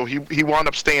 So he wound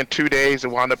up staying 2 days. It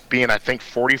wound up being, I think,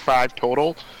 45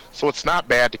 total. So it's not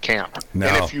bad to camp. No.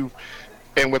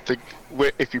 And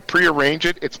if you prearrange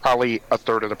it, it's probably a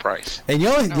third of the price. And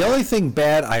the only thing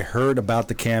bad I heard about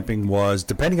the camping was,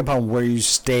 depending upon where you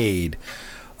stayed,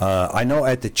 I know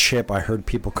at the Chip I heard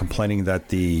people complaining that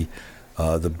the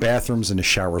bathrooms and the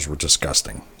showers were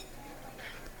disgusting.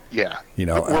 Yeah.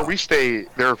 Where we stay,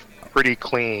 they're pretty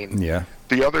clean. Yeah.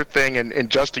 The other thing, and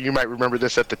Justin, you might remember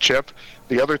this at the Chip,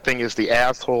 the other thing is the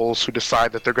assholes who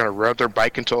decide that they're going to ride their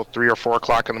bike until 3 or 4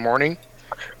 o'clock in the morning.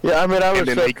 Yeah, I mean,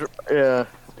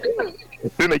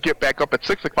 Then they get back up at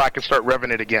 6 o'clock and start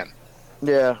revving it again.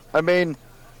 Yeah, I mean,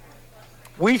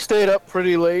 we stayed up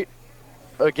pretty late.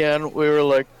 Again, we were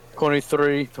like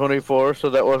 23, 24, so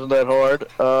that wasn't that hard.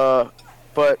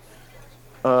 But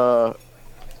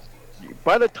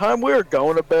by the time we were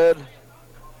going to bed,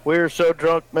 we were so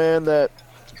drunk, man, that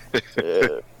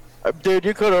dude,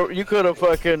 you could have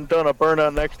fucking done a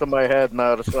burnout next to my head and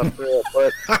I would have slept through it.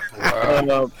 But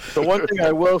the one thing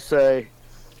I will say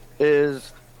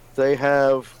is they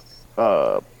have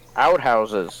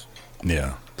outhouses.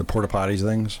 Yeah, the porta potties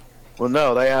things. Well,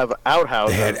 no, they have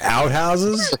outhouses. They had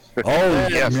outhouses. Oh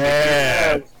Yes.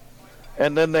 man!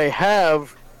 And then they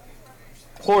have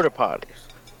porta potties.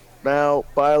 Now,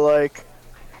 by like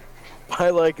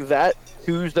that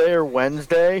Tuesday or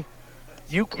Wednesday,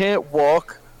 you can't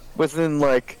walk within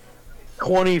like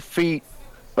 20 feet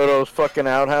of those fucking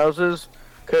outhouses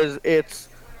because it's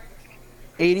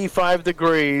 85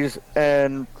 degrees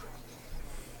and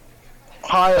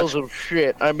piles of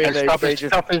shit. I mean, stuff is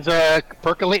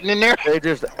percolating in there.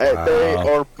 They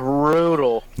are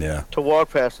brutal Yeah. to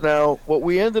walk past. Now, what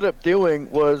we ended up doing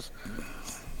was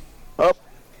up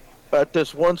at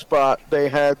this one spot, they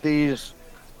had these,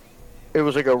 it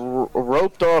was like a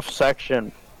roped off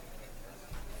section,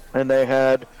 and they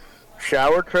had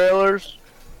shower trailers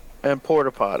and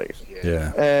porta potties.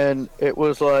 Yeah. And it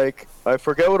was like, I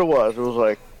forget what it was.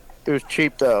 It was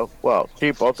cheap though. Well,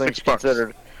 cheap, all things $6.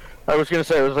 considered. I was going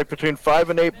to say it was like between $5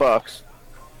 and $8.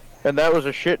 And that was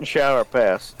a shit and shower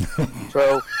pass.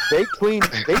 So they clean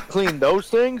those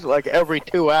things like every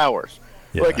 2 hours.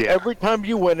 Yeah. Like every time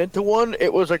you went into one,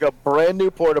 it was like a brand new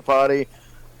porta potty.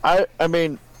 I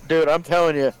mean, dude, I'm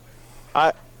telling you,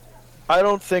 I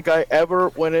don't think I ever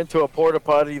went into a porta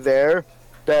potty there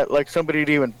that like somebody had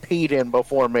even peed in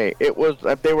before me. They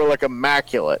were like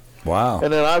immaculate. Wow.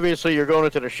 And then obviously you're going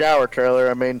into the shower trailer.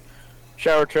 I mean,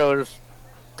 shower trailers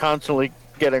constantly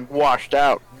getting washed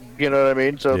out. You know what I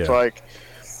mean? So it's like,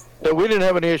 so we didn't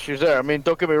have any issues there. I mean,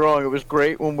 don't get me wrong. It was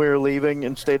great when we were leaving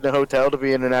and stayed in a hotel to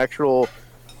be in an actual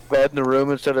bed in the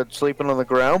room instead of sleeping on the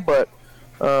ground. But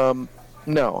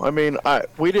no, I mean,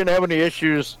 we didn't have any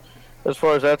issues as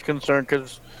far as that's concerned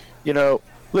because,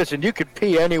 listen, you could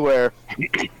pee anywhere.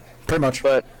 Pretty much.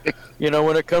 But,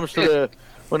 when it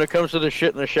comes to the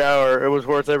shit in the shower, it was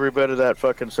worth every bit of that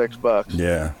fucking $6.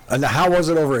 Yeah. And how was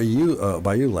it over at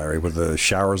by you, Larry? Were the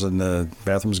showers and the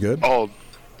bathrooms good? Oh,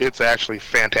 it's actually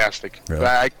fantastic.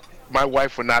 Really? My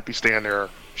wife would not be staying there.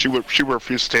 She would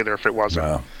refuse to stay there if it wasn't.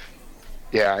 Wow.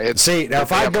 Yeah. See, now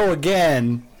if I go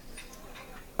again,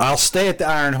 I'll stay at the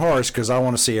Iron Horse because I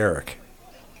want to see Eric.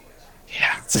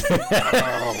 Yeah.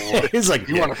 He's like,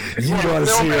 you want to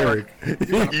see Eric.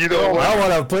 I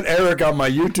want to put Eric on my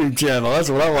YouTube channel. That's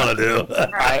what I want to do.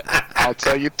 I'll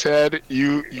tell you, Ted,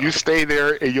 you stay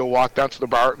there and you'll walk down to the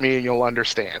bar with me and you'll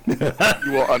understand.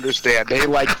 You will understand.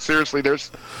 Seriously,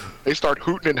 they start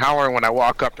hooting and hollering when I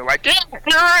walk up. They're like, yeah,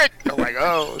 Eric! I'm like,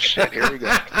 oh, shit, here we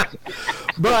go.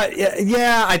 But,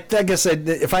 yeah, like I said,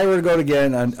 if I were to go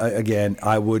again,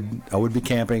 I would be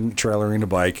camping, trailering a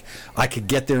bike. I could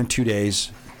get there in 2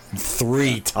 days,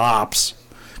 3 tops,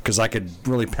 because I could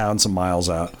really pound some miles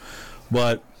out.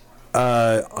 But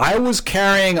I was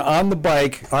carrying on the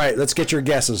bike. All right, let's get your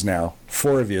guesses now.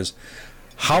 4 of yous.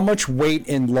 How much weight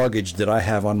in luggage did I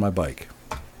have on my bike?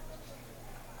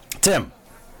 Tim.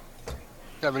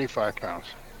 75 pounds.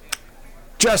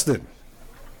 Justin.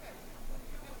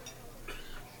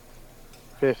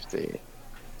 50.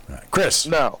 All right. Chris.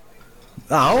 No.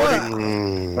 Oh,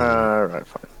 All right,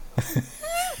 fine.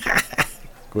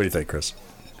 What do you think, Chris?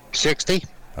 60.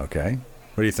 Okay.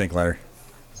 What do you think, Larry?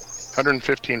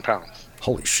 115 pounds.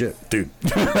 Holy shit, dude.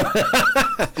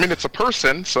 I mean, it's a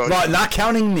person, so Not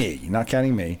counting me. Not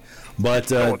counting me.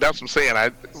 But no, that's what I'm saying.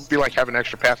 I'd be like having an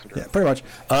extra passenger. yeah, pretty much.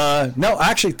 No,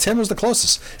 actually, Tim was the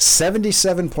closest.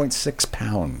 77.6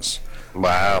 pounds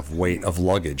Wow. of weight of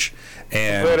luggage. I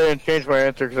And didn't change my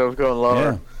answer because I was going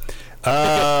lower.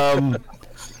 yeah.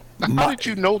 How did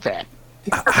you know that?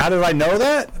 How did I know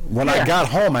that? When I got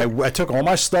home, I took all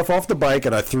my stuff off the bike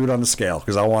and I threw it on the scale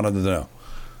because I wanted to know.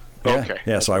 Yeah, Okay.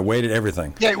 Yeah, so I weighted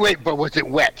everything. Yeah, wait, but was it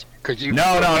wet? Cause you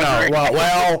No.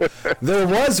 Well, there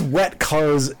was wet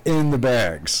clothes in the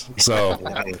bags. So,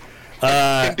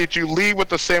 And did you leave with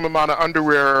the same amount of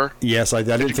underwear? yes, I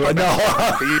didn't throw.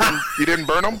 No, You didn't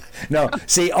burn them? no.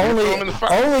 See, throw 'em in only the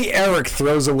fire. only Eric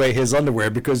throws away his underwear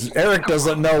because Eric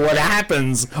doesn't know what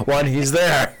happens when he's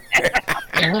there.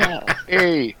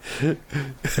 Hey,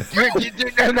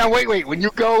 Now wait. When you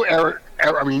go,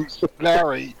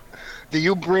 Larry, do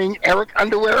you bring Eric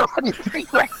underwear on?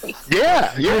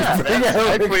 yeah.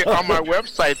 Actually, on my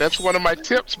website, that's one of my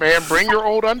tips, man. Bring your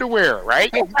old underwear, right?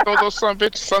 Throw those some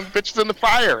bitches in the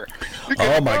fire.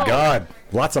 Oh my God.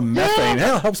 Lots of methane.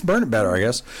 Hell, helps burn it better, I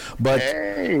guess. But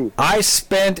Hey. I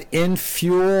spent in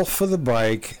fuel for the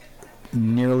bike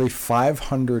nearly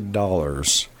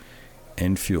 $500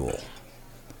 in fuel.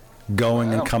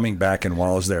 Going and coming back and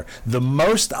while I was there. The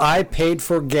most I paid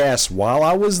for gas while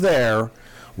I was there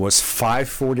was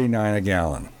 $5.49 a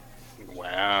gallon.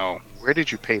 Wow. Where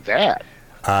did you pay that?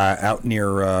 Out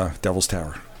near Devil's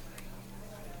Tower.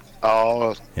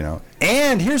 Oh, You know.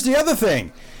 And here's the other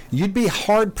thing. You'd be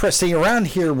hard pressed. See, around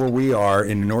here where we are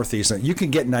in the Northeast, you can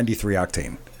get 93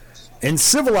 octane. In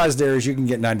civilized areas, you can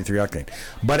get 93 octane.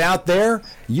 But out there,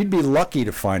 you'd be lucky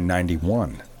to find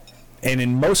 91. And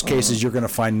in most cases, you're going to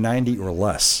find 90 or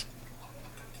less.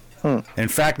 In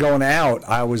fact, going out,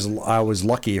 I was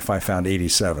lucky if I found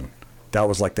 87. That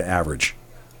was like the average.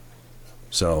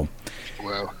 So,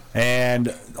 Well,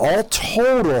 and all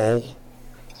total,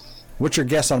 what's your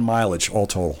guess on mileage? All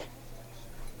total.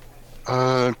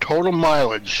 total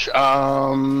mileage. There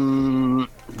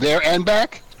and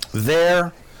back.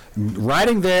 There,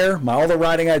 riding there, all the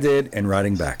riding I did, and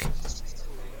riding back.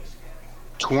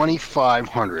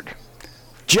 2,500.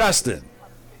 Justin,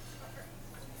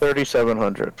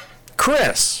 3,700.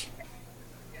 Chris,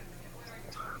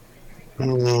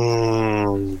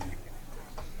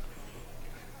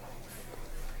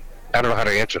 I don't know how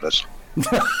to answer this.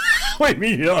 what do you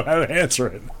mean you don't know how to answer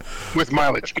it? With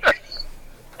mileage.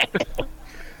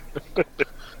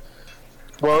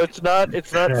 Well, it's not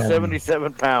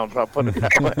 77 pounds. I'll put it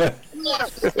that way.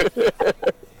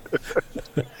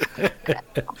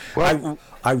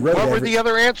 I wrote What were the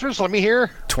other answers? Let me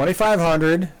hear.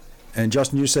 2,500, and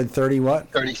Justin, you said 30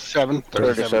 what?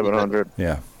 3,700.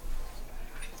 Yeah.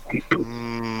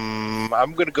 I'm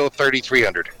going to go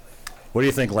 3,300. What do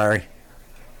you think, Larry?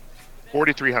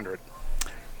 4,300.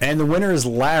 And the winner is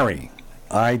Larry.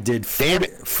 I did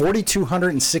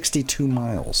 4,262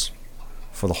 miles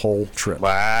for the whole trip.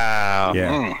 Wow.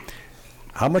 Yeah.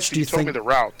 How much do you Told me think? the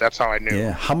route. That's how I knew.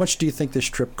 Yeah. How much do you think this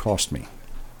trip cost me?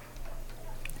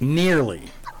 Nearly.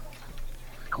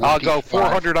 I'll go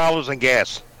 $400 in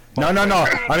gas. No. I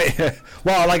mean,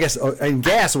 well, I guess in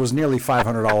gas it was nearly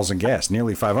 $500 in gas,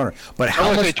 nearly 500. But I how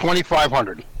would say much?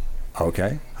 2,500.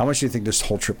 Okay. How much do you think this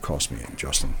whole trip cost me,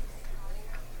 Justin?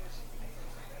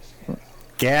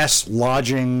 Gas,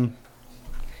 lodging,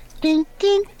 Ding,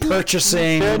 ding, ding.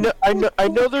 purchasing. And I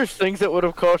know there's things that would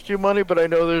have cost you money, but I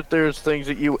know that there's things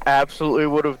that you absolutely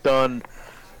would have done.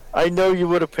 I know you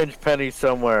would have pinched pennies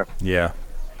somewhere. Yeah.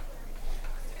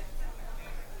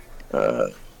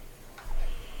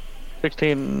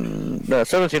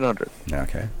 1,700.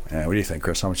 Okay. What do you think,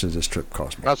 Chris? How much does this trip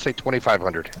cost me? I'll say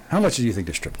 2,500. How much do you think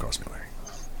this trip cost me, Larry?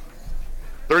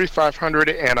 3,500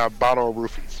 and a bottle of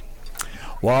roofies.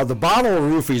 Well, the bottle of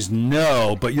roofies,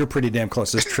 no, but you're pretty damn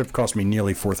close. This trip cost me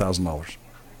nearly $4,000.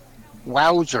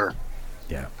 Wowzer.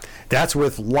 Yeah. That's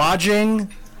with lodging,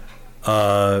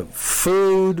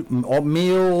 food,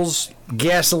 meals,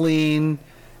 gasoline,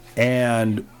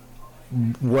 and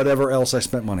whatever else I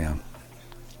spent money on.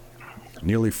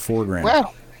 Nearly $4,000.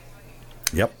 Wow.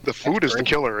 Yep. The food is the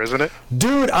killer, isn't it?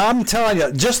 Dude, I'm telling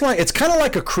you, just like it's kind of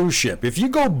like a cruise ship. If you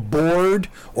go bored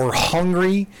or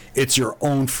hungry, it's your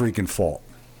own freaking fault.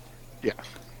 Yeah.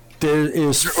 There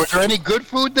is. Was there any good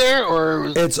food there, or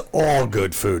was It's all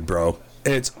good food, bro.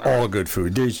 It's all good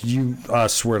food. There's, I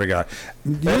swear to God.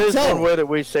 That is one way that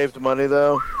we saved money,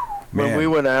 though. When Man. we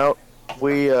went out,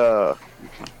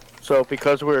 so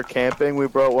because we were camping, we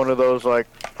brought one of those like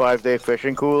 5-day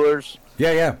fishing coolers,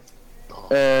 Yeah.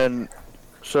 and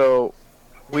so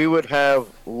we would have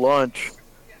lunch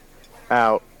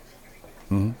out,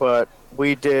 Mhm. but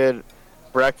we did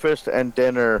breakfast and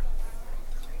dinner.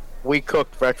 We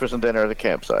cooked breakfast and dinner at the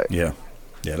campsite. Yeah.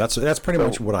 Yeah, that's pretty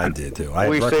much what I did too. I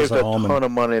had We breakfast saved at a home ton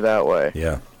of money that way.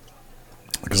 yeah.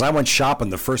 Because I went shopping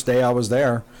the first day I was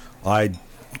there. I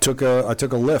took a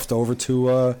lift over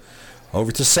to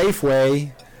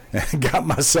Safeway and got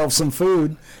myself some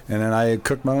food, and then I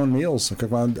cooked my own meals.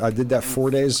 I did that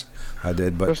 4 days. I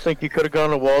did, but Just think you could have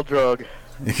gone to Wall Drug.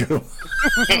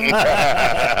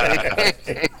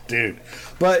 dude.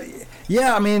 But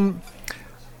yeah, I mean,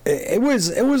 it was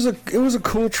a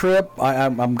cool trip.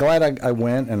 I'm glad I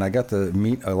went, and I got to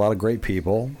meet a lot of great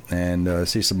people and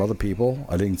see some other people.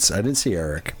 I didn't see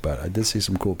Eric, but I did see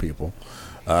some cool people.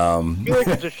 I feel like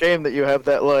it's a shame that you have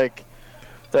that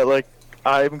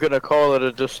I'm gonna call it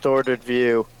a distorted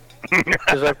view,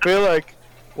 because I feel like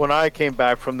when I came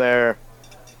back from there,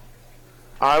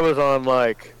 I was on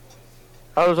like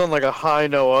a high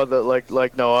no other,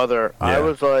 like no other. Yeah. I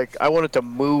was like, I wanted to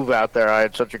move out there. I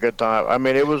had such a good time. I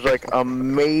mean, it was like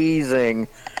amazing.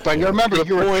 But you remember, The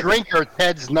you're a point- drinker.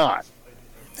 Ted's not.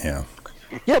 Yeah.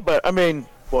 Yeah, but I mean,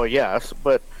 well, yes,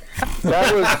 but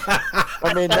that was.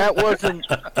 I mean, that wasn't.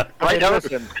 I mean,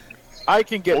 listen, I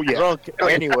can get drunk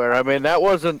anywhere. I mean, that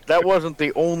wasn't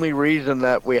the only reason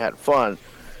that we had fun.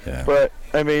 Yeah. But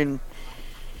I mean,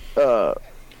 Well,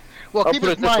 I'll keep put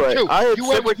it it in this mind way. too. I had You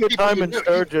went such a with good people time you in knew.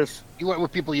 Sturgis. You went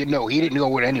with people you know. He didn't go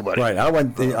with anybody. Right. I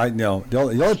went. I know the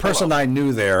only person I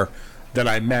knew there that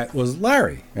I met was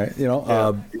Larry. Right? You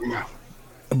know.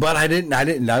 But I didn't. I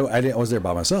was there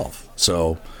by myself.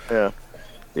 So. Yeah.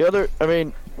 The other, I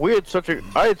mean, I had such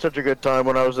a good time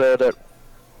when I was there that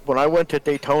when I went to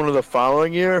Daytona the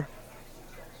following year,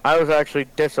 I was actually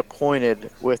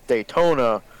disappointed with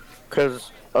Daytona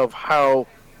because of how,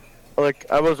 I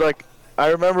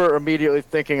remember immediately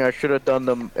thinking I should have done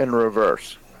them in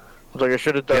reverse. I was like, I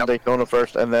should have done Daytona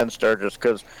first and then Sturgis,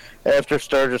 because after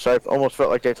Sturgis, I almost felt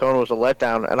like Daytona was a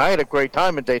letdown, and I had a great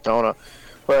time in Daytona,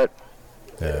 but,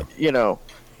 you know,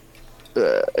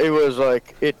 it was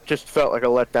like, it just felt like a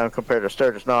letdown compared to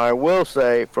Sturgis. Now, I will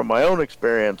say, from my own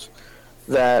experience,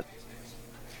 that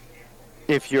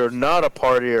if you're not a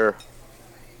partier,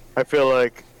 I feel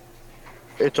like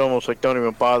it's almost like don't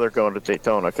even bother going to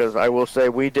Daytona, because I will say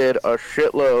we did a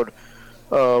shitload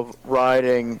of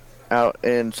riding out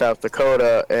in South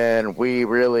Dakota, and we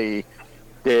really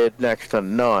did next to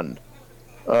none.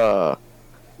 Daytona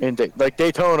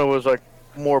was like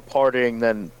more partying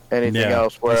than anything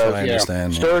else, that's what I whereas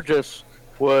understand. Sturgis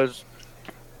was,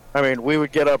 I mean, we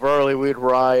would get up early, we'd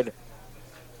ride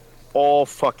all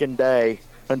fucking day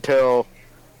until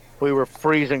we were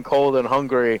freezing cold and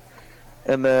hungry,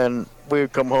 and then we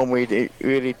would come home, we'd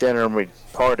eat dinner, and we'd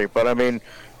party. But I mean,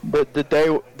 but the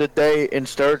day in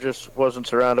Sturgis wasn't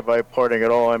surrounded by partying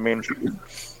at all. I mean,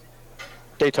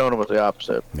 Daytona was the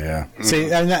opposite. Yeah.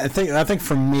 See, and I think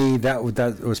for me that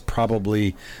was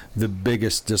probably the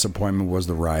biggest disappointment was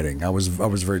the riding. I was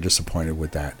very disappointed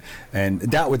with that, and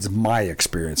that was my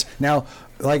experience. Now,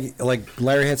 like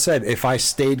Larry had said, if I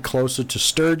stayed closer to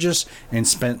Sturgis and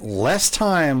spent less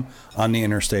time on the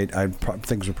interstate,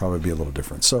 things would probably be a little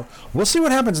different. So we'll see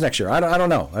what happens next year. I don't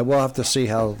know. We'll have to see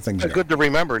how things go. Good to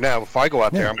remember now. If I go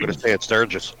out there, I'm going to stay at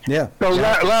Sturgis. Yeah. So,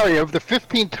 Larry, of the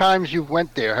 15 times you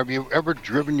went there, have you ever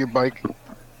driven your bike?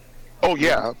 Oh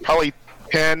yeah, probably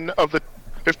 10 of the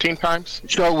 15 times.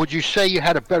 So would you say you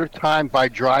had a better time by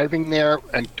driving there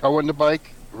and towing the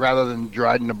bike rather than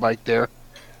riding the bike there?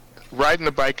 Riding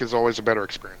the bike is always a better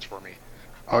experience for me.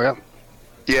 Oh, yeah?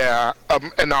 Yeah,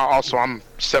 and now also I'm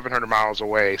 700 miles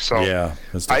away, so Yeah,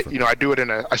 that's I different. I do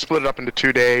it I split it up into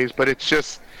 2 days, but it's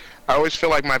just I always feel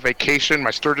like my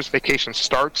Sturgis vacation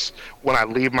starts when I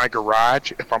leave my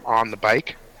garage if I'm on the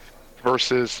bike,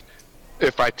 versus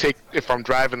if I'm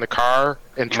driving the car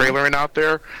and trailering out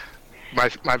there.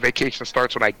 My vacation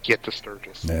starts when I get to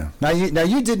Sturgis. Yeah. Now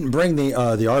you didn't bring the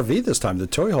RV this time, the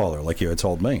toy hauler, like you had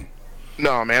told me.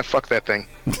 No, man, fuck that thing.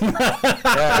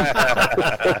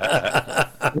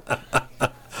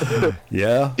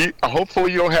 Yeah.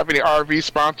 Hopefully you don't have any RV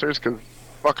sponsors, because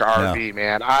fuck RV,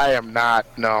 man. I am not.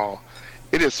 No,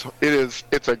 it's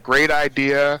a great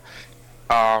idea,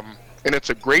 and it's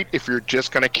a great if you're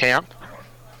just gonna camp,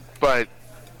 but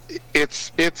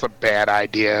it's a bad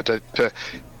idea to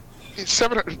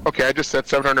 700. Okay, I just said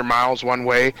 700 miles one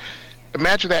way.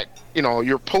 Imagine that,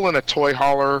 you're pulling a toy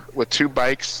hauler with two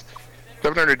bikes,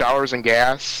 $700 in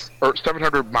gas, or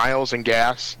 700 miles in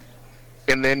gas,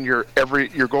 and then you're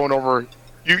going over.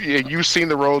 You've seen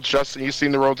the roads, Justin. You've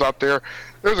seen the roads out there.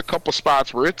 There's a couple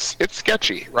spots where it's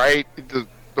sketchy, right? The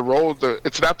road,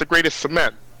 it's not the greatest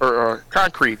cement or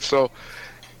concrete. So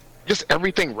just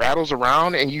everything rattles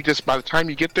around, and you just by the time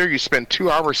you get there, you spend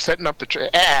 2 hours setting up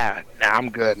the I'm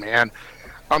good, man.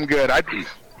 I'm good.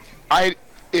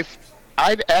 If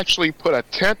I'd actually put a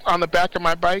tent on the back of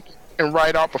my bike and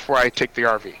ride out before I take the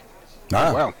RV.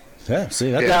 Ah, Wow. yeah.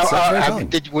 See, that's Yeah. very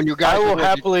fun. When you guys I will were-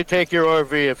 happily take your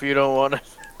RV if you don't want it.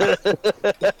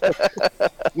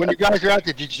 when you guys are out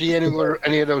there, did you see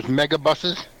any of those mega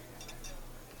buses?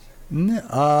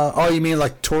 Oh, you mean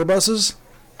like tour buses?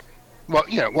 Well,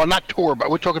 not tour, but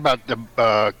we're talking about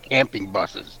the camping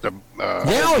buses. Yeah.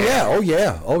 Oh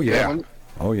yeah.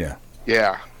 Yeah.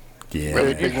 Yeah. You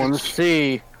big can ones.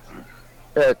 see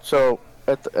it. So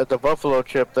at the Buffalo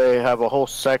Chip, they have a whole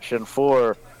section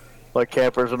for like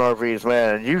campers and RVs,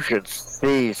 man. And you should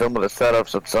see some of the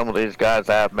setups that some of these guys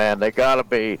have, man. They gotta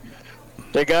be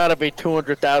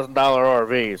 $200,000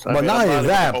 RVs. But not only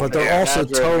that, but they're also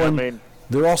towing. I mean,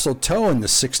 They're also towing the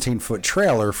 16-foot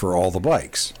trailer for all the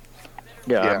bikes.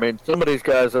 yeah, Yeah. I mean, some of these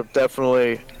guys have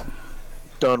definitely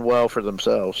done well for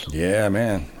themselves. Yeah,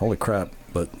 man. Holy crap.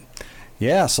 But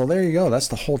yeah, so there you go. That's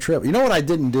the whole trip. You know what I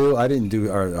didn't do? I didn't do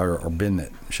our bin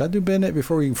it. Should I do bin it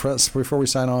before we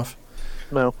sign off?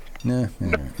 No. Yeah.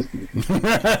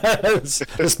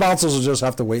 The sponsors will just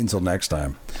have to wait until next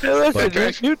time. Yeah, listen, But can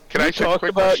I- you can I ask you a talked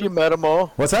quick about question? you met them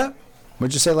all. What's that?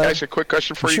 What'd you say, Can I Larry? ask you a quick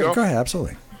question before Sure, you go ahead.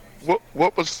 Absolutely.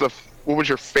 What was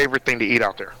your favorite thing to eat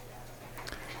out there?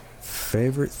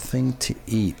 Favorite thing to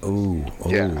eat?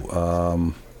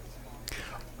 Yeah.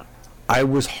 I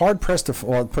was hard pressed to.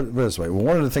 Well, put it this way.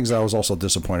 One of the things I was also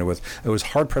disappointed with. It was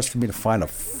hard pressed for me to find a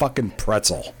fucking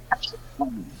pretzel.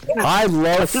 I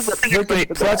love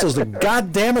freaking pretzels. The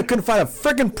goddamn, I couldn't find a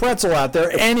freaking pretzel out there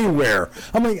anywhere.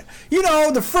 I mean,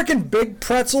 the freaking big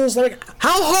pretzels. Like,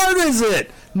 how hard is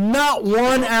it? Not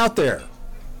one out there.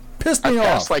 Pissed I me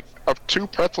passed off. like of 2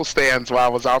 pretzel stands while I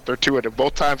was out there too, and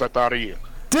both times I thought of you.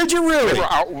 Did you really?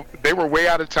 They were way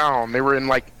out of town. They were in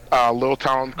like a little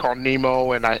town called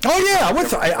Nemo, and I. Oh yeah,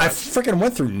 I freaking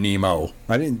went through Nemo.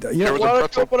 I didn't. There was Why a don't you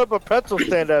pretzel. open up a pretzel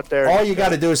stand out there? All you got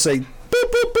to do is say boop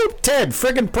boop boop. Ted,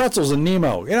 friggin' pretzels and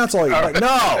Nemo. That's all. Like,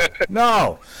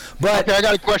 no. But Okay, I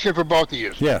got a question for both of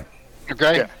you. yeah,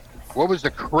 Okay? Yeah. What was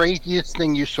the craziest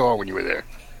thing you saw when you were there?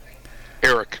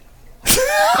 Eric.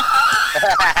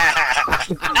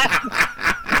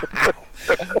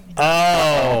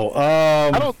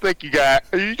 I don't think you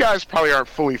guys probably aren't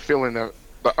fully feeling the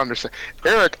understand.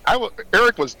 Eric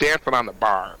was dancing on the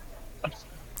bar.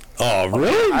 Oh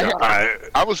really?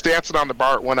 I was dancing on the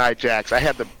bar at One Eye Jack's. I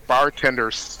had the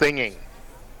bartender singing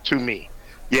to me.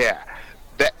 Yeah,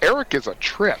 that Eric is a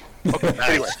trip. Okay,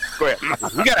 anyway, go ahead.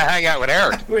 We got to hang out with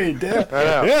Eric. We did.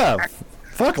 Yeah.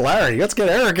 Fuck Larry. Let's get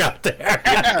Eric out there.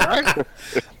 Yeah,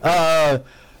 right?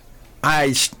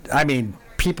 I mean,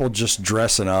 people just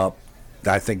dressing up.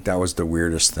 I think that was the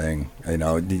weirdest thing. Maybe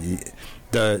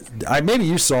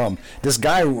you saw him. This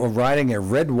guy riding a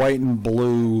red, white, and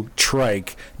blue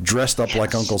trike dressed up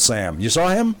like Uncle Sam. You saw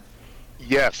him?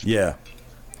 Yes. Yeah.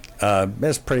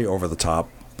 That's pretty over the top.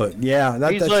 But yeah,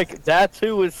 He's like, that's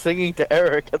who was singing to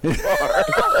Eric at the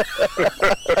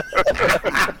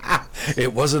bar.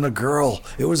 it wasn't a girl.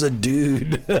 It was a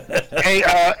dude.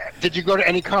 Hey, did you go to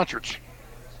any concerts?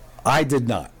 I did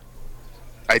not.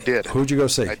 I did. Who'd you go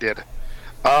see? I did.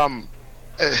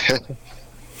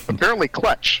 Apparently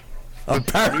Clutch.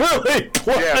 Apparently,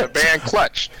 Yeah, the band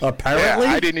Clutch. Apparently?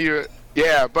 Yeah, I didn't even.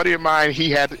 Yeah, a buddy of mine,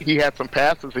 he had some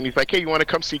passes, and he's like, "Hey, you want to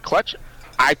come see Clutch?"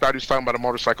 I thought he was talking about a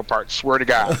motorcycle part. Swear to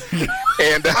God.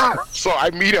 And so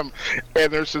I meet him,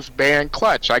 and there's this band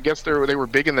Clutch. I guess they were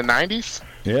big in the '90s,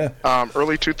 Yeah.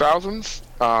 early 2000s.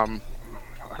 I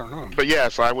don't know. But yeah,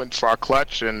 so I went and saw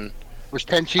Clutch, and Was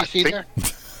 10cc there?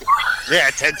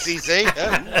 Yeah, 10cc.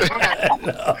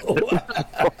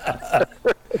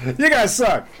 You guys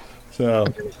suck. So,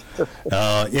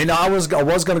 I was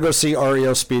going to go see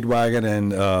REO Speedwagon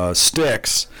and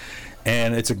Styx,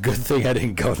 and it's a good thing I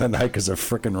didn't go that night because it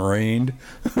freaking rained.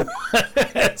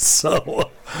 So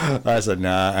I said,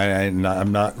 nah,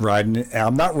 I'm not riding.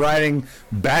 I'm not riding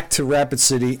back to Rapid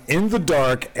City in the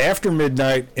dark after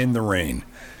midnight in the rain.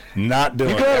 Not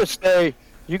doing it.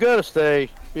 You gotta stay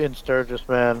in Sturgis,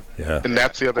 man. Yeah, and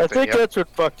that's the other I thing. think Yep. that's what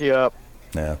fucked you up.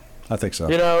 yeah, I think so.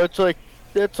 It's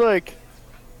like,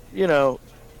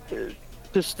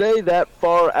 to stay that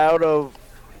far to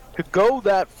go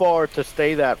that far to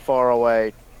stay that far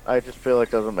away, I just feel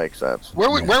like doesn't make sense. Where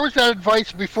was that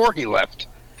advice before he left?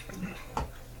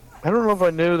 I don't know if I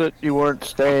knew that you weren't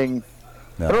staying.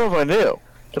 No. I don't know if I knew.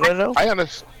 Did I know? I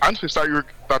honestly thought you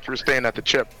were staying at the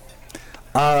Chip.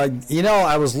 I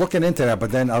was looking into that,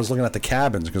 but then I was looking at the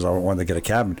cabins because I wanted to get a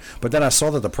cabin. But then I saw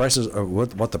that the prices,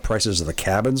 what the prices of the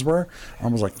cabins were. I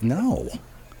was like, no,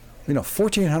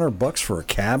 $1,400 for a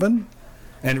cabin,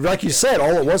 and like you said,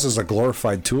 all it was is a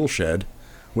glorified tool shed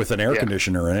with an air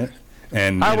conditioner in it.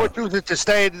 And How much was it to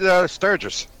stay at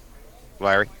Sturgis,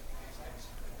 Larry?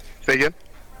 Say again?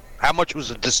 How much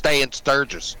was it to stay in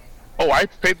Sturgis? Oh, I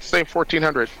paid the same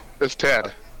 $1,400 as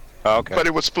Ted. Okay. But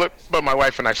it was split. But my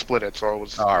wife and I split it, so it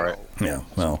was All right. Yeah,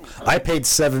 well, I paid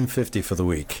 $750 for the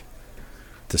week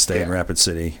to stay in Rapid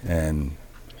City, and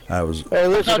I was. Hey,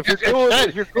 listen, if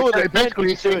you're cool with a tent,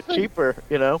 basically you can do it cheaper.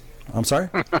 I'm sorry.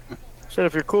 Said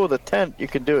if you're cool with a tent, you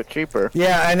can do it cheaper.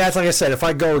 Yeah, and that's like I said. If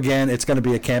I go again, it's going to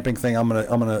be a camping thing. I'm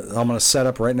gonna set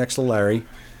up right next to Larry.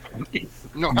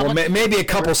 No, Well, maybe a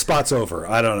couple spots over.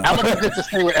 I don't know. how much is it to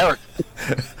stay with Eric?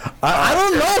 I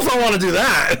don't know if I want to do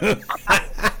that.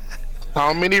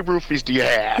 How many roofies do you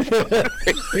have?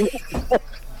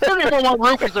 I don't even want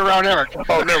roofies around Eric.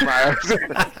 Oh, never mind.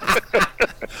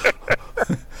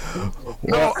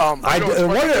 No,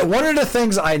 one of the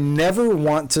things I never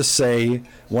want to say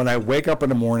when I wake up in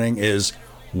the morning is,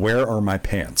 "Where are my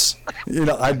pants?"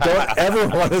 I don't ever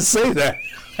want to say that.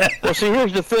 Well, see,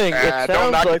 here's the thing. It don't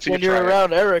sounds knock it like till when you you're try it.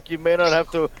 around Eric, you may not have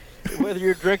to, whether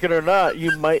you're drinking or not,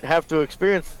 you might have to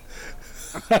experience.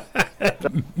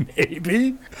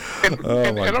 Maybe. and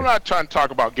I'm not trying to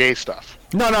talk about gay stuff.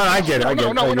 No, I get it. I get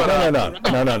it. No, No. we know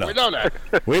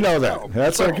that. We know that.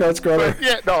 That's okay. That's great.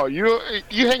 Yeah, no, you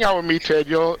hang out with me, Ted.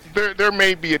 There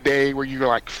may be a day where you're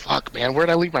like, "Fuck, man, where'd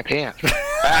I leave my pants?"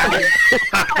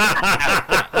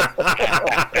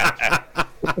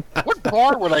 What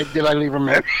bar did I leave him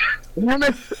in?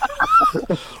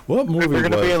 What movie? You're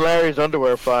going to was be it? in Larry's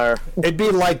underwear fire. It'd be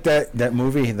like that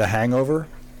movie, The Hangover.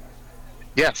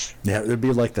 Yes. Yeah, it'd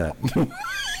be like that.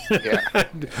 Yeah.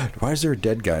 Why is there a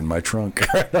dead guy in my trunk?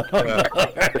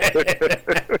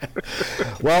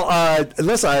 Well,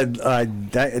 listen,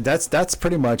 that's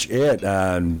pretty much it.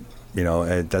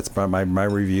 That's my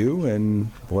review and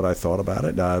what I thought about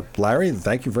it. Larry,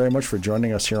 thank you very much for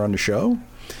joining us here on the show.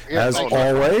 Yeah, As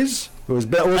always, it was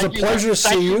a pleasure to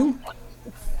see you.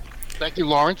 Thank you,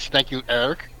 Lawrence. Thank you,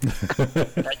 Eric.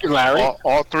 Thank you, Larry.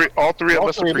 All three of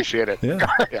us appreciate it. Yeah.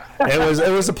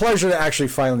 It was a pleasure to actually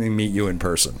finally meet you in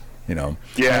person. Yeah,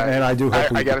 and I do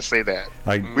hope I gotta say that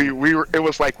I- we were. It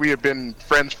was like we had been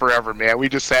friends forever, man. We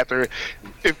just sat there.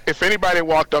 If anybody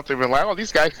walked up, they'd been like, "Oh,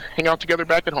 these guys hang out together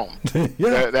back at home." That's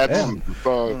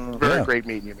very great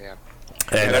meeting you, man.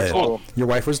 And, that's cool. Your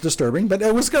wife was disturbing, but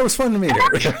it was fun to meet her.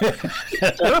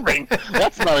 Disturbing.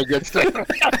 That's not a good thing. No,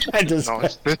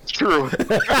 it's true.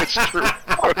 It's true.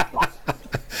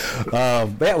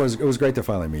 But yeah, it was great to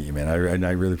finally meet you, man.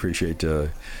 I really appreciate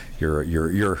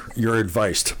your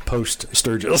advice post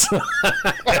Sturgis. I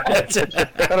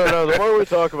don't know. The more we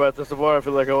talk about this, the more I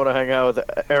feel like I want to hang out with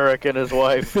Eric and his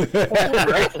wife. Oh,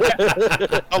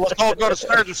 let's all go to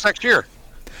Sturgis next year.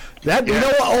 You know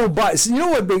what? Oh, but you know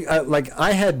what? Like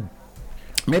I had,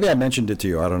 maybe I mentioned it to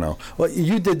you. I don't know. Well,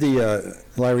 you did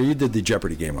Larry. You did the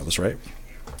Jeopardy game with us, right?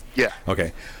 Yeah.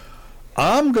 Okay.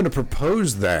 I'm going to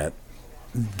propose that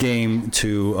game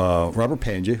to Robert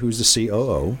Panja, who's the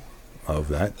COO of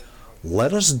that.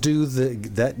 Let us do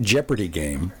that Jeopardy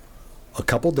game a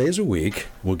couple days a week.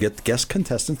 We'll get the guest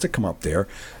contestants to come up there.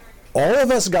 All of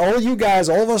us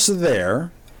are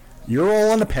there. You're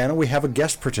all on the panel. We have a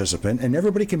guest participant, and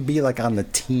everybody can be like on the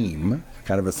team,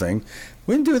 kind of a thing.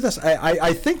 We can do this.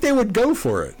 I think they would go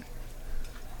for it.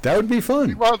 That would be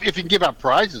fun. Well, if you can give out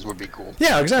prizes, would be cool.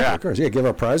 Yeah, exactly. Of course. Yeah, give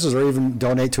out prizes or even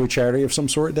donate to a charity of some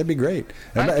sort. That'd be great.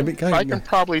 I can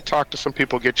probably talk to some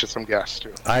people, get you some guests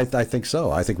too. I think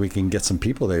so. I think we can get some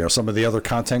people there. Some of the other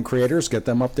content creators, get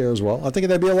them up there as well. I think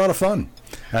that'd be a lot of fun.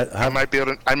 I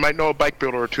might know a bike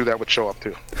builder or two that would show up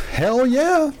too. Hell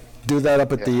yeah! Do that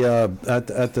up at the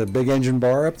at the Big Engine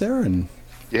Bar up there, and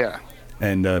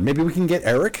maybe we can get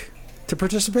Eric to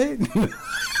participate.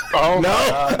 Oh no!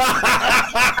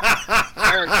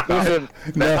 Listen,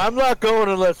 I'm not going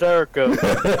unless Eric goes.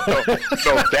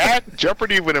 So that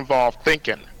Jeopardy would involve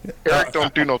thinking. Eric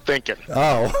don't do no thinking.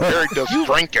 Oh. Eric does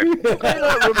drinking. You may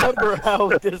not remember how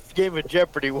this game of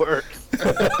Jeopardy works.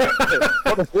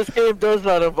 This game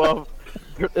doesn't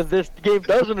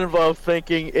involve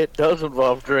thinking. It does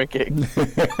involve drinking.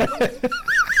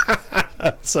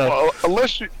 So well,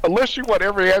 unless you want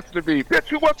every answer to be, bitch,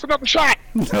 who wants another shot?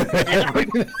 Yep,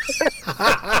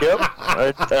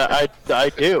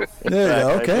 I do. yeah,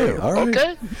 okay, all right.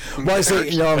 Okay. Well, I say,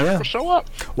 yeah. Show up.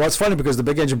 Well, it's funny because the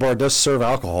Big Engine Bar does serve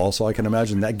alcohol, so I can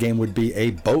imagine that game would be a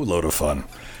boatload of fun.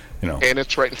 And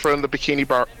it's right in front of the Bikini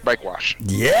Bar bike wash.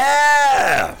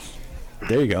 Yeah.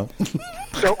 There you go.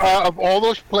 So, of all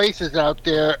those places out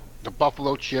there, the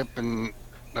Buffalo Chip and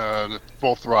the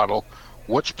Full Throttle,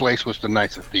 which place was the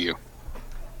nicest to you?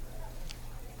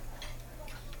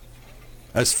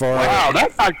 As far Wow,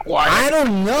 that's not I quiet.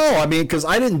 don't know. I mean, because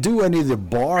I didn't do any of the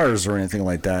bars or anything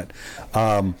like that.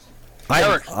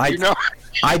 Eric, you know,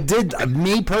 I did.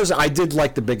 Me personally, I did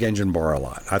like the Big Engine bar a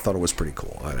lot. I thought it was pretty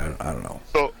cool. I don't know.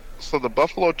 So the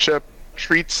Buffalo Chip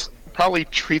probably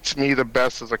treats me the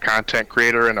best as a content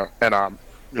creator and a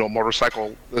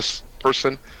motorcycle this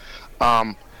person.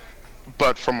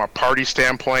 But from a party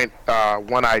standpoint,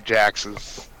 One Eye Jacks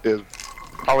is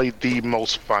probably the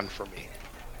most fun for me.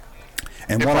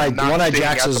 And If One I'm not Eye staying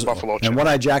Jacks at the is Buffalo Chip. and One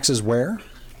Eye Jacks is where?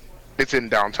 It's in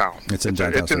downtown. It's in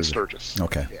downtown. It's in Sturgis.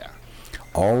 Okay. Yeah.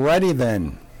 Alrighty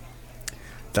then.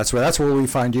 That's where we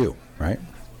find you, right?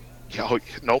 Oh,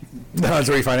 nope. No, that's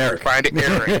where you find Eric. Find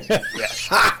Eric. Yes.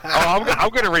 I'm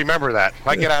going to remember that. If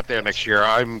I get out there next year,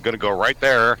 I'm going to go right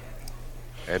there.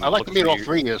 And I'd like look to meet for all you.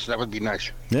 3 years. That would be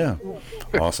nice. Yeah.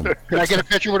 Awesome. Can I get a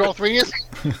picture with all 3 years?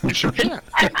 You sure can.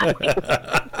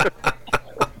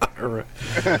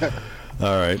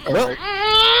 All right. Well,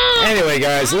 anyway,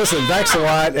 guys, listen. Thanks a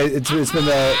lot. It's been.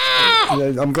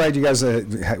 I'm glad you guys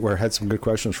had some good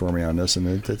questions for me on this,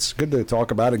 and it's good to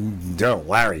talk about it.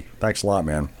 Larry, thanks a lot,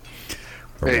 man.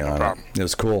 Hey, no problem. It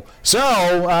was cool.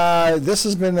 So this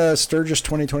has been a Sturgis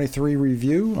 2023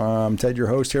 review. I'm Ted, your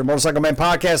host here, Motorcycle Man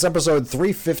Podcast, episode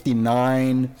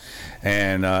 359,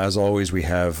 and as always, we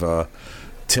have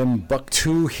Tim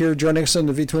Buck2 here joining us in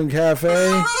the V-Twin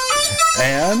Cafe,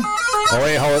 and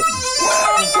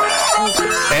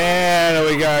and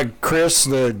we got Chris,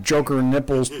 the Joker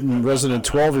Nipples resident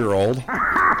 12-year-old.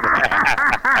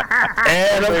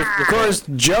 And of course,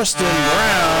 Justin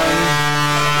Brown.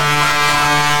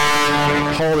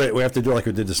 Hold it. We have to do like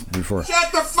we did this before.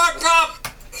 Shut the fuck up!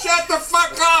 Shut the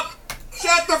fuck up!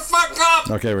 Shut the fuck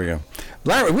up! Okay, here we go.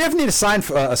 Larry, we have need a sound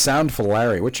for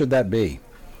Larry. What should that be?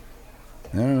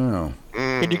 I don't know.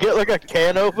 Can you get like a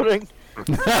can opening?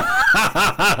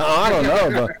 I don't know.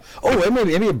 But,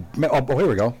 maybe. Oh, here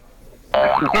we go.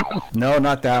 No,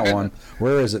 not that one.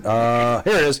 Where is it? Here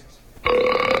it is.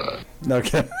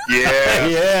 Okay. Yeah.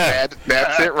 Yeah.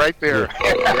 That's it right there.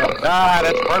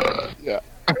 That's perfect. Yeah.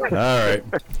 All right.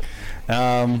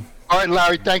 All right,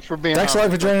 Larry, thanks for being Thanks a on.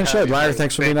 lot for joining the show, Larry.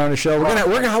 Thanks for being on the show.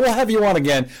 We'll have you on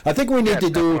again. I think we need to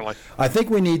do. definitely. I think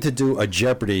we need to do a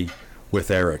Jeopardy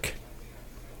with Eric.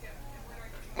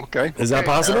 Okay. Is that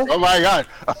possible? Oh, my God.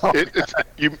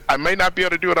 I may not be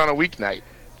able to do it on a weeknight.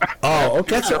 Oh,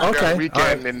 okay. So, On a okay. weekend,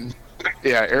 All right. and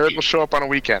yeah, Eric will show up on a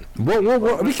weekend. We can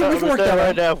work that right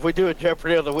out. now. If we do a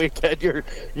Jeopardy on the weekend, you're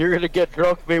gonna get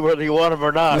drunk with me whether you want him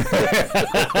or not.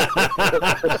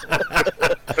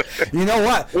 You know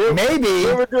what? We Maybe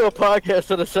ever do a podcast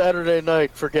on a Saturday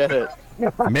night? Forget it.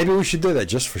 maybe we should do that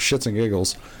just for shits and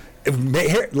giggles.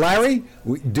 Here, Larry,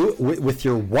 we do it with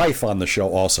your wife on the show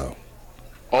also.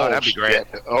 Oh, that'd be great. shit.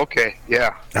 Okay,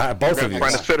 yeah. Both of you.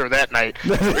 Trying to fit her that night.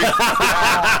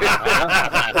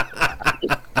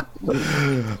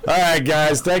 All right,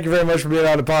 guys. Thank you very much for being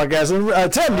on the podcast. And,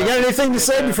 Tim, you got anything to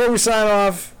say before we sign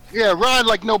off? Yeah, ride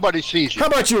like nobody sees you. How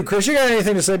about you, Chris? You got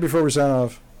anything to say before we sign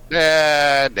off?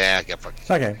 Get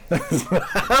fucked. Okay.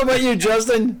 How about you,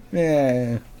 Justin?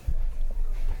 Yeah.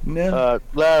 No.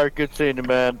 Larry, good seeing you,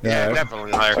 man. Yeah,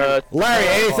 definitely. Larry. Larry,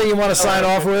 anything you want to sign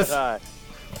off with? All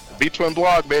B-Twin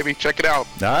blog, baby. Check it out.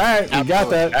 right, we got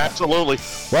that. Absolutely.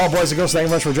 Well, boys and girls, thank you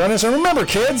very much for joining us. And remember,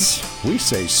 kids, we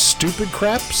say stupid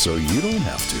crap so you don't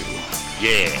have to.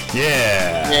 Yeah.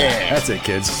 Yeah. That's it,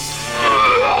 kids.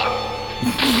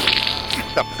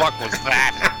 What the fuck was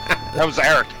that? That was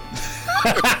Eric.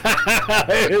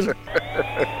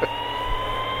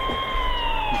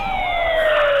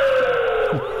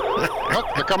 Oh,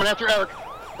 they're coming after Eric.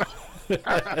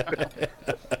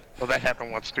 Well, that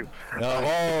happened once too.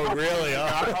 Oh, really?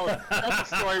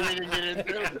 That's a story we didn't get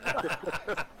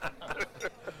into.